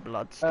got any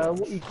bloodstones.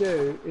 What you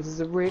do is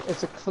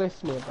there's a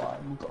cliff nearby.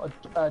 And you've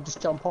got to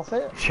just jump off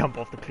it, Jump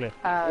off the cliff.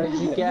 and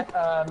you get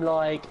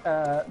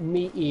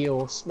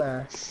meteor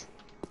smash.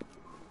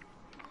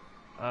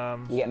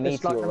 You get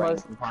It's like meteor the rain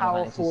most from Final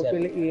powerful Fantasy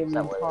VII. ability in Is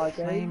the that what it entire is?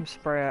 game. Flame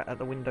sprayer at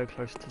the window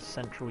close to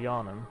central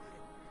Yarnum.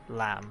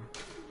 Lamb.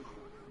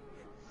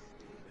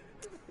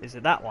 Is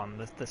it that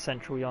one? The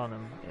central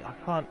Yarnum? I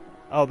can't...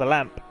 Oh, the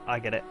lamp. I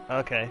get it.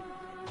 Okay.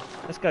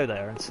 Let's go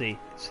there and see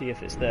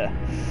if it's there.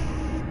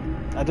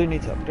 I do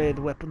need to upgrade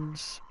the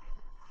weapons.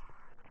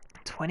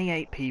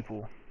 28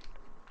 people.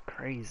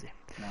 Crazy.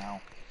 Now.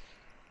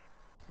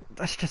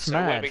 That's just So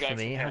where are mad we for going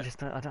me. from I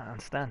here? don't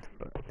understand.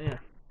 But yeah.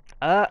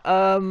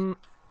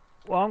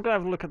 Well, I'm gonna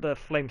have a look at the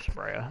flame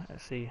sprayer.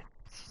 Let's see.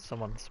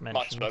 Someone's Might as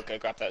mentioned. well go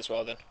grab that as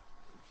well then.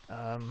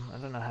 I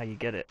don't know how you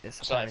get it. It's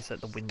So apparently it's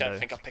at the window. Don't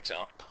think I picked it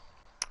up.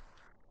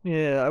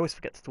 Yeah, I always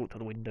forget to talk to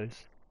the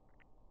windows.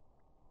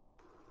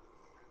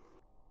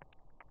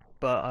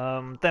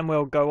 But then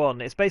we'll go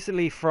on. It's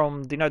basically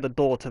from, do you know the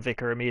door to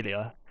Vicar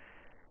Amelia?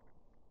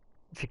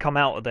 If you come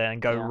out of there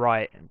and go Yeah.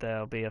 right,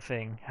 there'll be a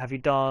thing. Have you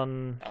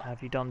done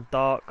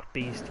Dark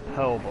Beast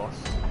Pearl boss?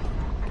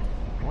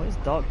 What is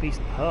Dark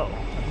Beast Pearl?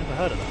 I've never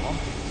heard of that one.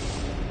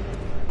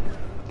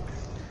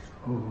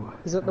 Oh,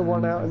 Is that the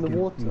one out in the forgive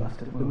water? me,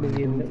 Master. The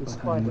million little But I'm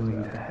spiders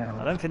willing there? to help.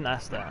 I don't think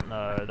that's that.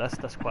 No,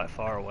 that's quite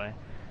far away.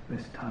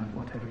 This time,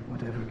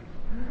 whatever.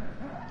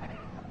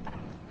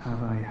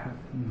 Have I had?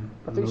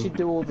 I think you should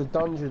do all the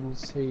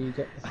dungeons so you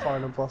get the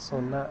final boss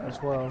on that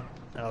as well.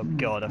 Oh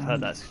god, I've heard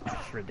that's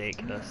just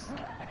ridiculous.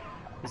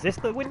 Is this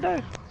the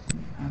window?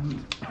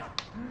 And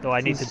Do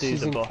I need to do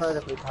She's the boss?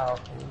 incredibly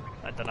powerful.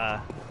 I don't know.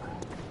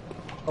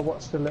 I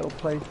watched a little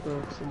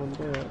playthrough of someone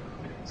do it.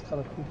 It's kind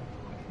of cool.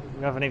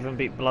 We haven't even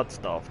beat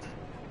Bloodstarved.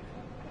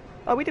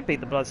 Oh, we did beat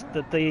the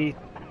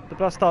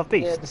Bloodstarved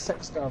Beast. Yeah, the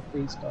sex starved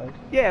beast guy.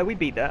 Yeah, we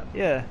beat that.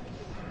 Yeah,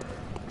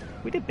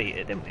 we did beat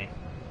it, didn't we?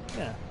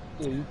 Yeah.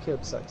 Yeah, you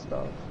killed sex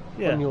starved.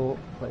 Yeah. On your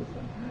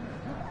playthrough.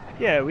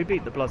 Yeah, we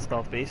beat the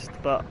Bloodstarved Beast,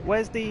 but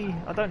where's the...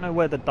 I don't know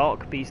where the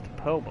Dark Beast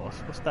Pearl boss...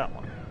 What's that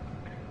one?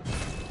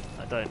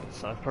 I don't,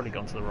 so I've probably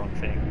gone to the wrong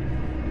thing.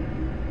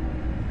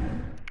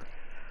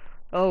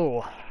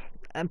 Oh,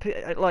 and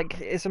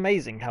like, it's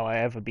amazing how I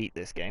ever beat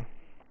this game.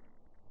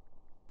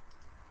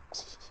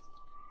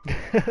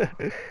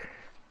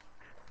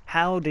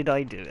 How did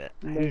I do it?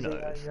 Who Amazing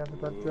knows? how you ever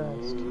got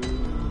dressed.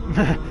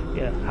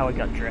 Yeah, how I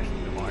got dressed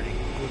in the morning.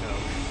 Who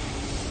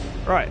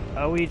knows? Right,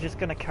 are we just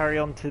gonna carry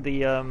on to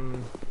the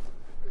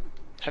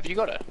Have you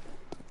got it?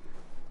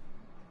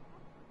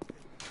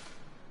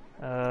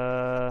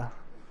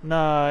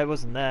 No, it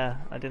wasn't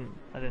there. I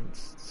didn't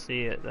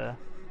see it there.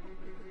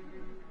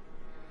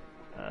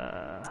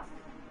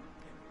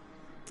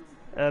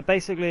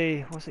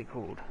 Basically, what's it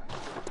called?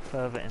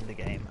 Further in the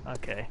game.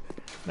 Okay,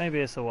 maybe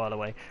it's a while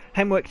away.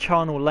 Hemwick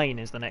Charnel Lane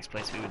is the next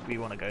place we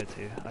want to go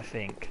to, I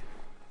think.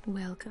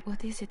 Welcome.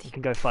 What is it? You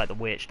can go fight the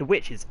witch. The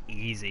witch is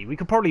easy. We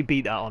could probably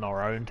beat that on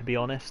our own, to be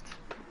honest.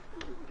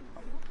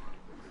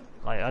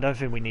 Like, I don't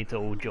think we need to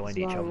all join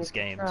each other's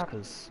games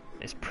because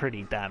it's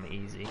pretty damn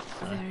easy.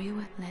 So. Very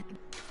well. Let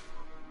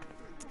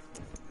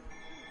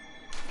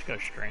Let's go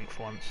strength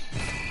once.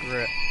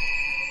 Grip.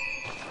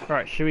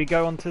 Right, should we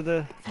go on to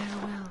the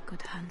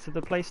good hunt. to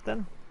the place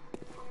then?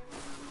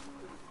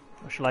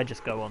 Or shall I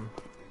just go on?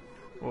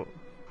 Whoa.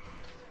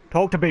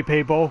 Talk to me,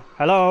 people.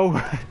 Hello.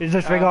 Is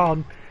this thing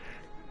on?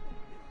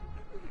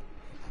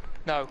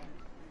 No.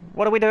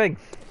 What are we doing?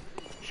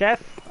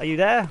 Chef, are you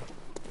there?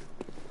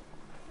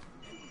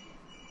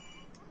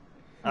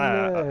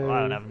 I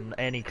don't have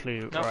any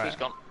clue. No, Right. he's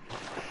gone.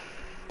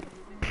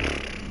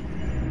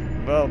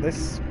 Well,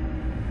 this...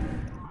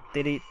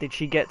 Did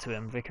she get to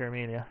him, Vicar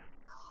Amelia?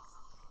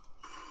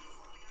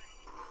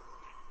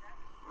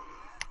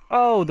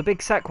 Oh, the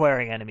big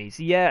sack-wearing enemies.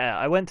 Yeah,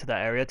 I went to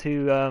that area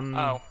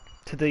to,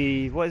 to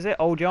the... What is it?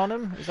 Old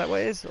Yarnum? Is that what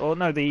it is? Or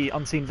no, the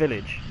Unseen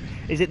Village.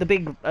 Is it the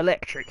big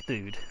electric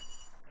dude?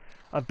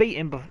 I beat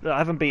him, I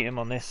haven't beat him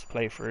on this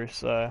playthrough,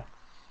 so...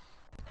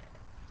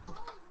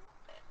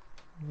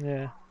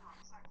 Yeah.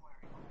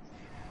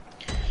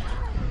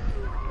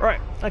 Right,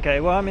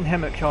 okay, well I'm in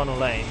Hemwick Charnel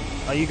Lane.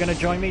 Are you going to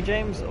join me,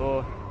 James,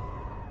 or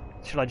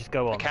should I just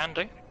go on? I can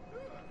do.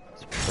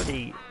 It's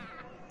pretty...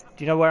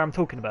 Do you know where I'm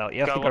talking about?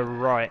 You have to go on.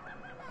 right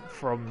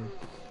from...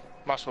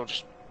 Might as well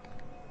just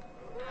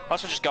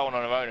go on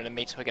our own and then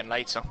meet up again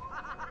later.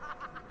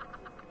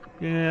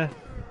 Yeah.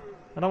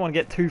 I don't want to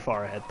get too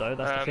far ahead though,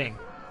 that's the thing.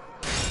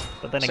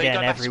 But then so again,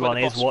 you're going back to where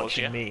everyone the is boss was,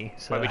 watching yeah? me,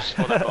 so... Where we just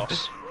fought that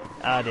boss.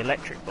 Ah, the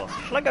electric boss.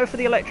 Shall I go for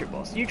the electric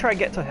boss? You try and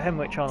get to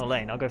Hemwick Charnel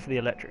Lane, I'll go for the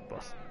electric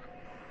boss.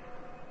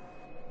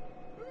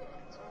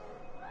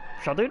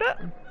 Shall I do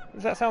that?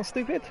 Does that sound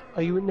stupid?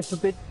 Are you in the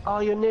forbidden? Oh,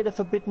 you're near the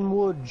Forbidden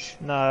Woods.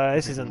 No,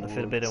 this isn't the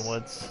Forbidden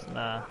Woods.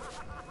 Nah.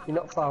 You're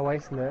not far away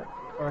from it.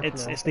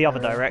 It's the other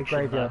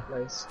direction. The graveyard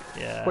place.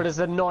 Yeah. Well, there's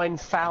the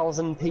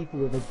 9,000 people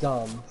with a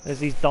gun. There's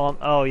these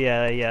Oh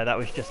yeah, that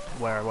was just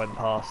where I went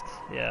past.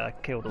 Yeah, I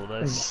killed all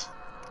those.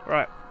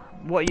 Right.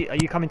 What are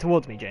you coming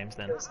towards me, James?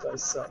 Then. Those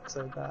guys suck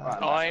so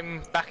bad.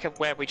 I'm back at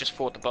where we just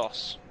fought the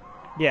boss.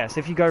 Yeah, so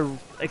if you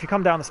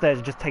come down the stairs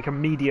and just take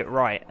immediate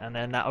right, and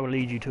then that will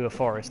lead you to a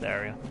forest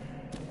area.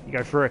 You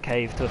go through a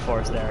cave to a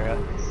forest area.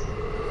 What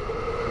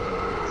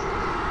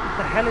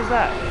the hell is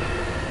that?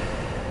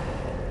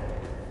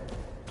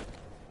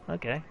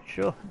 Okay,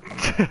 sure.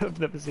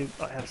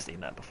 I have seen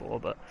that before,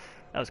 but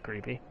that was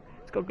creepy.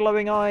 It's got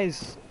glowing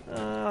eyes.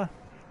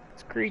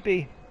 It's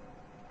creepy.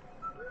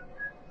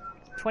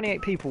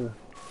 28 people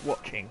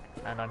watching,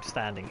 and I'm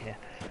standing here.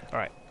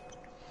 Alright.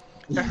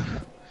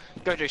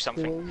 Go do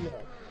something.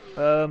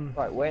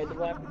 Right, where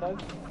do I have to go?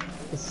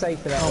 It's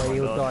safer that way,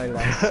 you'll die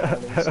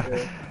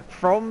less.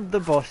 From the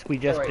boss we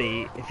just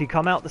beat, if you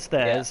come out the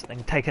stairs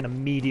and take an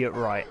immediate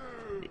right,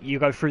 you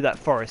go through that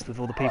forest with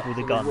all the people with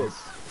the guns.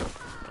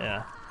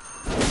 Yeah.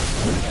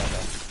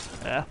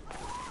 Yeah.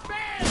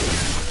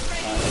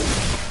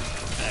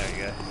 There we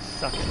go.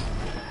 Suck it.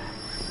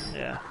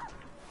 Yeah.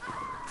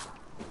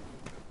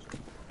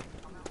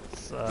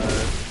 So,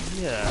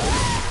 yeah.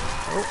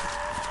 Oh.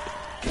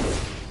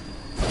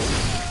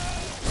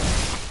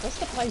 What's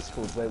the place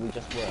called where we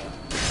just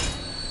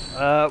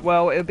were?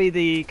 Well, it would be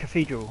the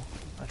cathedral,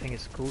 I think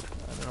it's called.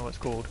 I don't know what it's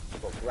called.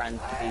 What, Grand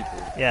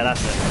Cathedral? Yeah,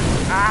 that's it.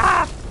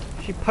 Ah!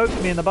 She poked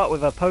me in the butt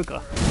with her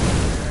poker.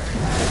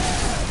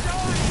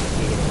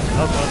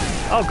 Oh god.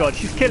 Oh god,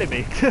 she's killing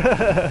me.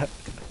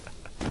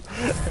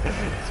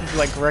 She's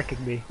like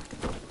wrecking me.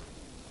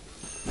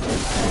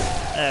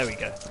 There we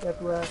go.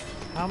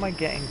 How am I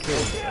getting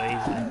killed so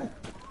easily?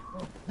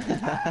 I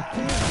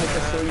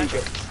just saw you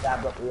get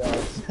stabbed up the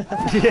arse.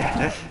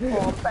 Yeah. Oh,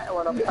 I'm better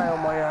when I play on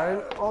my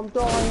own. I'm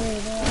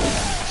dying.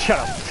 Shut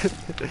up.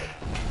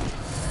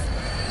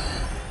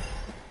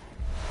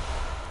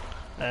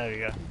 There we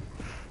go.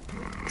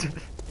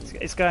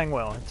 It's going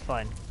well, it's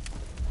fine.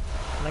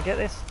 Can I get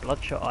this?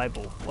 Bloodshot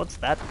eyeball. What's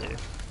that do? I don't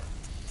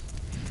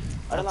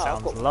That know, I've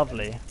sounds got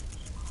lovely.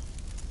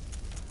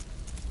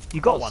 You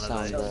got Does one of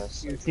sound,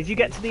 those? Did you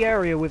get to the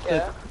area with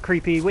the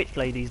creepy witch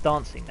ladies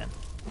dancing then?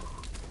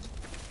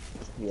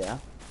 Yeah.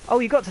 Oh,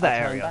 you got to that I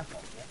turned area, back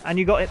on, yeah. and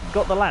you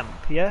got the lamp,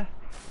 yeah?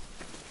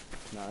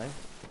 No.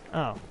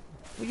 Oh,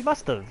 well you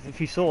must have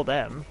if you saw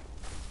them.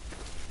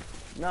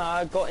 No,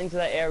 I got into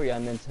that area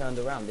and then turned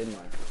around, didn't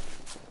I?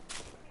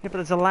 Yeah, but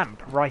there's a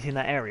lamp right in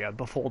that area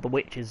before the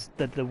witches,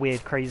 the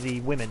weird, crazy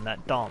women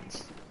that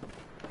dance.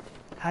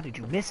 How did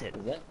you miss it?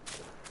 Is it?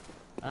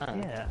 Ah.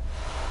 Yeah.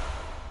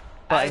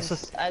 But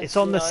it's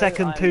on the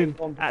second tomb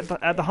at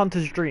the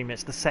Hunter's Dream.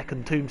 It's the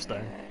second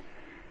tombstone.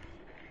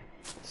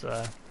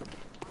 So.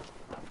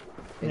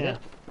 Yeah.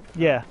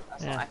 Yeah.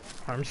 Yeah. Nice.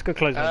 I'm just gonna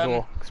close the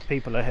door because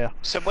people are here.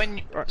 So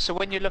when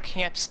you're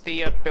looking at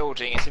the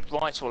building, is it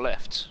right or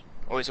left,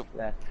 or is it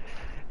Left?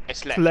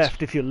 It's left.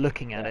 Left if you're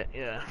looking at it.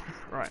 Yeah.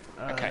 Right.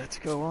 Okay. Let's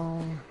go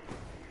on.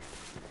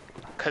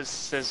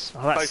 Because there's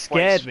Oh, that both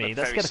scared ways me. look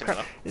That very scared the crap.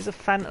 similar. There's a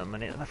phantom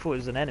in it. I thought it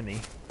was an enemy.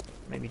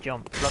 Made me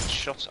jump.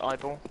 Bloodshot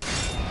eyeball.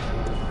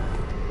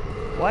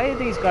 Why are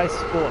these guys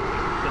spawning?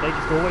 Do they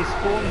just always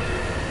spawn?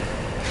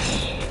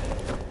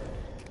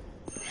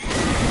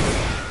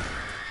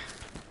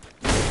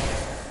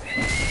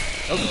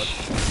 Oh god.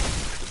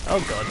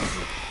 Oh god.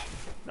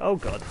 Oh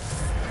god.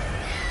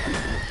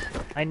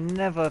 I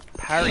never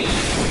parry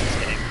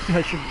this game.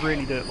 I should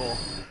really do it more.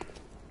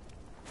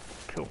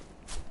 Cool.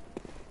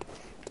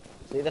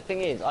 See, the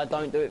thing is, I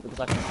don't do it because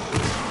I can.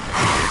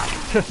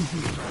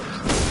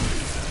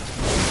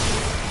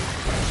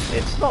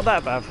 It's not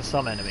that bad for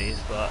some enemies,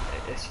 but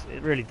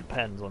it really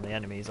depends on the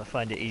enemies. I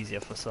find it easier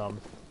for some.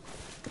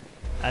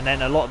 And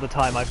then a lot of the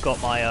time I've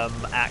got my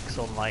axe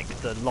on like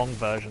the long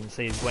version,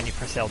 so when you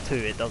press L2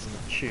 it doesn't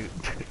shoot.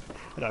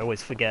 And I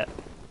always forget.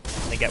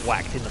 And they get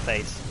whacked in the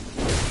face.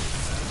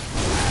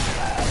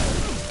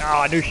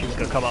 Oh, I knew she was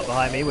going to come up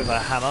behind me with a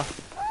hammer.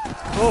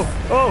 Oh,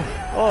 oh,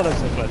 oh, that's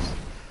so close.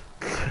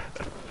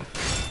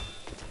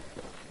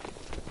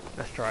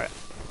 Let's try it.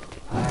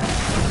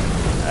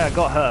 I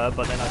got her,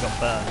 but then I got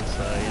burned,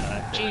 so, you know,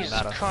 it doesn't Jesus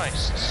matter.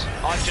 Christ!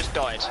 I've just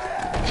died.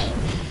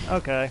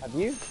 Okay. Have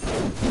you?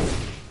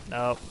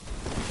 No.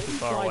 Too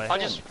far away.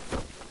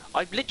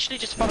 I literally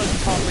just followed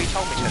the path where you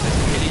told me to. There's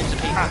millions of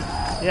people.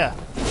 Yeah.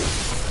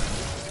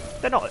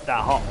 They're not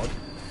that hard.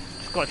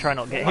 Just gotta try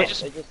not to get hit.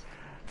 They just...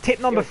 Tip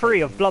number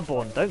 3 of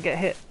Bloodborne, don't get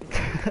hit.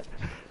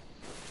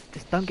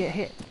 Just don't get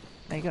hit.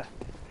 There you go.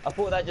 I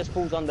thought that just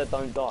falls under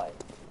don't die.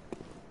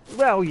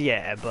 Well,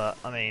 yeah, but,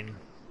 I mean...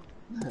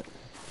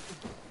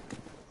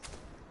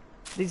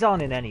 These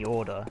aren't in any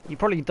order. You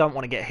probably don't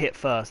want to get hit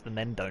first and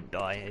then don't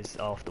die is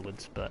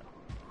afterwards, but...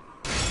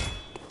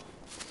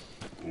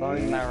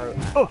 Bone marrow.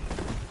 Oh!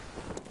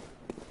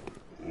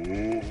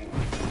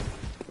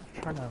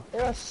 Trying to...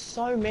 There are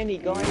so many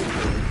guys.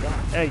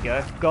 There you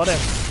go, got him.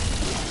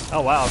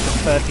 Oh wow, I've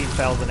got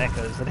 13,000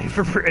 echoes. I didn't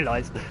even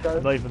realise.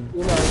 I'm not even...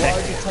 You know, why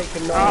would you take a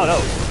knife? Oh no!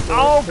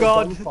 Oh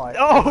god! gunfight?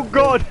 Oh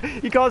god!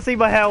 You can't see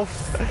my health!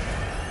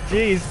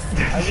 Jeez.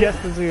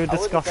 Just as we were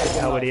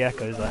discussing how many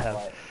echoes I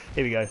have.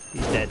 Here we go,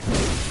 he's dead.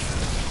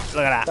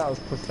 Look at that. That was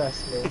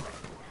professional.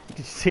 Did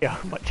you see how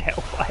much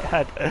health I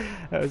had?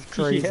 That was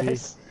crazy.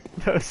 Yes.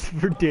 That was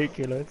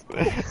ridiculous.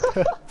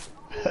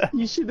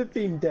 You should have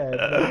been dead.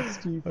 That's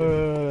stupid.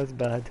 Oh, that's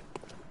bad.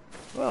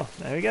 Well,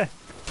 there we go.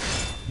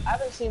 I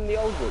haven't seen the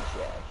old witch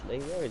yet, actually.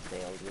 Where is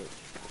the old witch?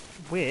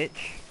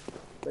 Witch?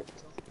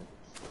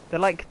 They're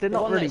like, they're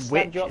not one really that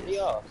stabbed you up witches.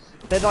 the arse.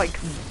 They're like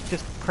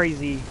just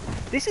crazy.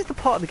 This is the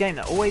part of the game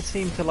that always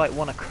seemed to like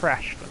want to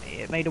crash for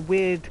me. It made a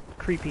weird,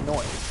 creepy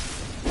noise.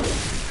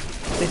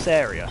 This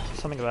area,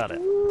 something about it.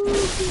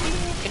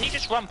 Can you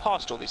just run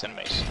past all these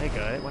enemies? There you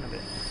go, it went a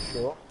bit.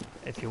 Sure.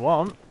 If you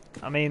want.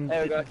 I mean,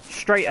 There we go.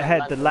 straight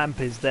ahead the Lantern. lamp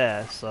is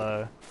there,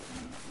 so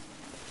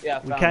Yeah, I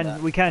we found can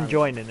that. we can Found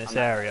join it. in this Found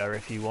that. area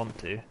if you want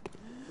to.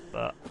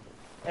 But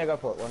Yeah, go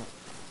for it, one.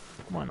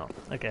 why not?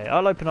 Okay,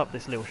 I'll open up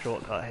this little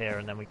shortcut here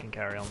and then we can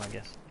carry on, I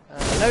guess.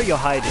 I know you're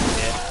hiding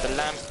here. The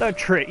lamp. Don't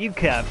trick, you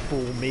can't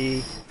fool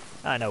me.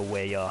 I know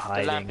where you're The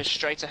hiding. lamp is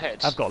straight ahead.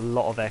 I've got a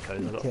lot of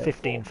echoes. I've got Yeah.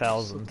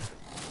 15,000.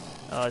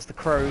 Oh, it's the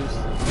crows.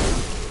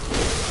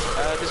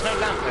 There's no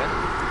lamp here.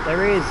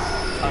 There is.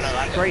 Oh no,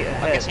 I Straight I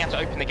ahead. guess you have to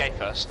open the gate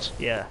first.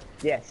 Yeah.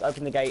 Yes,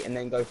 open the gate and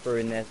then go through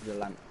in there to the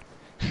lamp.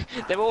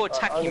 They're all I'm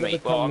attacking gonna me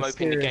become while I'm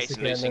opening the mysterious gate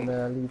and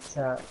again losing. leave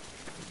chat.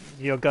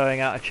 You're going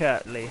out of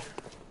chat, Lee.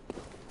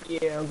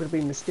 Yeah, I'm gonna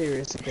be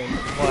mysterious again.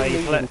 Why are you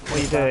what are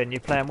you doing? You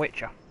playing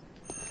Witcher?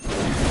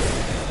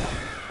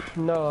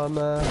 No, I'm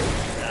Nah.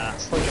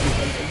 trophy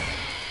hunting.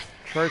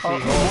 Trophy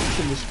I'm horse.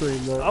 watching the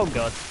stream though. Oh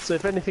god. So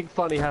if anything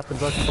funny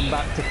happens, I can come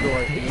back to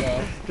gripe and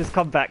laugh. Just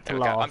come back to There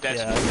we go, laugh. I'm dead.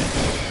 Yeah, okay.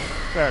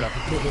 Fair enough.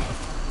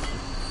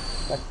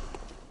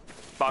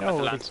 But I'm Oh, at the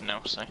well, lantern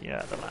now, so.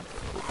 Yeah, the lamp.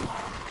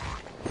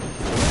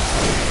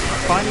 I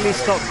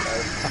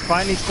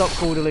finally stopped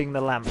calling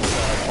the lamps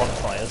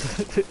bonfires.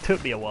 It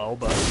took me a while,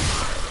 but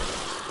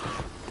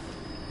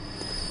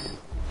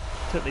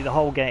Took me the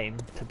whole game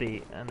to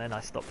beat, and then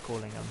I stopped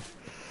calling them.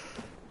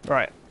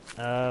 Right.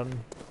 Are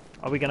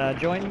we gonna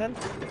join then?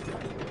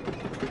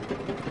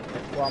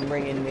 Well, I'm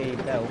ringing the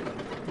bell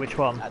Which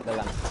one? at the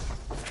lamp.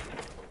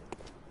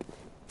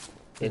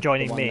 You're It's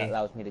joining the one me? that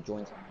allows me to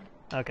join.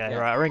 Okay, Yeah.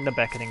 right, I'll ring the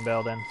beckoning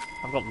bell then.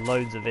 I've got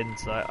loads of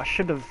insight. I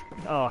should have...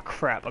 Oh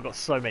crap, I've got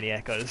so many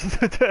echoes.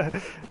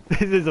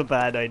 This is a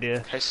bad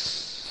idea. Okay,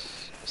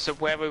 so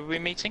where were we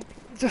meeting?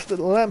 Just at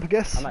the lamp, I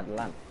guess. I'm at the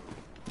lamp.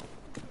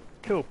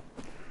 Cool.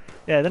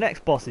 Yeah, the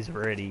next boss is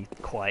really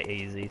quite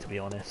easy, to be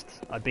honest.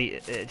 I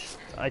beat it,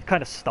 I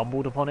kind of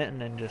stumbled upon it and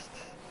then just...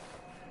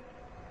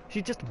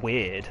 She's just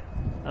weird.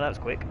 Oh, that was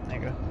quick. There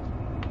you go.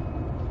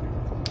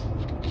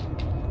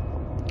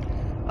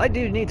 I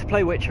do need to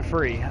play Witcher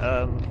 3.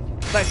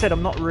 Like I said,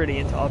 I'm not really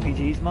into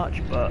RPGs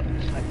much, but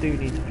I do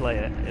need to play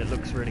it. It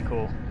looks really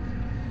cool.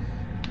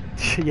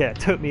 Yeah, it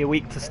took me a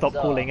week to stop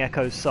calling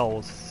Echoes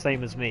Souls.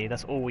 Same as me.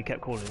 That's all we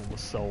kept calling them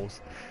was Souls.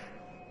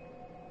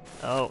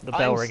 Oh, the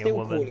bell ringing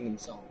woman. Calling them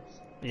souls.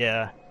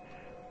 Yeah.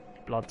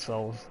 Blood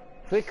Souls.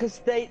 Because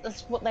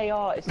that's what they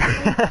are. It's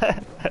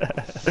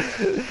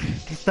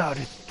No,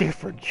 it's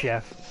different,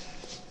 Chef.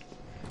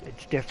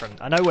 It's different.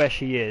 I know where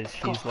she is.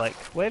 She's like,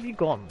 where have you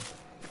gone?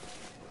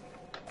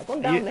 I've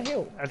gone down the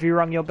hill. Have you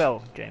rung your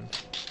bell,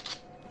 James?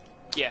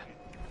 Yeah.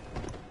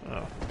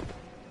 Oh.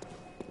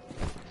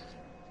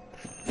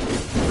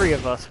 3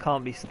 of us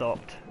can't be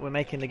stopped. We're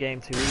making the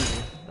game too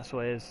easy. That's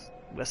what it is.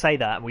 We say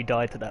that and we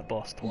died to that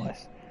boss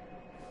twice.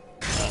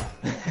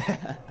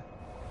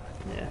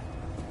 Yeah.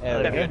 There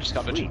we go, Okay.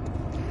 discovered.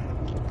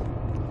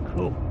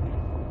 Cool.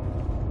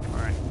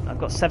 Alright, I've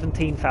got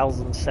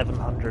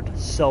 17,700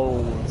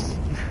 souls.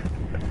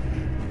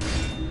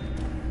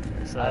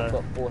 So, I've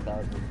got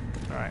 4,000.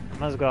 alright,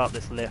 might as well go up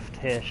this lift.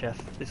 Here, Chef.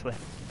 This way.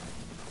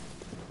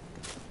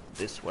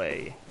 This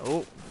way.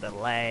 Oh, the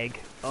lag.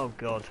 Oh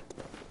god.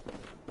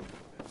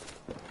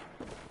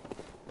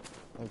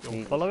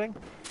 You're following?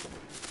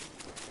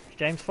 Is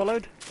James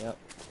followed? Yep.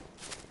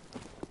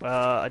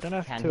 I don't know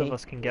if Can 2 he? of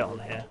us can get on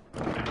here.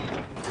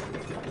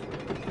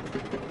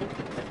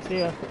 See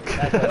ya.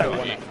 That's what I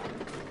want.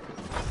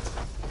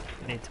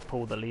 Need to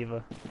pull the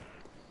lever.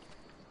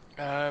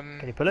 Um,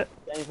 Can you pull it?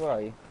 James, where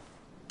are you?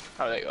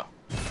 oh, there you are.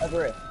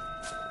 Over here.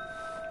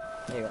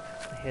 There you go.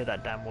 I hear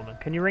that damn woman.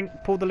 Can you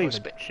pull the Oh, lever, it's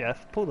a bit-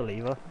 Chef? Pull the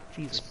lever.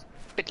 Jesus.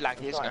 Bit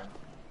laggy, isn't it?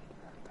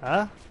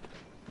 Huh?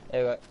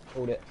 There you go.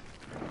 Hold it.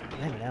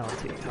 Maybe now, I'll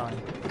take time.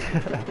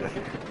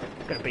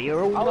 Gonna be here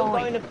all I was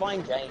going night. to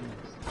find James.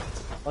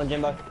 Come on,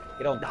 Jimbo.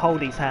 Get on.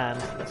 Hold his hand.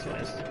 That's what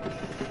it is.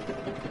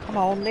 Come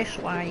on, this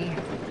way.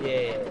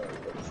 Yeah.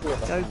 Two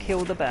of us. Go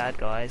kill the bad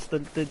guys.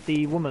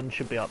 The woman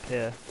should be up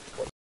here.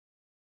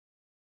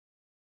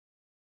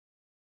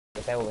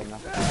 The bell ringer.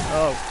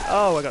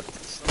 Oh, I got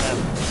stabbed.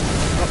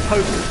 I got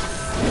poked.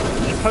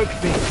 She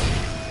poked me.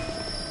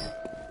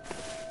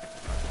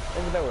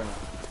 There's the bell ringer.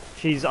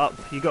 She's up.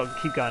 You got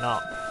to keep going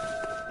up.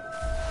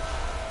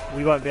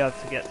 We won't be able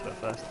to get to her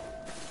first.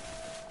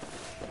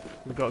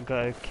 We've got to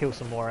go kill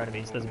some more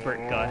enemies. There's a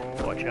brick guy.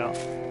 Watch out.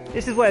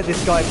 This is where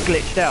this guy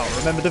glitched out.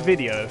 Remember the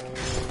video?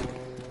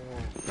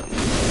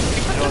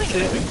 Anyone see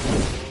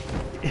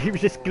it? He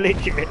was just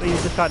glitching. He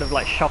was just kind of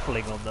like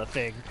shuffling on the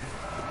thing.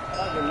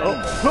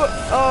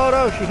 Oh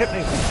no, she hit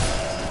me.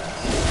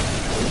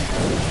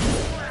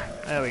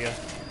 There we go.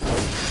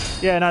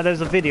 Yeah, no,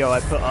 there's a video I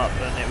put up,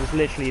 and it was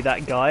literally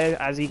that guy.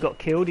 As he got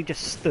killed, he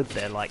just stood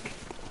there like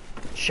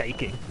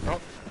shaking.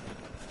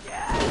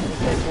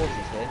 There's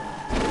horses here.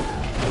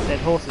 Dead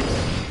horses.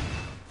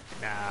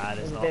 Nah, there's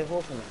There's a not. dead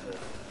horse in there.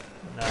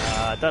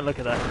 Nah, don't look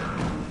at that.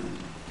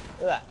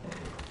 Look at that.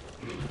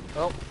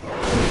 Oh.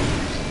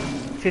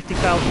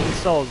 50,000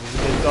 souls is a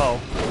good goal.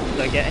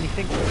 Did I get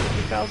anything for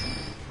 50,000?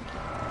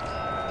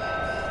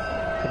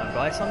 Can I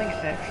buy something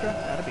extra?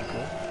 That'd be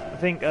cool. I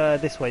think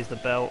this way's the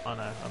bell. Oh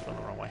no, I've gone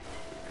the wrong way.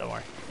 Don't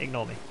worry.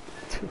 Ignore me.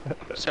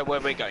 So where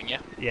are we going, yeah?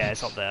 Yeah,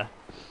 it's up there.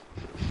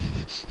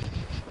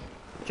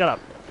 Shut up.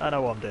 I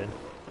know what I'm doing.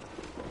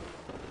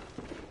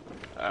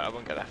 I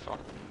won't go that far.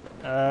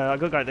 I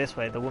gotta go this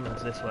way. The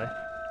woman's this way.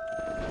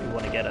 We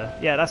want to get her.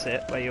 Yeah, that's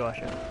it. Where you are,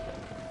 Chef.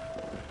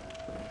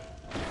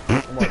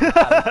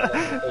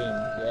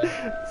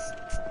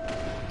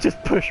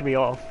 Just push me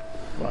off.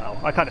 Wow,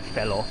 I kind of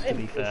fell off, to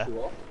be fair.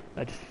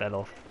 I just fell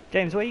off.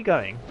 James, where are you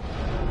going?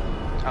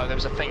 Oh, there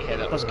was a thing here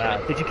that was Doesn't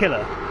killing. matter. Did you kill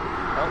her?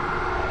 Oh.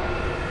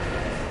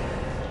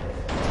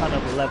 Ton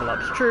of level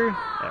ups. True.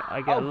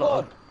 I get a lot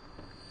of...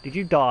 Did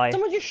you die?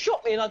 Someone just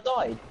shot me and I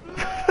died.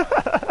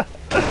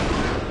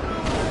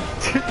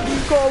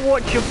 You've got to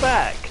watch your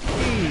back.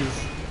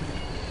 Jeez.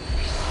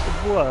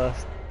 The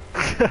worst.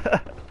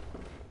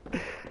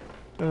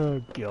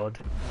 Oh god.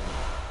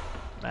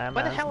 Man,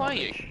 Where the hell are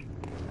you?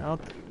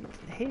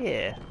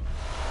 Here.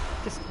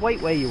 Just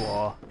wait where you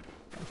are.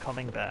 I'm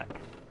coming back.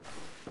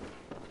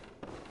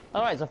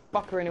 Alright, it's a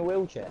fucker in a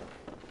wheelchair.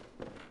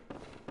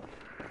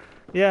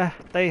 Yeah,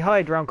 they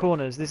hide round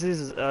corners. This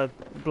is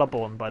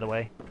Bloodborne, by the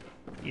way.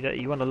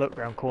 You want to look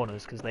round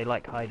corners because they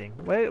like hiding.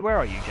 Where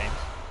are you, James?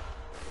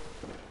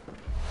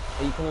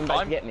 Are you coming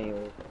back to get me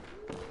or?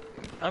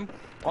 I'm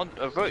on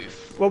a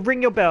roof. Well,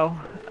 ring your bell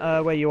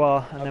where you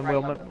are, and then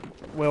rang my bell.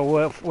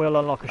 we'll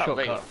unlock a Oh, shortcut.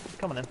 really?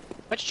 Come on in.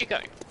 Where did you go?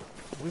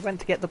 We went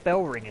to get the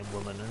bell ringing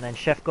woman, and then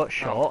Chef got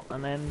shot,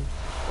 and then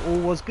all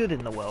was good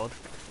in the world.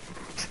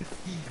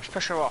 Let's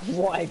push her off.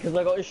 Why? Because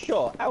I got a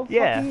shot. How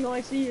Yeah. fucking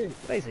nice are you?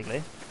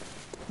 Basically.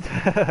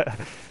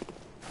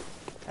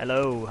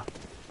 Hello,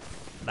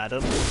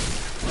 madam.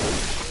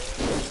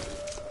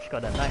 She's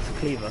got a nice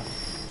cleaver.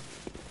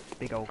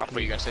 Big old I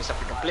thought you were going to say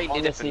something completely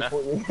Honestly,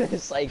 different thought you were going to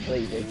say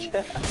cleavage.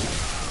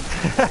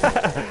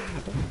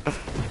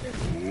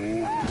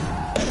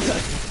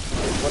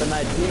 What am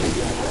I doing?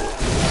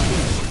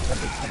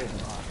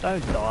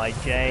 Don't die,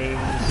 James.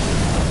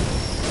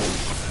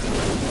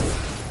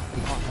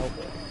 Can't help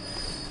it.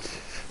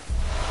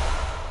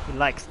 He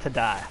likes to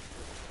die.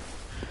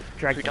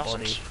 Drag Who the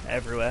body doesn't?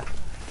 everywhere.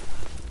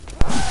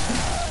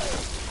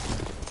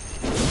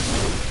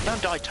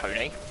 Don't die,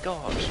 Tony.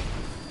 God.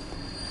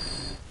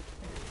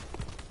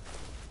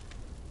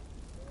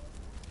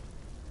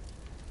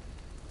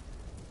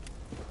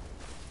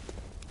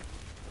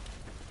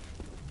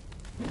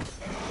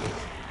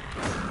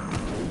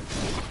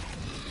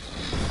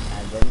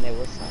 And then there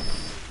was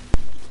silence.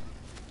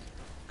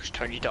 Because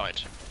Tony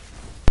died.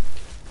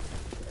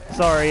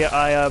 Sorry,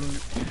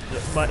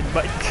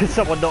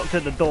 someone knocked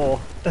at the door.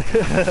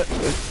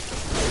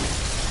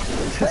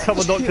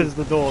 Someone knocked at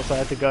the door, so I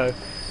had to go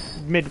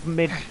mid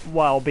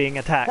while being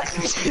attacked.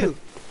 No,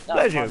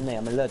 Bless you. pardon me,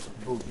 I'm allergic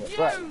to bullshit.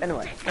 Right,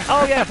 anyway.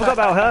 Oh yeah, I forgot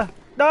about her.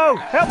 No,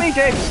 help me,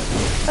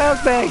 James.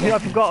 Help me. I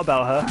forgot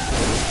about her.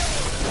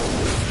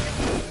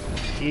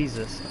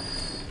 Jesus.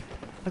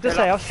 I was gonna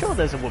say, I was sure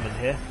there's a woman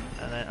here,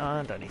 and then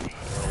I don't need to heal.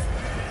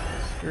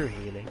 Screw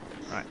healing.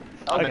 Right.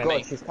 Oh my Okay.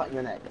 god, she's cutting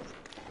your neck.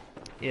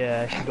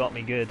 Yeah, she got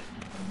me good.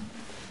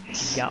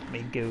 She got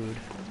me good.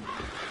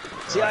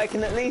 See, I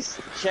can at least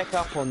check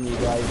up on you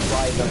guys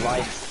by the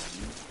lights.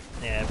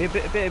 Yeah, a bit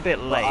But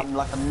late. I'm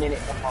like a minute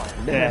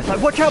behind. Yeah, it's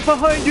like, watch out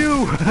behind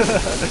you!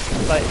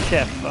 Like,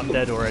 Chef, I'm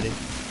dead already.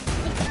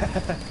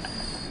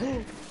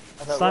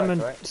 That's how it Simon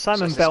works, right? Simon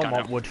So it's this guy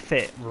Belmont now. would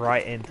fit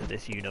right into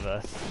this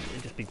universe.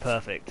 It'd just be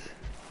perfect.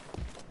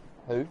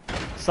 Who?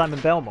 Simon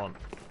Belmont.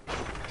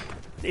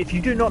 If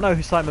you do not know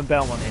who Simon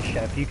Belmont is,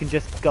 Chef, you can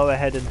just go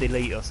ahead and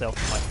delete yourself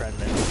from my friend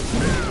list.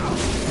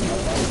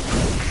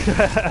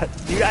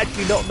 Do you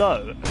actually not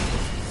know?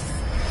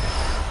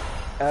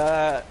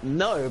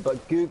 No,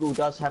 but Google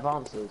does have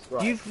answers,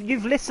 right?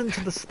 You've listened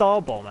to the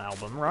Starbomb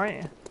album,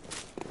 right?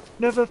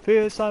 Never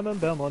fear, Simon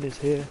Belmont is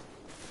here.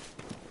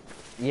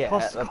 Yeah,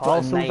 but a name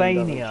doesn't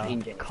Castlevania.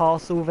 change it.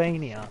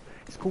 Castlevania.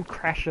 It's called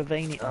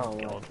Crashavania. Oh, Oh,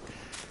 god.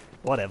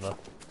 Whatever.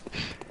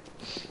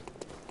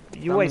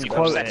 You I'm always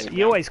quote obsessed it. now.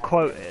 You always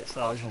quote it,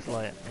 so I was just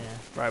like,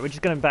 yeah. Right, we're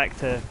just going back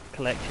to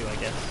collect you, I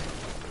guess.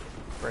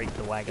 Break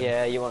the wagon.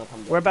 Yeah, you want to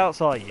come.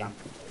 Whereabouts are you?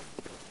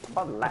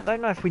 By the I lap.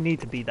 don't know if we need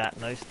to be that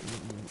nice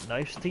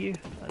to you.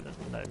 I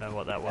don't know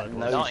what that word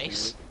was. No.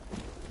 Nice.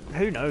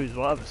 Who knows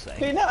what I was saying?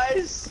 Who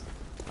knows?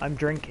 I'm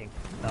drinking.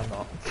 No, I'm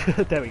not.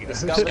 There we go.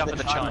 Discover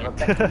the chime.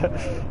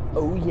 Rebecca.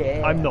 Oh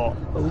yeah. I'm not,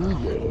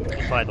 Oh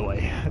yeah. by the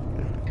way.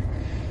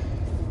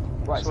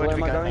 Right, So so where where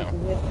do am I we go going now?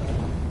 from here?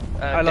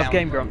 I love Down.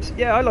 Game Grumps.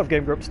 Yeah, I love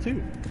Game Grumps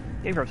too.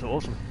 Game Grumps are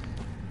awesome.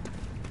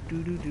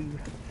 Do do do.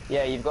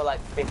 Yeah, you've got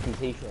like 50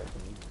 t-shirts.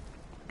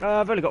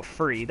 I've only got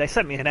 3. They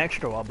sent me an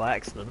extra one by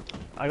accident.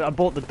 I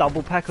bought the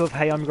double pack of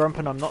Hey I'm Grump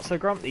and I'm Not So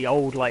Grump, the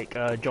old like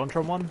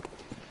Jontron one,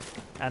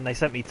 and they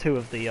sent me 2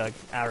 of the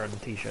Aaron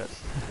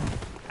t-shirts.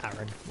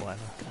 Aaron,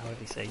 whatever, however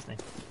you say his name.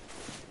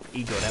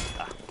 Igor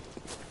Epta.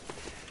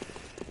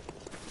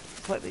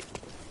 It's like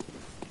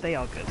they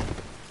are good.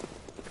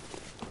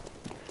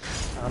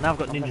 Oh, now I've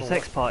got Ninja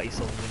Sex Party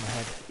songs in my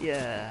head.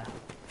 Yeah.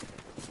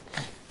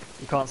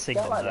 You can't sing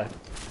Yeah, I them like though. that.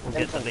 We'll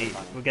Them get songs are deleted.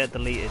 fun. We'll get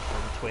deleted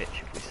from Twitch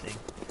if we sing.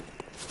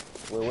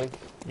 Will we?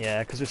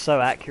 Yeah, because we're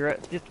so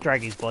accurate. Just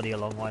drag his body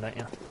along, why don't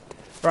you?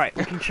 Right,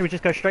 should we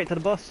just go straight to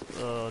the boss?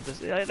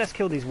 Let's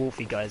kill these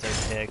wolfy guys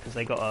over here, because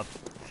they got a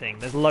thing.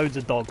 There's loads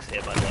of dogs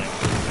here, by the way.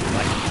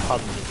 Like,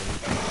 tons of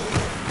them.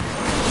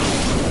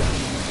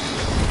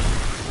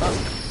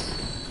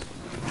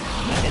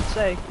 I did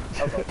say.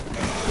 Okay.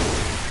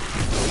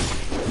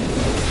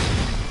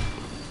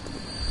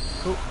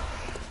 Cool.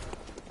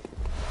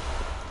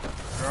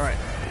 Right.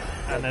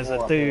 And there's a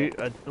More up dude,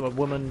 a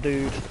woman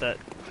dude that...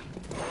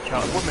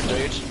 Woman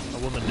dude. A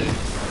woman dude.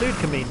 Dude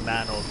can mean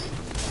man or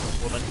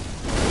woman.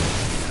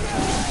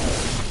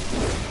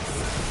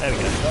 There we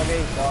go.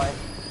 Doggy, die.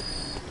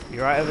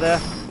 You right over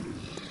there?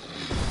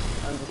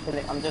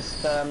 I'm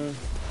just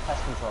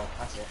pest control,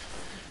 that's it.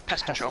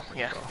 Pest control,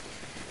 yeah.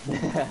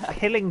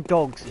 Killing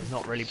dogs is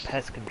not really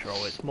pest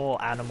control, it's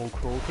more animal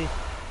cruelty.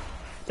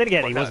 Then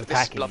again, he Well, was no,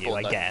 this is attacking you, Bloodborne,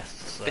 I though. guess.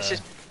 So. This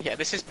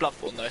is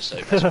Bloodborne though, so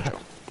pest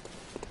control.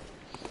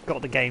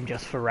 Got the game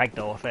just for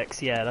ragdoll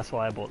effects, yeah, that's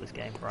why I bought this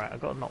game. Right,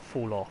 I've got to not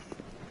fall off.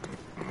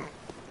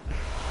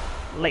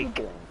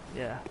 Lake.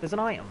 Yeah, there's an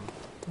item.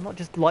 I'm not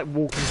just like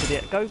walking to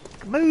the... Go,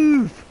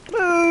 move!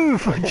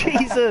 Move!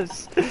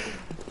 Jesus!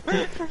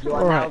 You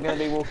are now Alright. going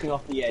to be walking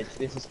off the edge,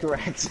 this is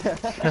correct.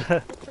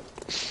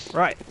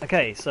 Right,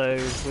 okay, so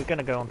we're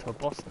gonna go on to a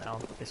boss now.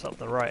 It's up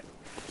the right.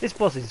 This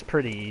boss is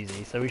pretty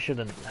easy, so we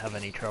shouldn't have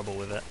any trouble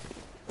with it.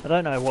 I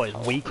don't know what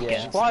it's weak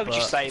against. Why would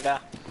you but say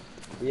that?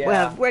 Yeah.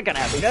 Well, we're gonna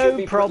have It should no be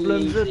pretty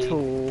problems easy, at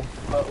all.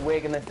 But we're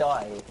gonna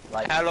die.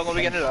 Like, How long are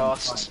we gonna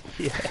last?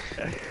 Yeah.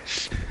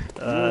 There's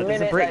a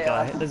Minute brick later.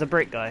 guy. There's a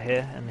brick guy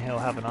here, and he'll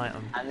have an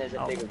item. And there's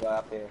a Oh, bigger guy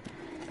up here.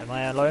 am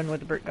I alone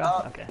with the brick guy?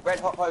 Oh, Okay. red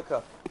hot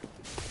poker.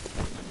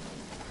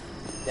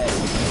 Dead.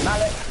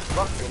 Mallet.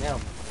 Fucking hell.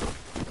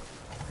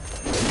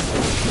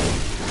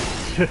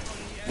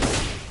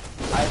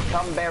 I've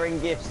come bearing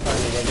gifts,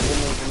 Tony. There's a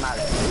woman with a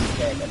mallet who's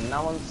dead, and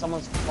no one,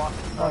 someone's throwing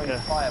Okay.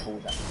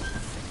 fireballs at me.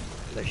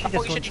 So she I thought just you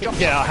wants said you dropped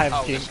Yeah, I something.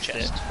 have Oh, there's a jinxed it.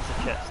 chest. It's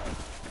a chest.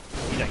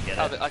 You don't get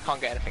it. Oh, I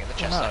can't get anything in the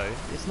chest. No,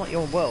 it's not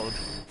your world.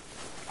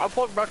 I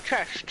want my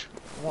chest.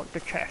 I want the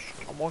chest.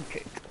 I want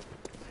it.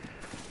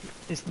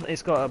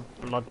 It's got a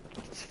blood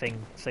thing,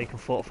 so you can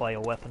fortify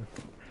your weapon.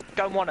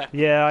 Don't want it.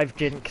 Yeah, I've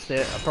jinxed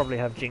it. I probably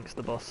have jinxed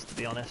the boss, to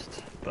be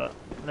honest. But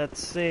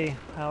let's see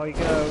how he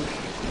goes.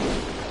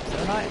 Is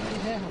there an item in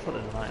here? I thought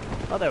there was an item.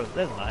 Oh,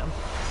 there's an item.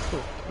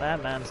 Cool.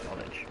 Man's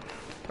knowledge.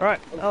 Right.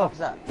 What the fuck's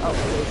that? Oh,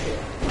 little shit.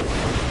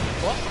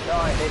 What?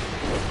 Die,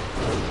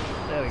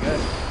 bitch. There we go.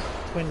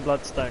 Twin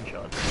blood stone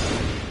shards.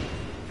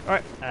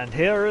 Right, and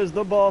here is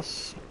the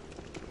boss.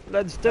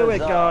 Let's do it,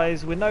 Huzzah.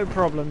 guys, with no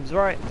problems.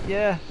 Right,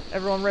 yeah,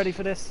 everyone ready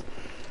for this?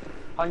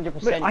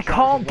 100%. Look, I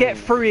can't get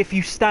through if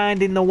you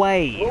stand in the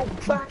way. Well,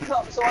 back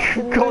up so I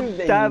can God move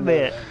then, damn you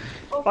it.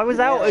 know. I was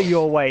out of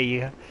your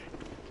way.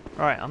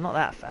 Right, I'm not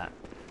that fat.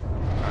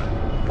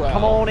 Well,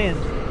 Come on in.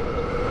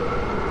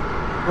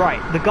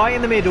 Right, the guy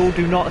in the middle,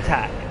 do not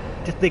attack.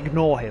 Just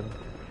ignore him.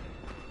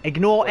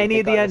 Ignore Wait, any the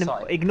of the guy on the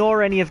enemy. side?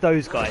 Ignore any of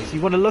those guys.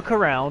 You want to look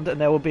around, and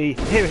there will be.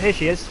 Here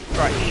she is.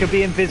 Right, she'll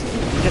be invisible.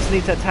 You just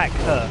need to attack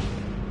her.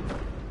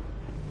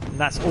 And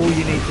that's all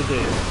you need to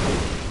do.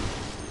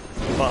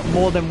 But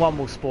more than one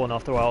will spawn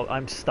after a while.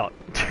 I'm stuck.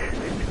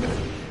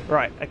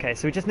 Right. Okay.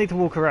 So we just need to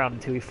walk around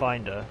until we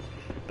find her,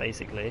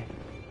 basically.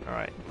 All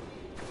right.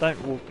 Don't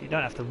walk. You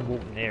don't have to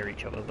walk near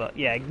each other. But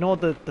yeah, ignore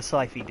the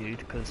Syphy dude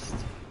because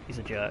he's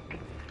a jerk.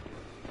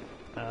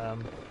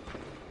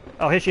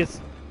 Oh, here she is.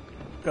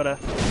 Got her.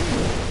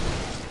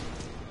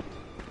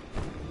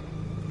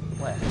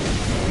 Where?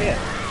 Here.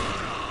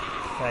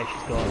 Okay,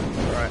 she's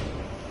gone. Right.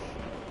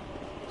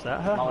 Is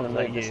that her? I want Or to is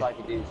that move the you?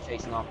 psychic dudes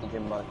chasing after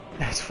Jimbo.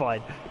 That's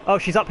fine. Oh,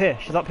 she's up here.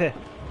 She's up here.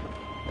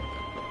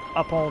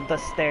 Up on the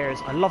stairs.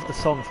 I love the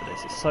song for this.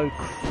 It's so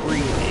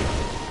creepy.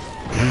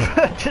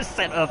 Just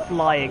sent her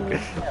flying.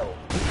 Hell.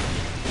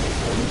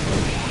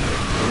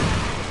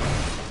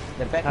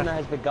 The Beckoner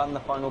has begun the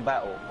final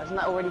battle. Hasn't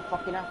that already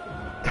fucking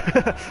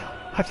happened?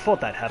 I thought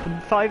that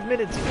happened 5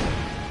 minutes ago.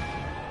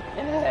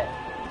 Yeah.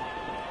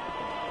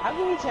 How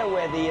can we tell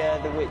where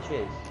the witch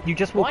is? You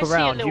just Why walk is he a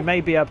around. little- You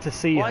may be able to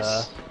see Why her.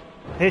 is-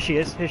 Here she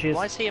is. Here she is.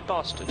 Why is he a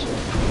bastard?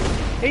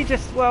 He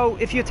just, well,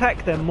 if you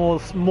attack them, more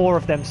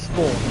of them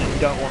spawn, and you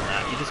don't want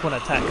that. You just want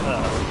to attack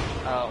her.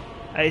 Oh.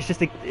 It's just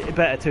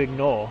better to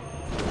ignore.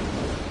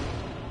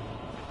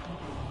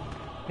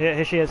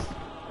 Here she is.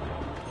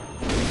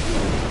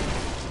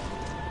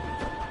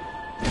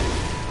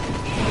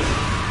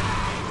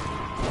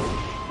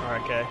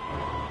 Okay.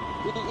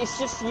 It's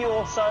just you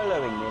all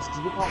soloing this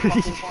because we can't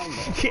fucking find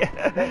her.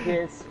 Yeah. There she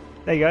is.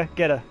 There you go.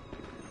 Get her.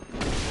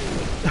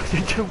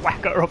 Just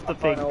whack her off the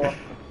thing. Final one.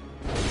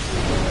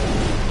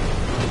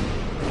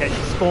 Okay,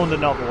 she spawned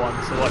another one,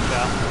 so watch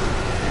out.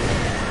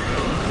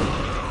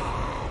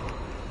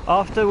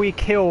 After we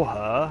kill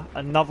her,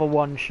 another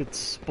one should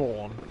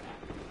spawn.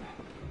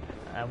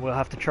 And we'll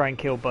have to try and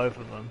kill both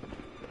of them.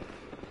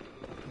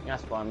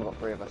 That's fine, we've got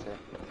 3 of us here.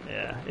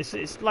 Yeah,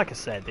 it's like I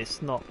said,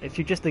 it's not. If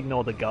you just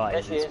ignore the guys,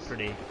 There she it's is.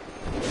 pretty.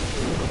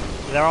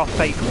 There are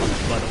fake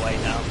ones, by the way.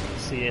 Now,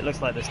 see, it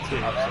looks like there's 2. So.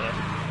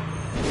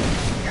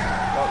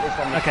 Well, this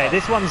one Okay,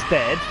 this one's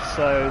dead,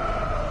 so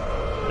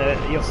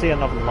you'll see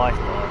another life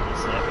bar in a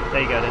sec.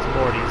 There you go. There's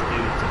more of these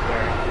dudes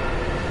appearing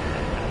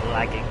and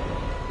lagging.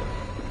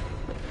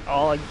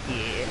 Oh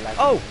yeah.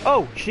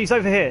 Oh, she's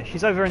over here.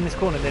 She's over in this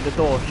corner near the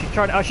door. She's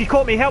trying. Oh, she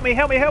caught me. Help me!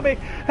 Help me! Help me!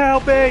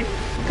 Help me!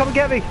 Come and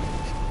get me!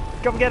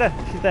 Come and get her.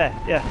 She's there.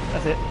 Yeah,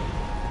 that's it.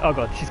 Oh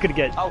god, she's gonna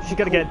get. Oh, she's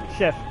gonna get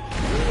Chef.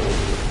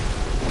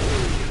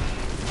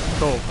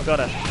 Cool, I got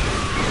her.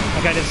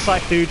 Okay, there's a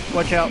Scythe dude.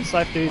 Watch out,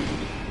 Scythe dude.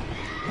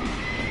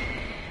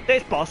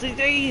 This boss is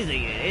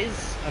easy, it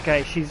is.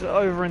 Okay, she's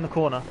over in the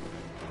corner.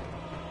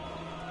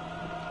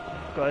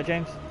 Got her,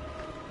 James?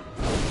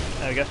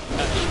 There we go.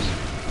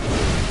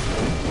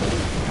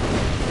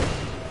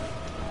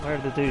 Where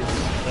are the dudes?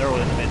 They're all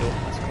in the middle.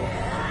 That's cool.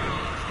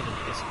 She's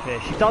gonna disappear.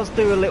 She does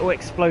do a little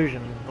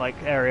explosion, like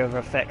area of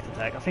effect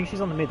attack. I think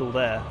she's on the middle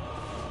there.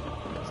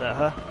 Is that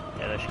her?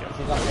 Yeah, there she goes.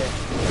 She's up here.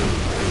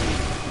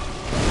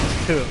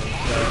 There's 2 of them,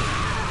 so...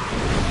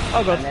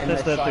 Oh god, And then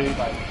there's the side dude.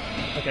 fight.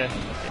 Okay.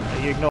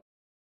 You ignore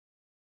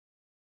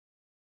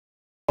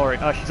it.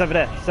 Oh, she's over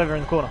there. She's over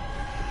in the corner.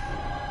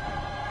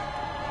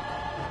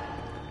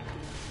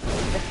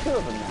 There's 2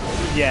 of them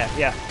now.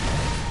 Yeah.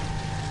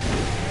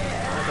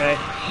 Okay.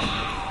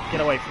 Get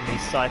away from me,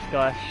 Scythe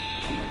guy.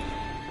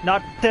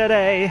 Not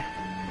today.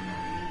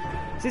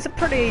 See, it's a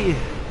pretty.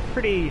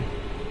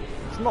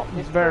 It's not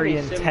very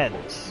pretty simple.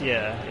 intense.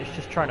 Yeah, it's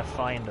just trying to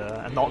find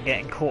her and not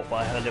getting caught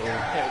by her little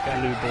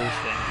blue balls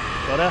thing.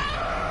 Got her?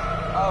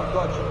 Oh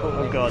god, she caught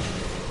me. Oh god.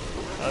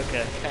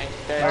 Okay. Okay,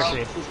 Where is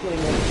there's... she? She's killing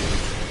me.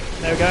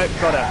 There we go.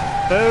 Got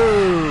her.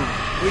 Boom!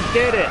 We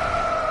did it.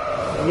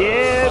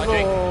 Yeah,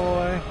 Charging.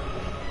 boy.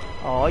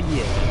 Oh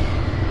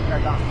yeah.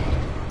 They're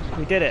done.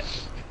 We did it.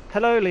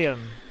 Hello, Liam.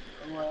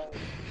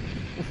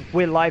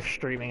 We're live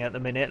streaming at the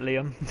minute,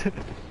 Liam.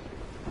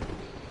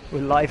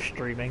 We're live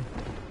streaming.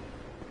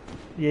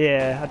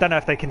 Yeah, I don't know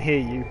if they can hear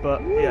you,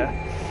 but yeah,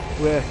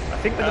 I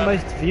think we're the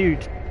most viewed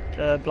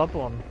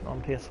Bloodborne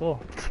on PS4.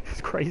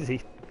 It's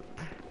crazy.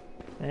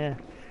 Yeah,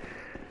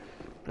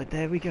 but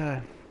there we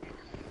go.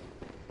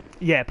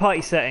 Yeah,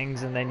 party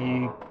settings, and then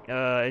you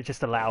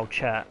just allow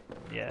chat.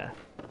 Yeah.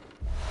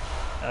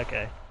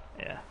 Okay.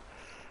 Yeah.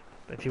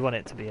 But if you want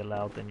it to be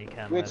allowed, then you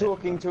can. We're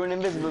talking to an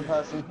invisible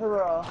person.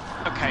 Hurrah!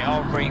 Okay,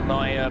 I'll ring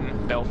my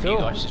bell for you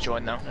guys to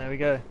join now. There we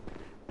go.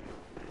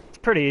 It's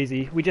pretty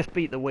easy. We just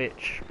beat the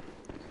witch.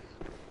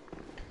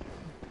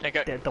 There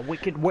you go. The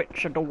wicked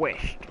witch of the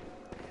west.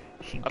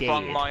 She I've dead.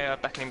 rung my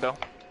beckoning bell.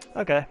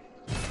 Okay.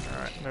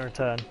 Alright, no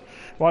return.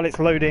 While it's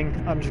loading,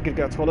 I'm just gonna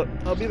go to the toilet.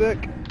 I'll be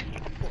back.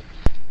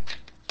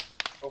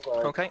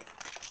 Okay.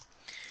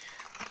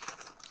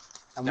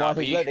 And Nah, while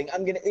but he's you- loading,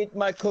 I'm gonna eat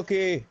my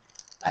cookie.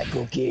 My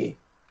cookie.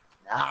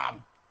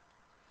 Nom.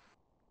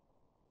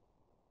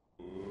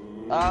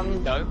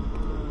 No.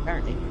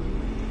 Apparently.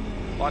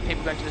 Why are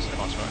people going to the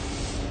cinema tomorrow?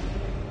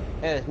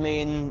 Yeah, it's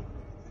me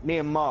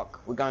and Mark.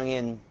 We're going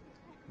in,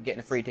 getting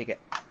a free ticket.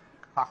 Ha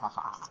ha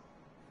ha.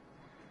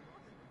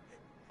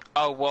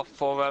 Oh, well,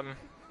 for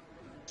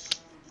what's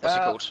it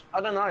called?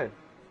 I don't know.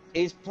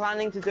 He's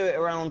planning to do it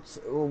around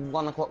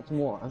 1 o'clock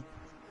tomorrow.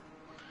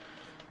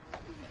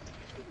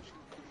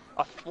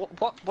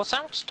 What's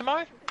out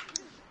tomorrow?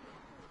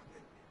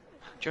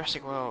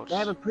 Jurassic World. They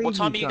have a preview What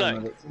time are you showing going?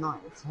 of it tonight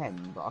at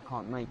 10, but I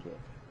can't make it.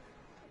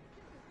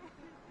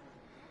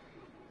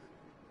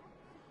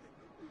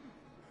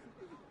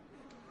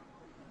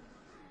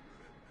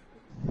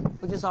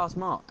 We just asked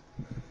Mark.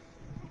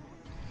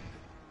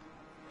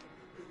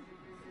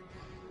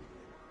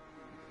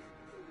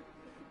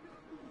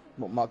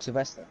 What, Mark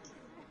Sylvester?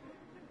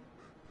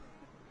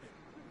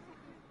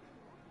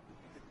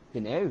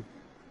 You know.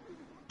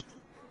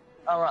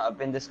 Alright, I've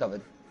been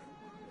discovered.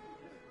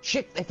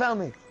 Shit, they found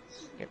me!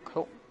 Yeah,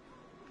 cool.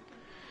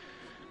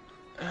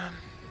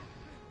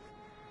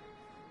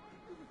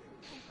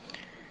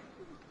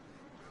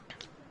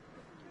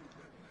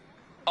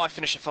 I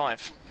finish at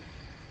 5.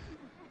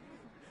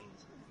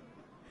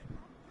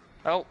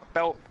 Oh,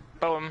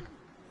 Bowen.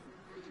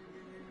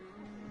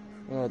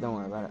 Yeah, don't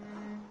worry about it.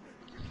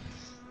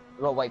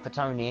 We gotta wait for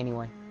Tony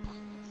anyway.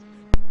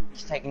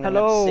 He's taking an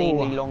Hello.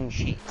 obscenely long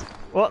sheet.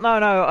 What? No,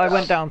 I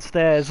went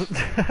downstairs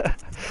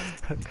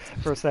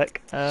for a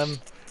sec.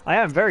 I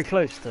am very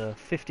close to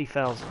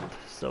 50,000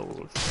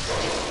 souls.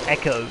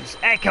 Echoes!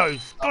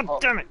 God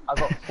damn it! I've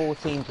got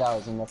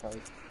 14,000 left.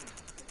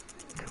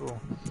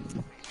 Cool.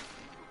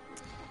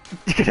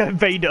 You're gonna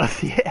invade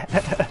us, yeah.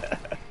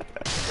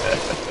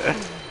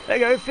 There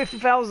you go,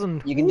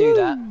 50,000. You can do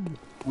that.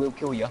 We'll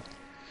kill you.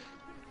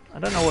 I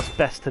don't know what's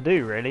best to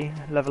do really.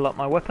 Level up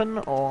my weapon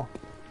or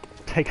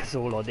take us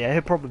all on. Yeah,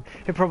 he'll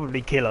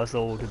probably kill us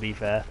all. To be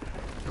fair,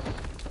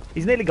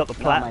 he's nearly got the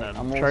platinum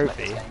I'm all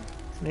trophy. smacked.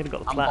 He's nearly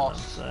got the I'm platinum.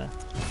 boss. So.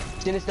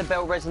 Sinister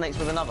Bell resonates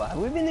with another. Have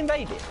we been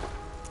invaded?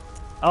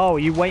 Oh,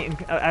 you waiting?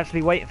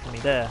 Actually waiting for me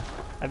there.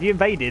 Have you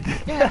invaded?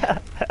 Yeah.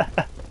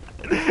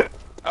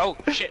 Oh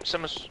shit!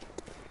 Someone's.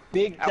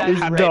 Big He's Daddy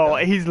He's Red.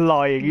 not. He's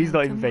lying. He's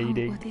not Welcome home.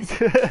 invading. What is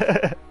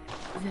it?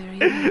 Very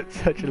well.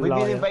 Such a We've been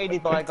liar.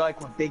 invaded by a guy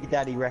called Big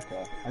Daddy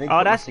Wrecker.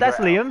 Oh, that's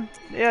Liam.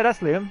 Yeah, that's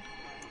Liam.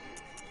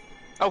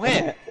 Oh,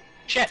 here,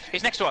 Chef.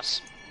 He's next to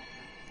us.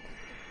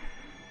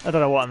 I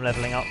don't know what I'm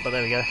leveling up, but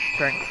there we go.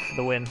 Strength for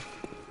the win.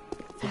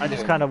 I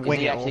just kind of Is wing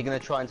he it actually all. going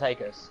to try and take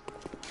us?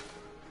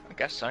 I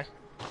guess so.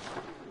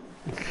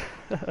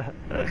 Alright,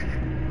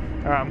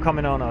 I'm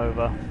coming on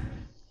over.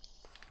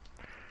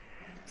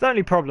 It's the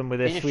only problem with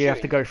this, You're we have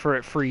to shooting. go through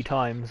it 3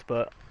 times,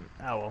 but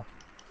oh well.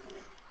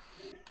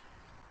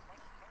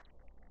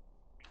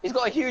 He's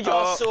got a huge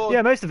Oh. ass sword.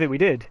 Yeah, most of it we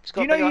did. He's Do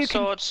got you know big you ass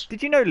can? swords.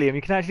 Did you know, Liam?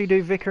 You can actually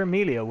do Vicar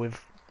Amelia with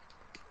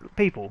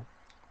people.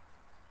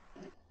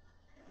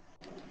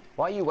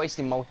 Why are you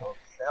wasting Molotovs?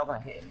 They're not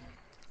going to hit him.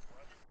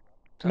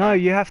 No,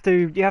 you have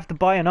to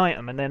buy an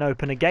item and then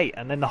open a gate,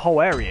 and then the whole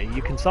area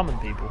you can summon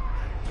people.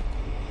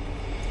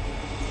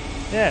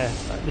 Yeah,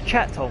 the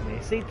chat told me.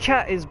 See,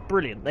 chat is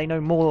brilliant. They know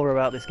more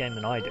about this game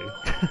than I do.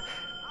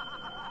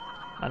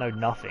 I know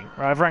nothing.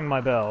 Right, I've rang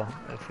my bell.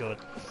 If you're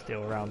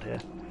still around here.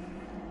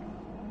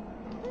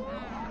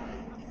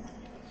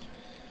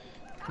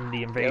 I'm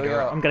the invader.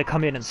 are. I'm gonna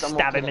come in and Someone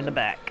stab him kill in the him.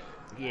 back.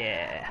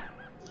 Yeah.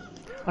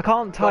 I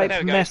can't Right, type there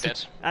we go, he's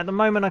message. dead. At the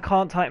moment, I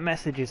can't type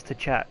messages to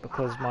chat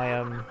because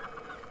my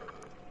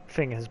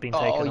thing has been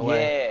taken Oh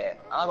away. yeah,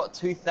 I got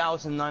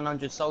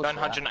 2,900 souls. for that.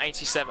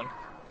 987.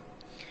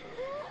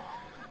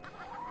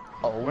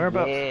 Oh,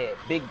 Whereabouts? yeah.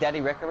 Big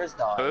Daddy Wrecker has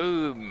died.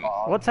 Boom.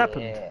 Oh, What's yeah.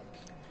 happened?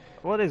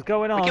 What is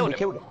going We on? killed We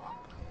killed him.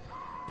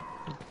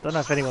 Don't know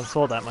if anyone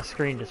saw that. My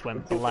screen just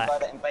went Killed the black. guy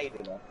that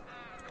invaded us.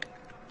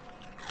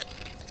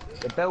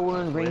 The bell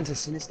wound rings a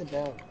sinister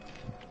bell.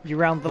 You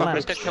round the Right, lamp.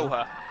 let's go kill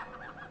her.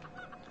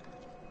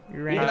 You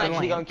You round can the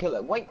actually go lamp. and kill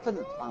her. Wait for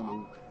the...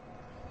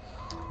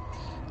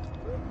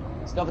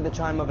 Discover the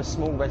chime of a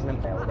small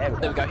resonant bell. There we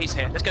There go. we go, he's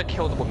here. Let's go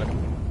kill the woman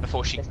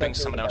before she Let's go brings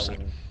kill someone the else bell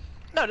in. woman.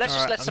 No, let's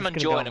just Alright, let I'm someone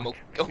just gonna join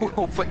go and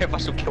all three of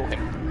us will kill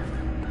him.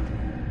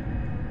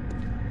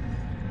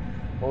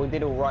 Well, we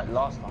did all right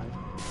last time.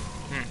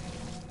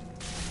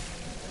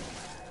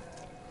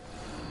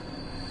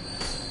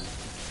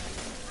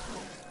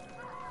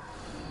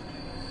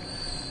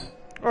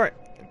 Alright,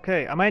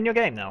 okay, am I in your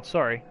game now?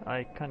 Sorry,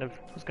 I kind of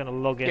was going to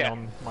log in Yeah.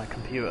 on my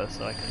computer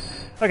so I can...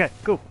 Okay,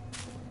 cool.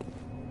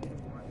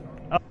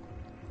 Oh.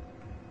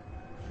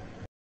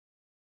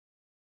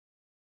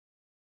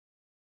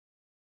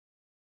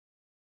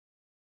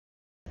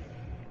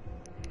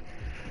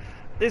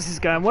 This is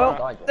going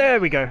well. There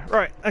we go.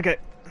 Right, okay.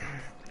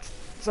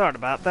 Sorry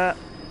about that.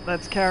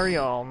 Let's carry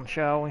on,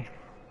 shall we?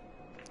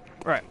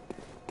 Right.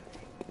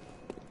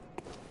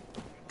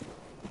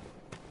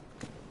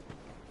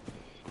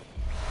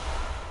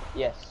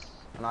 Yes,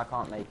 and I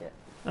can't make it.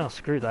 Oh,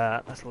 screw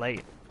that. That's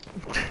late.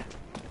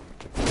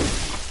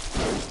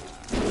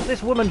 What's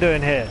this woman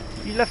doing here?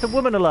 You left a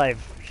woman alive.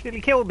 She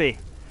nearly killed me.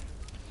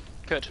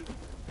 Good.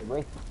 Did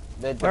we?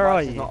 The Where are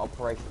device is you? not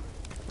operational.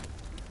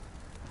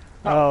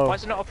 Oh, Why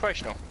is it not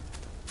operational?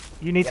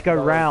 you need to have go to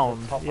go over the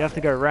round. top You have of to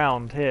it. go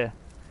round here.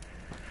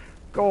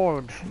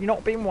 God, you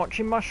not been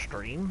watching my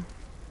stream?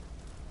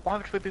 Why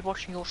would we be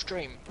watching your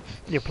stream?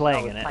 You're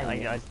playing we're in it.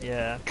 playing it.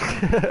 Yeah.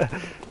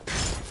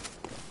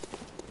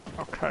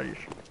 Okay.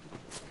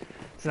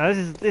 So now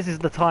this is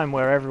the time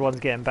where everyone's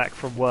getting back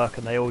from work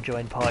and they all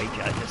join party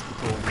chat just to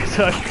talk.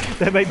 So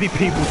there may be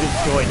people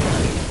just joining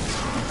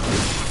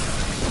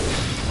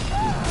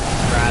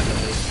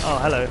randomly. Oh,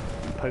 hello,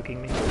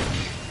 poking me.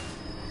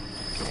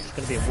 It's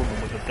gonna be a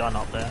woman with a gun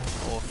up there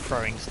or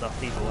throwing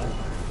stuff either way.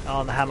 Oh,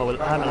 and the hammer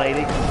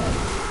lady.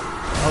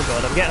 Oh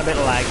god, I'm getting a bit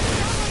of lag.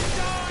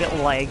 Bit of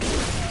lag.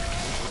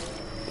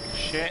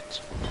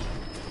 Shit.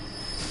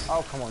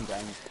 Oh, come on,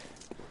 James.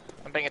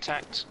 I'm being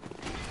attacked.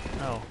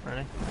 Oh,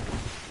 really?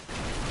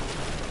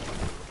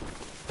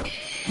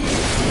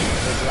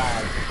 There's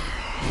lag.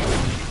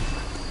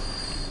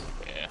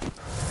 Yeah.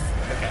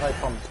 It's so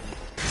promising.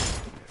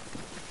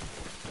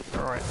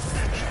 Alright,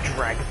 just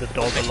drag the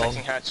dog What's along.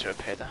 expecting her to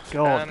appear there?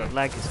 God, the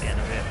lag is getting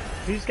a bit.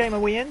 Whose game are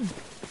we in?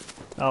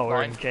 Oh,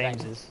 we're in Mine.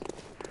 James's.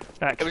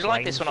 It was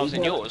like this when I was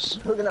in yours.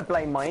 You were gonna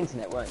blame my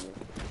internet, weren't you?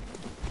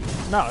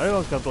 No, I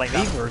was going to blame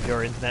either of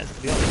your internets,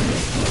 to be honest.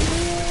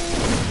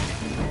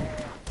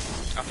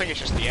 I think it's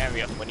just the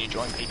area when you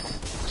join people.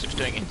 Because it was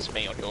doing it to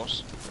me on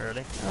yours.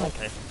 Really?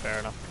 Okay, fair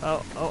enough.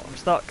 Oh, I'm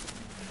stuck.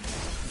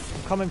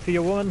 I'm coming for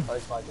your woman.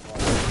 Both sides of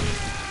mine.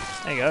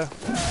 There you go.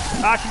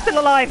 Ah, she's still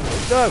alive!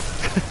 No!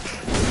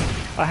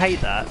 I hate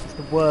that. It's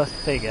the worst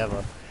thing ever.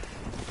 I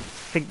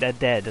think they're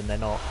dead and they're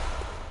not.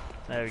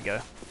 There we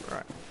go.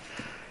 Right.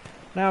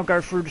 Now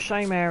go through the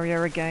same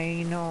area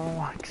again.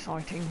 Oh,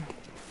 exciting.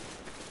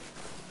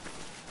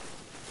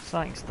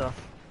 Exciting stuff.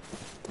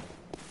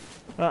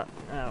 But,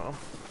 oh well.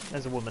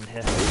 There's a woman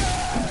here.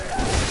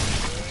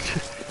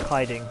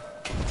 Hiding.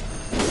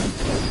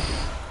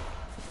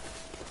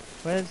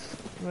 Where's,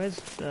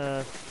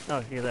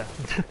 oh, you're there.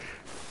 I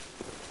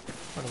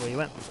don't know where you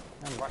went.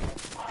 I'm right.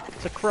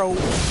 It's a crow.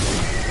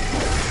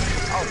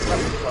 Oh,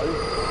 that's close.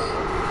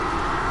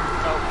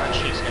 Oh, and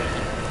she's here.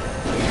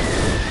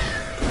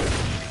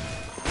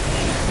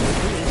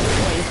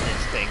 What is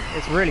this thing?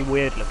 It's really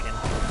weird looking.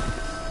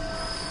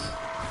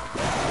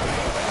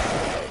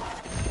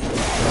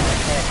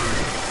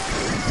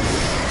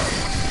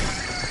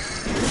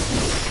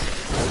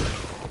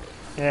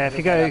 Yeah, if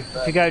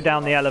you go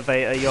down the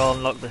elevator, you'll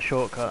unlock the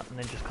shortcut and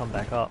then just come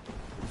back up.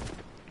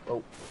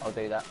 Oh, I'll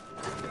do that.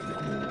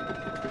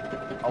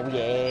 Oh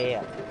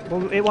yeah.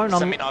 Well, it won't Does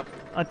that unlock. mean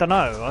I don't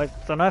know. I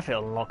don't know if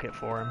it'll unlock it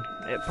for him.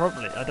 It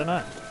probably. I don't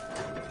know.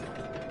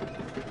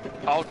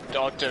 I'll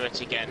do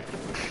it again.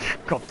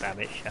 God damn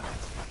it, Shell.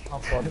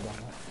 I've got it on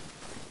that.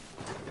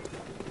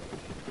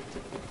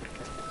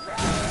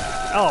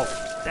 Oh,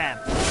 damn.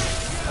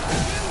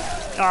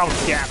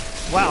 Oh, damn.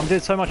 Wow, I'm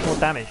doing so much more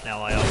damage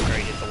now I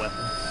upgraded the weapon.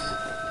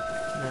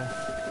 Yeah.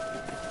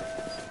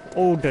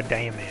 All the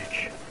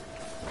damage.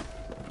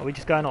 Are we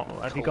just going up?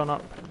 Have you gone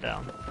up and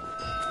down?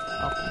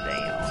 Up and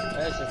down.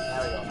 Let's just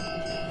carry on.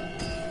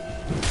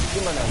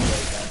 You might know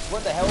guys.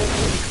 What the hell? It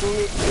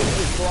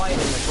was gliding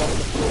across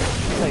the floor.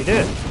 So you do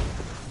it.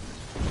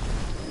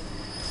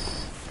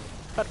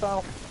 That's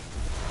all.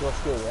 Your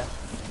skill, yeah?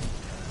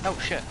 Oh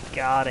shit.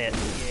 Got it.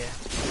 Yeah.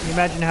 Can you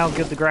imagine how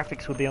good the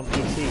graphics would be on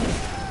PC?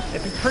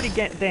 It'd be pretty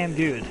damn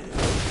good.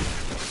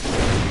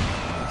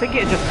 I think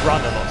it'd just run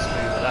a lot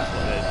smoother, that's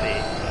what it'd be.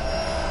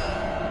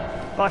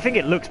 But I think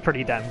it looks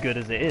pretty damn good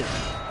as it is.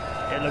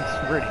 It looks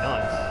really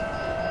nice.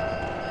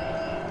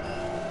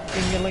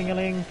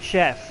 Ding-a-ling-a-ling.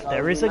 Chef,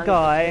 there is a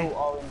guy.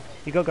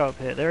 You gotta go up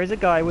here. There is a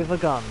guy with a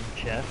gun,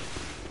 Chef.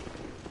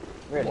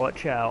 Really?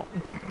 Watch out.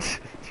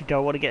 You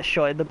don't want to get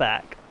shot in the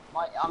back.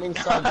 I'm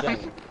inside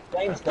James.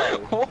 James, go.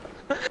 What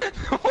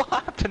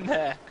happened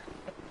there?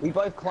 We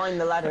both climbed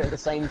the ladder at the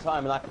same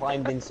time, and I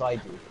climbed inside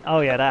you.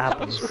 Oh yeah, that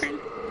happens.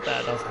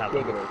 That does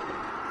happen. Giggity.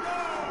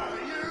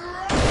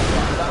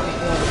 I'm going to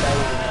kill the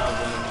baby now.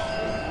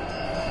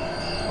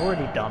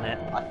 Already done it.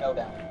 I fell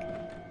down.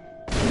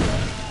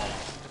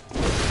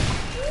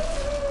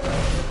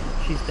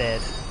 She's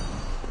dead.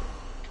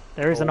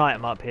 There is an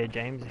item up here,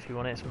 James, if you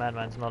want it. It's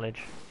Madman's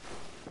Knowledge.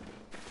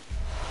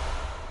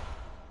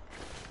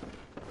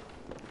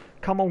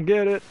 Come on,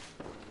 get it.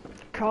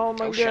 Come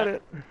and get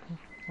it.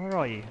 Where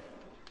are you?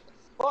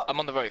 What? I'm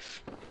on the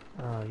roof.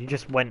 Oh, you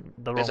just went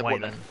the There's wrong a way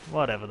woman. then.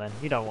 Whatever then.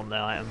 You don't want the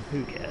item.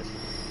 Who cares?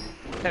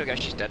 There we go,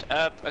 she's dead.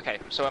 Okay,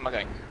 so where am I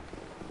going?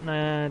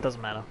 Nah, it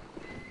doesn't matter.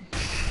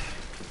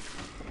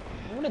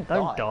 I'm gonna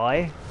Don't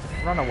die.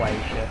 Run away,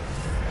 Chef.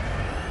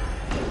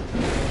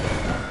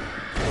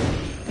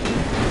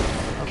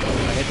 Oh god,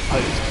 I hit the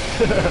post.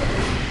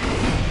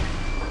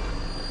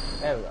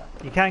 There we go.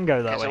 You can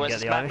go that Okay, so way and where's get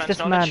the this item. It's just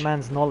Madman's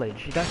Madman's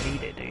Knowledge. You don't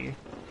need it, do you?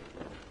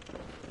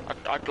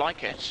 I'd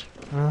like it.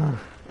 So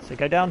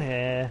go down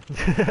here.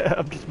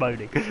 I'm just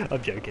moaning.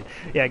 I'm joking.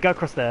 Yeah, go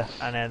across there,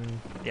 and then,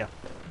 yeah.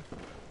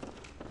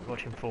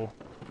 Watch him fall.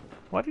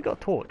 Why have you got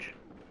a torch?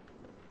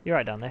 You're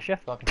right down there, Chef.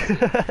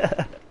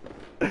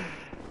 Did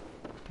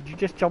you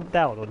just jump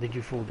down, or did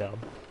you fall down?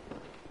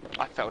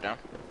 I fell down.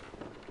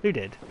 Who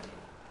did?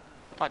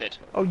 I did.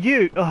 Oh,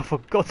 you! Oh, for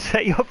God's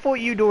sake, I thought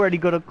you'd already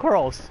got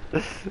across.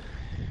 No,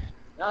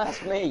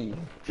 that's me.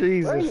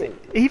 Jesus. Where are you?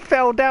 He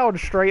fell down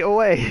straight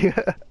away.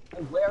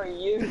 Hey, where are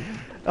you?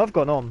 I've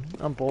gone on.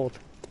 I'm bored.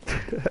 Hey,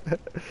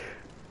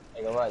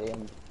 go right at the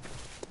end.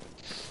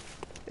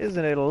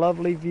 Isn't it a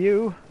lovely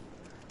view?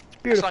 It's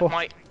It's beautiful.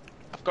 like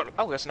I've got.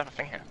 Oh, there's another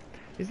thing here.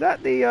 Is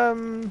that the,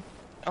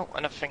 Oh,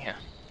 another thing here.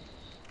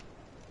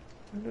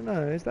 I don't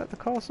know, is that the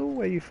castle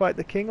where you fight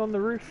the king on the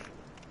roof?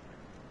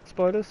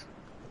 Spoilers?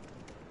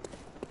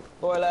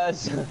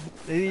 Spoilers.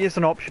 It's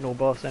an optional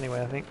boss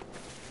anyway, I think.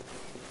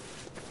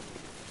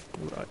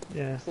 Right,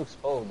 yeah. Still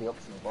spoiled the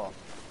optional boss.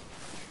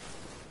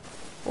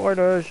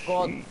 Spoilers,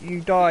 God,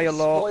 you die a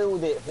lot.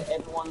 Spoiled it for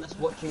everyone that's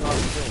watching our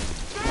stream.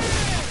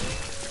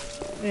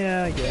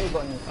 Yeah, I guess.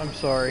 Everybody- I'm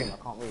sorry. I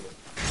can't read it.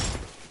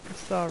 I'm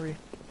sorry.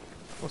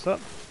 What's up?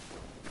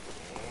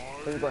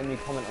 We've got a new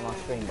comment on our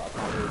stream, but I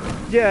can't read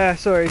it. Yeah,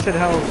 sorry, he said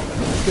how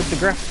good the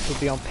graphics would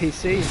be on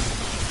PC.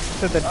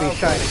 Said they'd be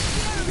shiny.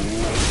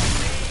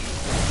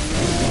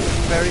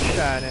 Very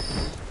shiny.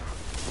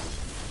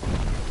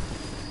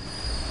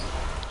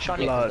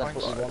 Shiny. Blood. That's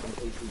what we want on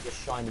PC,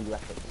 just shiny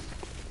graphics.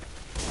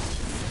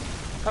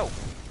 Oh,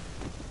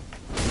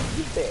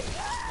 You bitch.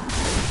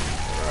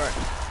 Alright.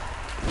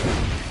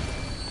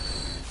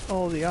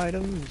 All the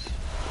items.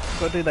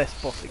 Gotta do this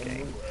boss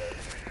again.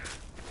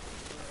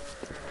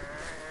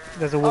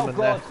 There's a woman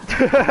there.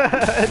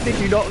 Did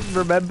you not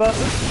remember?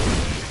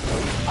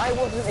 I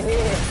wasn't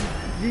here.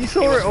 You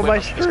saw it on wasn't my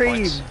with us at this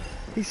stream. point.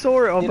 He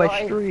saw it on Did my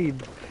I? stream.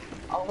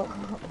 Oh,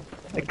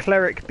 A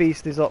cleric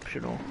beast is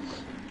optional.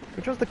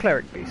 Which was the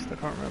cleric beast? I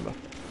can't remember.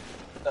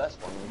 first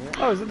one, wasn't it?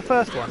 Oh, is it the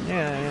first one?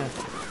 Yeah, yeah.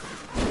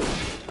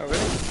 oh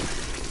really?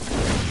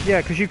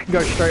 Yeah, because you can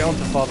go straight on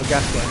to Father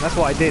Gascoigne. That's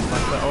what I did.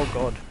 Oh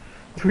god.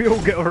 We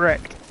all get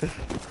wrecked. In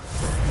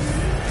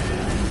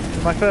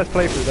my first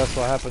playthrough, that's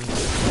what happened.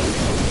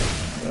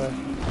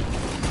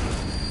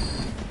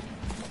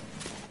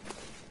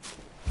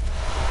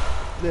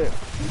 Yeah.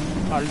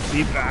 I'll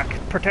be back.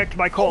 Protect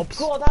my corpse.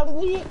 Oh god, how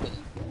did he hit me?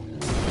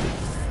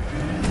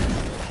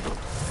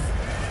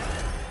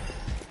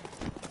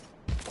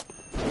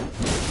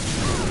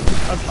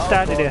 I'm just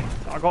standing here.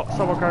 I got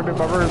someone coming in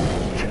my room.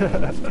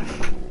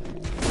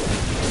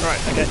 Right,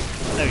 okay.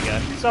 There we go.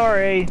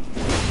 Sorry.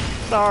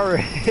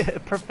 Sorry.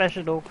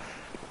 Professional.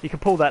 You can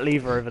pull that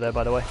lever over there,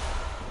 by the way.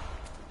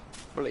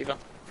 Believer.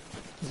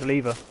 There's a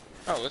lever.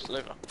 Oh, there's a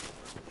liver.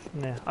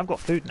 Yeah, I've got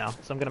food now, so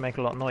I'm going to make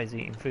a lot of noise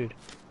eating food.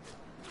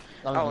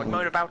 Oh, and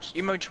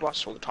you moan to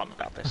us all the time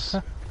about this.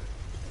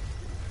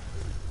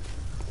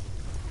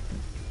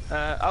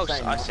 Oh,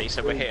 so, I see.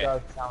 So we're here.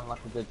 Does sound like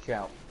a good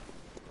shout.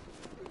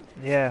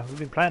 Yeah, we've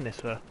been playing this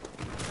for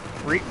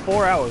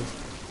 4 hours.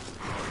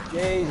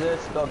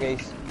 Jesus,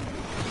 doggies.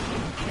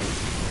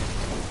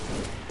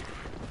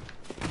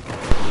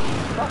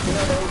 Fuck, you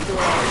know, they're all still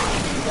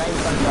alive. The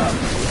game's back up.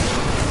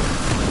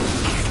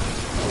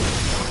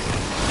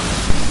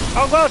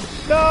 Oh god,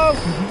 no!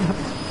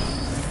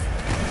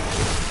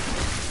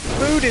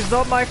 Food is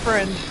not my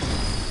friend.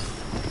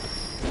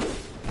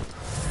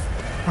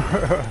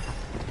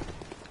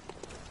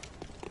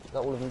 Is that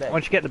all of them dead?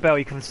 Once you get the bell,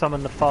 you can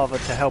summon the father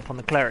to help on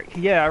the cleric.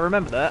 Yeah, I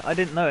remember that. I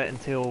didn't know it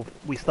until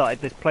we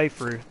started this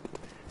playthrough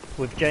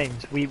with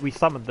James. We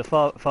summoned the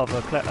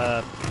father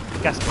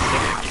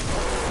Gascoigne.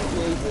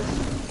 Jesus.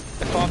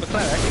 The father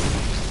cleric.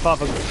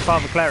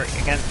 Father cleric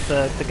against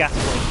the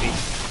Gascoigne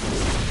beast.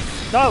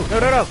 No, no,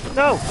 no, no,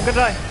 no! I'm gonna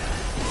die.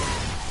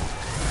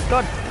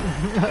 God.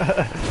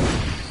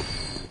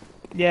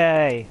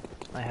 Yay!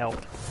 I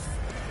helped.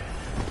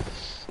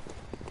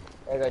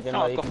 There you go, Jimbo.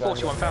 Oh, I've you got can go and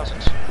get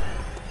 41,000.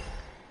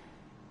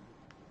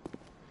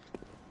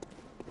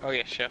 Oh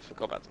yeah, I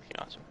forgot about the key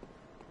item.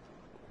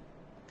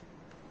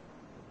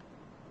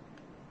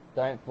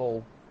 Don't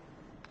fall.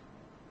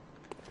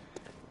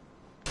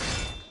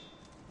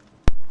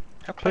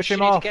 How close Push do him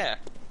you need off. to get?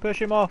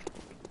 Push him off.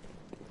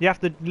 You have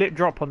to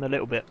drop on the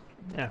little bit.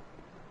 Yeah.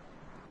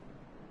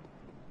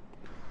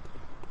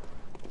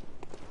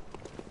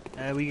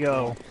 There we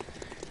go.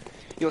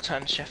 Your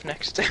turn, Chef,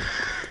 next.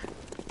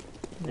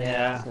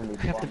 Yeah. that's gonna be We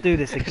have to fun. do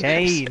this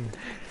again.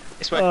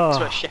 It's where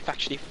Oh. Chef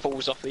actually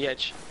falls off the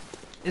edge.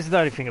 This is the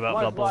only thing about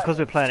Mine's Bloodborne, right because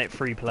we're then. playing it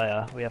free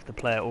player, we have to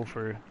play it all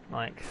through,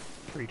 like,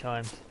 3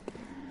 times.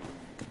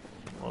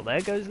 Well,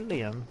 there goes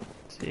Liam.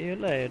 See you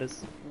later.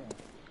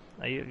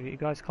 Are you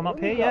guys come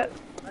up Where here we go? yet?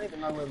 I don't even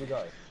know where we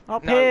go.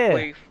 Up No,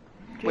 here!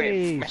 we're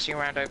Jeez. messing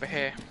around over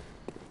here.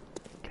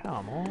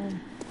 Come on.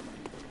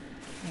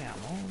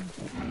 Come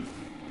on.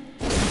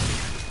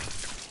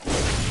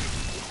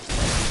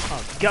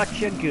 Oh,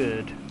 gotcha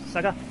good,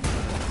 sucker.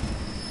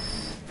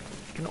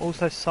 You can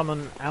also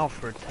summon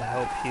Alfred to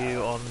help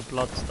you on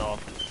Bloodstaff.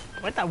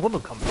 Where'd that woman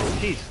come from?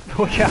 Jeez.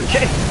 Watch out,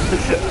 James!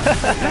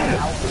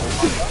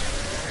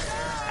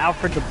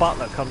 Alfred the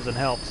butler comes and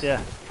helps,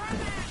 yeah.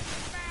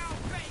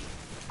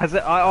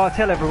 I'll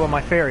tell everyone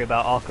my theory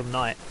about Arkham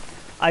Knight.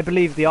 I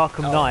believe the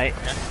Arkham Knight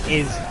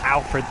is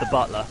Alfred the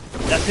butler.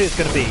 That's who it's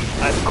going to be.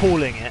 I'm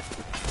calling it.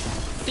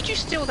 Did you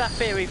steal that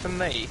theory from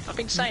me? I've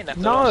been saying that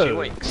for the last few No!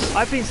 weeks.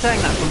 I've been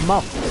saying that for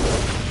months. I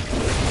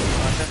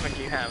don't think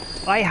you have.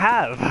 I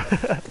have!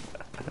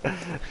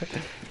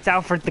 It's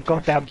Alfred the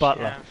goddamn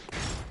butler. Yeah.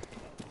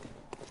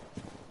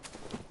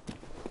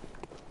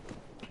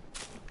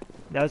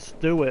 Let's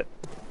do it.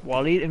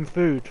 While eating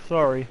food,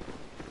 sorry.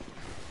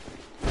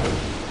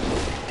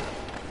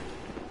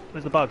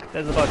 Where's the bug?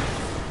 There's the bug.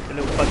 The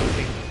little buggy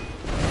thing.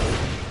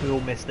 We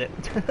all missed it.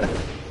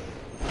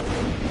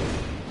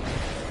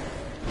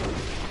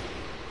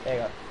 There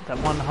you go. That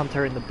one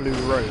hunter in the blue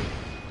robe.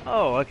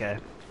 Oh, okay.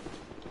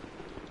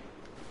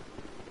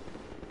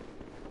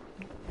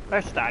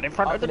 Let's stand in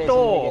front of the After this, I'm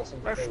gonna door. get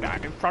some Let's food.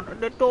 stand in front of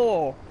the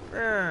door.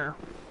 Yeah.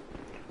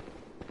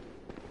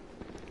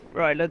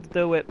 Right, let's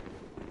do it.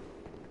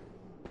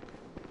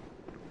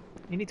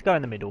 You need to go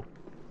in the middle.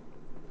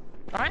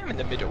 I am in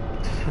the middle.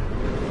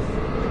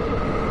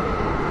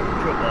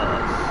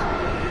 Troopers.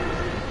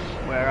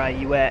 Where are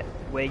you at?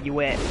 Where you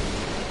at? Is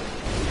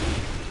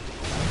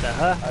that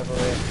her? Over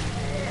here.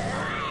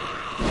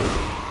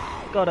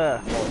 Got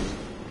her.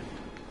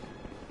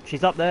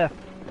 She's up there.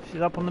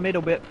 She's up on the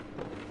middle bit.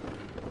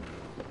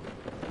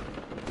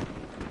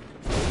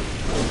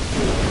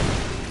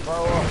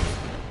 Throw up.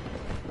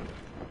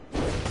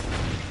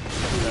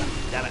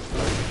 Damn it.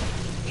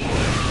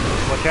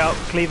 Watch out,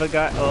 cleaver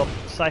guy. Oh,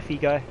 scythe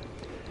guy.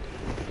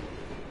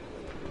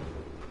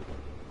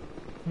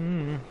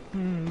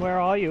 Where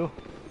are you?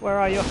 Where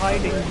are you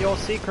hiding your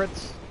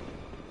secrets?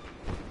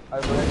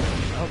 Over here.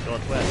 Oh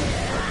god, where?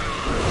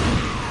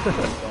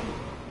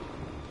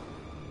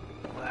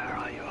 Where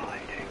are you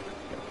hiding?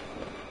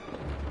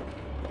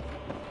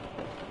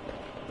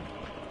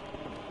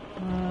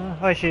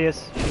 Oh, she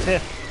is. She's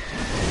here.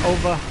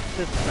 Over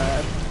this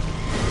side.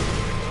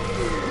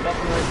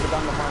 Definitely the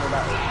gun behind the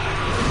battle.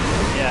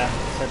 Yeah,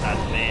 said that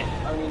to me.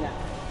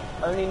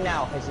 Only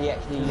now has he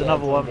actually. There's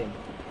another one. joined in.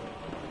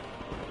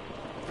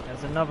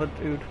 There's another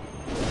dude.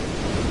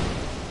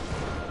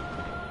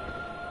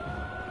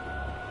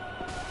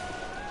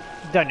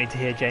 You don't need to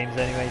hear James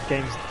anyway.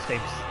 James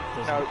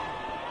doesn't. No.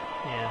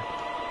 Yeah.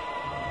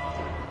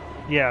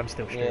 Yeah, I'm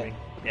still streaming.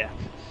 Yeah.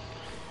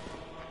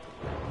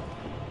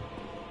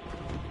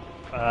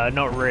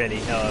 Not really,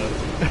 no.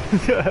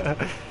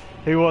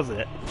 Who was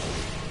it?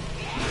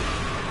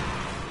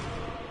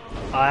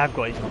 I have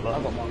got his number.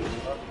 I've got one.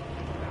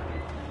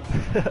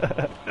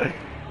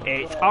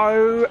 It's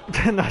O.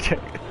 No,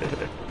 joke.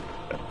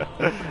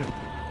 There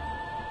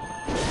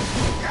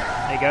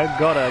you go,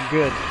 got her,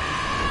 good.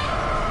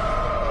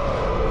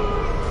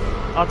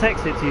 I'll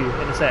text it to you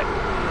in a sec.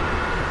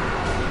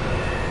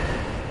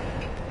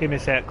 Give me a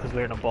sec, because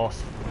we're in a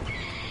boss.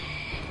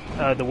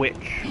 The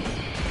witch.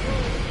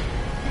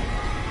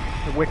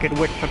 The wicked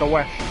witch of the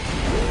west.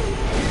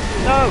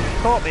 No, she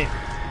caught me.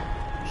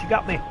 She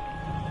got me.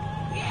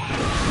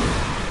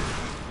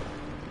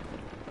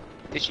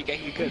 Did she get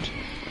you good?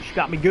 She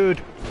got me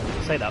good.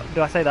 Say that.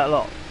 Do I say that a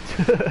lot?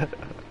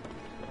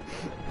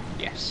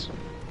 Yes.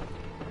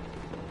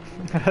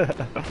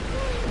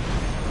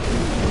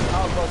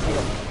 Oh god,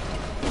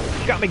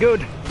 She got me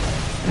good.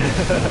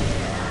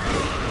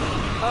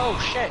 Oh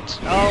shit!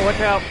 Oh, watch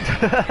out.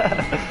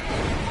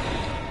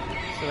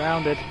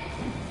 Surrounded.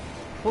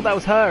 Well, that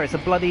was her. It's a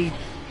bloody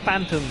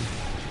phantom.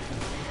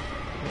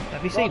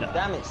 Have you seen God her?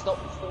 damn it! Stop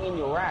swinging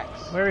your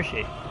axe. Where is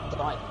she?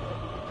 Right.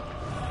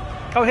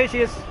 Oh, here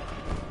she is.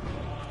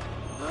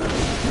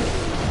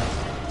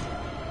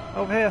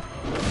 Over here.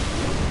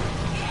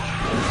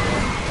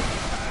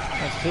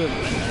 That's two of them.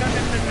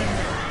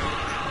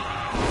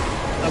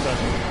 Oh god.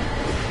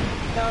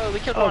 No, we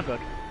killed Oh one. god.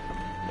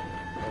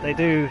 They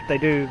do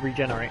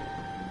regenerate.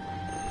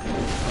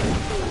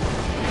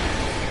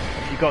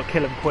 got to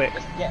kill him quick.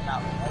 Just getting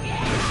out.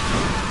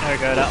 There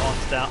we go, that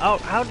one's down. Oh,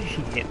 how did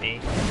she hit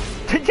me?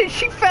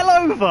 She fell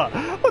over!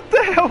 What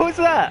the hell was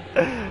that?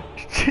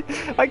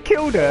 I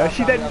killed her,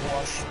 she then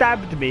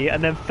stabbed me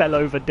and then fell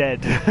over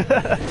dead.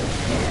 That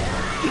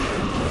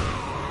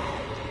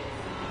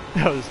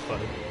was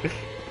funny.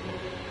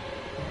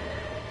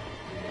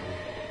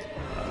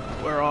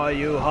 Where are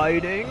you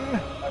hiding?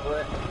 Over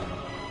it.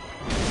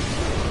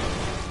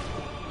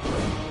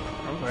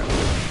 Okay.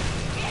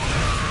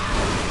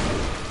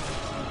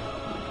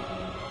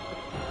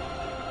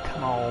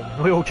 Come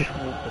on, we all just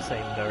walk the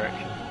same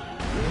direction.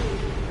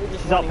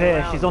 She's up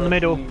here, she's on the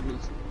middle.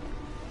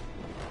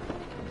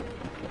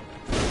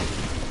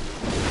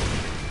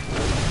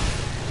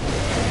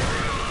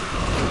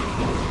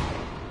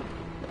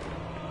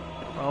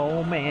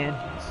 Oh man,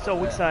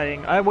 so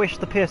exciting. I wish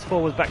the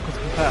PS4 was backwards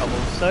compatible,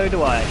 so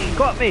do I. She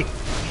got me!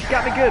 She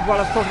got me good while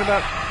I was talking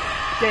about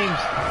games.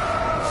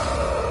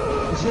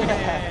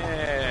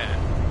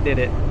 Yeah. Did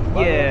it.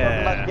 Well,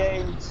 Yeah.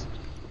 games.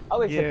 I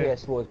wish Yeah. the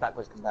PS4 was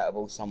backwards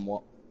compatible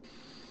somewhat.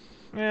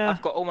 Yeah.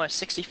 I've got almost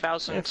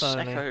 60,000 If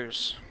only.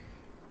 echoes.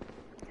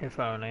 If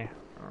only.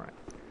 Alright.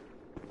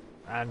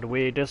 And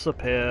we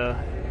disappear.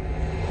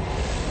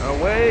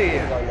 Away!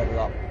 Go level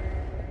up.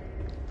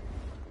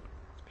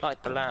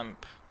 Light the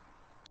lamp.